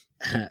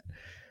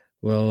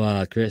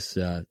 Well, Chris,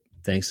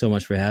 thanks so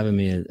much for having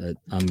me.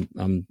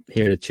 I'm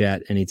here to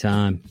chat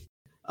anytime.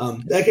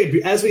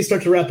 Okay, as we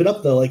start to wrap it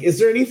up, though, like, is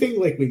there anything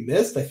like we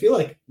missed? I feel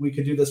like we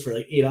could do this for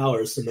like 8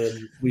 hours, and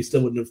then we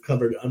still wouldn't have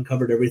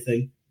uncovered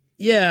everything.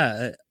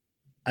 Yeah,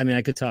 I mean,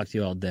 I could talk to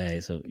you all day,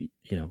 so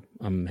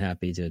I'm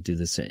happy to do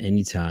this at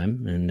any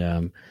time,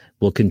 and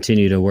we'll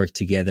continue to work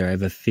together. I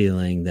have a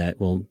feeling that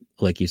we'll,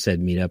 like you said,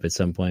 meet up at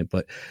some point.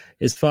 But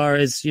as far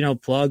as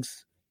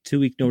plugs, 2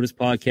 Week Notice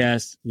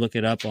podcast, look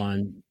it up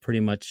on pretty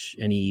much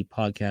any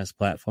podcast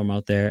platform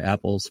out there,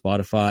 Apple,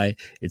 Spotify.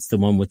 It's the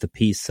one with the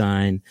peace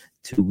sign,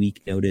 2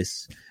 Week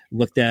Notice.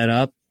 Look that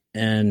up,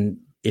 and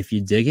if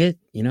you dig it,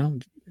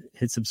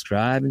 hit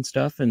subscribe and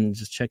stuff, and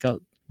just check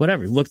out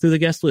whatever. Look through the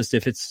guest list.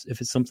 If it's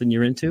something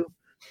you're into,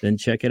 then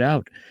check it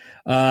out.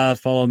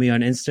 Follow me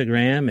on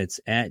Instagram. It's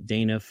at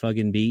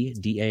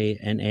DanaFuggenB,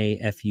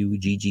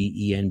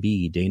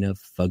 DanaFuggenB, Dana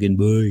Fuggin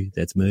Boy.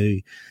 That's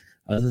me.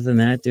 Other than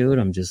that, dude,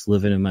 I'm just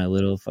living in my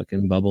little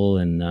fucking bubble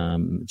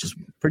and just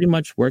pretty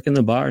much working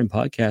the bar and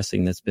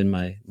podcasting. That's been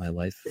my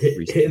life.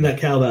 Hitting that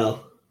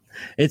cowbell.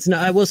 It's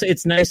not. I will say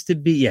it's nice to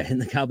be in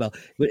the cowbell,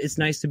 but it's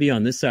nice to be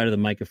on this side of the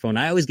microphone.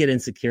 I always get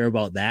insecure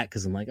about that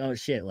because I'm like, oh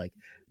shit, like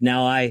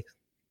now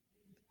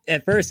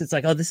at first it's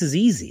like, oh, this is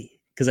easy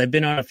because I've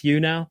been on a few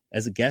now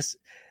as a guest.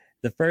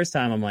 The first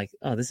time I'm like,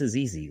 oh, this is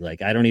easy.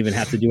 Like, I don't even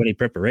have to do any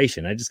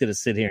preparation. I just got to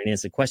sit here and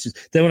answer questions.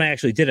 Then when I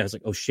actually did it, I was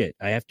like, oh shit,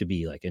 I have to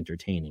be like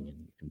entertaining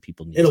and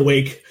people need and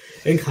awake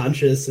and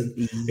conscious. And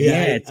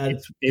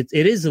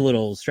it is a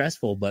little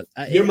stressful, but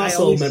your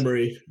muscle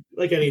memory,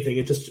 like anything,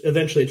 it just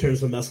eventually turns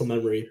to muscle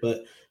memory.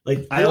 But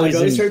like, I've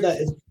always heard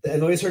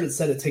it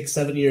said it takes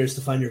 7 years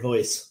to find your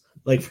voice.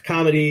 Like for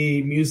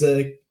comedy,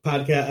 music,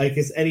 podcast, I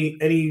guess any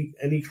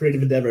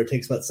creative endeavor, it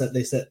takes about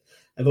they said.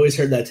 I've always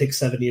heard that it takes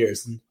 7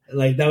 years, and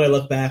like now I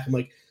look back, I'm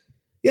like,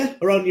 yeah,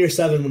 around year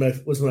 7 when I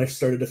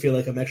started to feel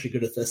like I'm actually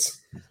good at this.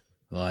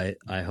 Well,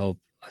 I hope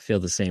I feel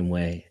the same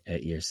way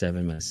at year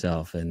 7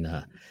 myself, and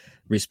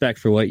respect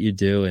for what you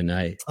do, and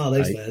thanks,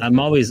 man. I'm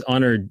always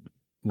honored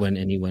when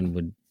anyone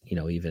would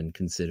even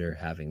consider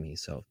having me.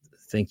 So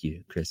thank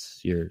you,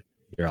 Chris. You're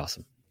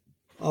awesome.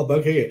 Oh,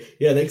 okay,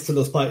 yeah. Thanks to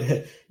those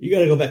you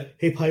got to go back.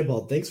 Hey,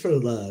 Piebald, thanks for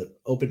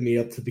opening me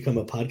up to become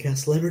a podcast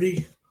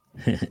celebrity.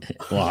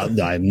 Well,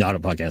 I'm not a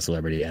podcast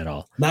celebrity at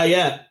all. Not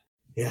yet.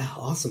 Yeah,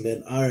 awesome,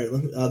 man. All right,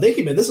 thank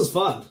you, man. This was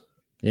fun.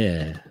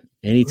 Yeah,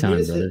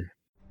 anytime, brother.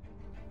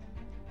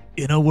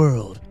 In a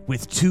world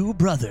with 2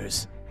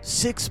 brothers,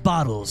 6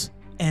 bottles,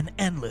 and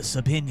endless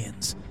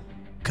opinions,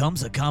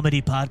 comes a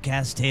comedy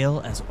podcast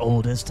tale as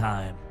old as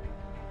time.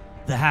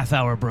 The Half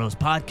Hour Bros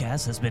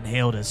podcast has been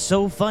hailed as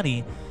so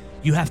funny,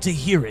 you have to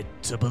hear it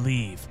to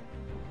believe.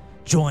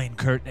 Join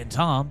Kurt and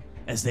Tom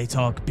as they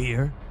talk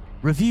beer,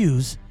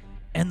 reviews,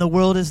 and the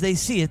world as they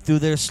see it through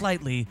their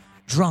slightly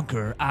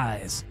drunker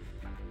eyes.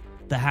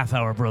 The Half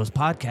Hour Bros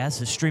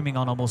podcast is streaming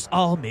on almost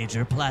all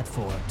major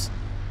platforms.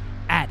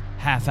 At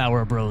Half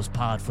Hour Bros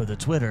Pod for the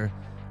Twitter,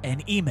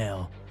 and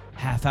email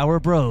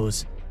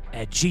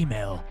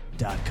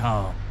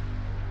halfhourbros@gmail.com.